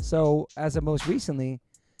 So as of most recently,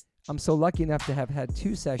 I'm so lucky enough to have had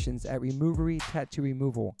 2 sessions at Removery Tattoo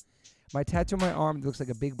Removal. My tattoo on my arm that looks like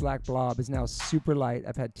a big black blob is now super light.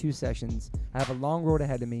 I've had 2 sessions. I have a long road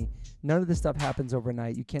ahead of me. None of this stuff happens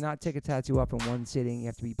overnight. You cannot take a tattoo up in one sitting. You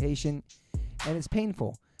have to be patient. And it's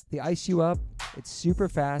painful. They ice you up. It's super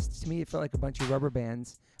fast. To me, it felt like a bunch of rubber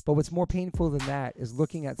bands. But what's more painful than that is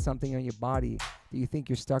looking at something on your body that you think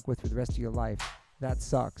you're stuck with for the rest of your life. That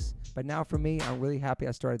sucks. But now for me, I'm really happy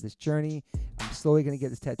I started this journey. I'm slowly going to get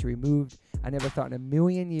this tattoo removed. I never thought in a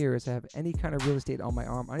million years I have any kind of real estate on my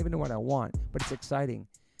arm. I don't even know what I want, but it's exciting.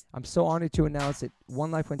 I'm so honored to announce that One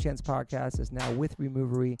Life, One Chance podcast is now with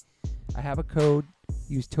Removery. I have a code.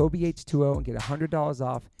 Use TobyH20 and get $100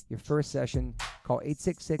 off your first session. Call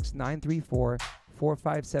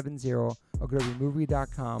 866-934-4570 or go to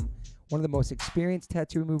removery.com. One of the most experienced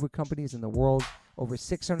tattoo removal companies in the world. Over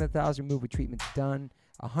 600,000 removal treatments done.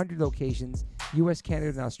 100 locations. U.S., Canada,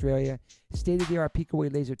 and Australia. State-of-the-art peak-away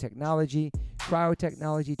laser technology.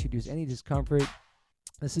 Cryo-technology to reduce any discomfort.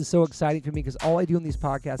 This is so exciting for me because all I do in these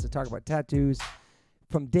podcasts is talk about tattoos.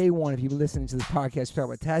 From day one, if you've been listening to this podcast, talk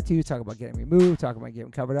about tattoos, talk about getting removed, talk about getting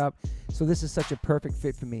covered up. So this is such a perfect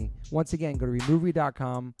fit for me. Once again, go to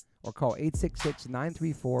removery.com or call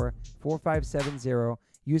 866-934-4570.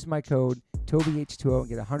 Use my code TobyH20 and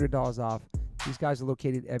get $100 off. These guys are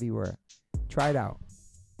located everywhere. Try it out.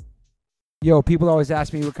 Yo, people always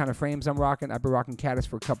ask me what kind of frames I'm rocking. I've been rocking Caddis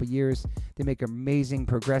for a couple years. They make amazing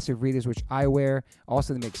progressive readers, which I wear.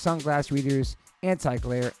 Also, they make sunglass readers,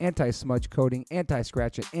 anti-glare, anti-smudge coating,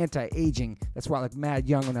 anti-scratch, and anti-aging. That's why I look mad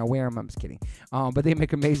young when I wear them. I'm just kidding. But they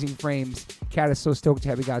make amazing frames. Caddis, so stoked to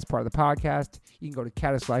have you guys part of the podcast. You can go to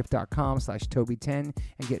caddislife.com/Toby10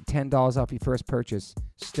 and get $10 off your first purchase.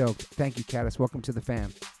 Stoked. Thank you, Caddis. Welcome to the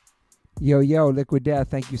fam. Yo, Liquid Death,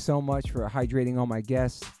 thank you so much for hydrating all my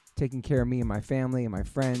guests, taking care of me and my family and my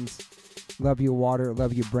friends. Love your water,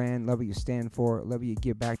 love your brand, love what you stand for, love what you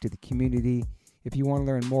give back to the community. If you want to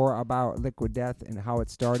learn more about Liquid Death and how it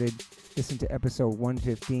started, listen to episode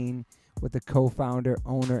 115 with the co-founder,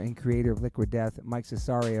 owner, and creator of Liquid Death, Mike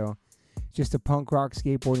Cesario. Just a punk rock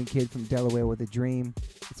skateboarding kid from Delaware with a dream.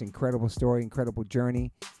 It's an incredible story, incredible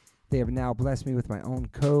journey. They have now blessed me with my own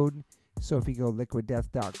code. So if you go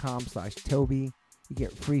liquiddeath.com/Toby, you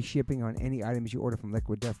get free shipping on any items you order from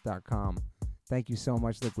liquiddeath.com. Thank you so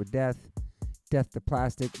much, Liquid Death. Death to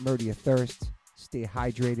plastic, murder your thirst. Stay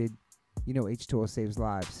hydrated. You know H2O saves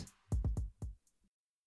lives.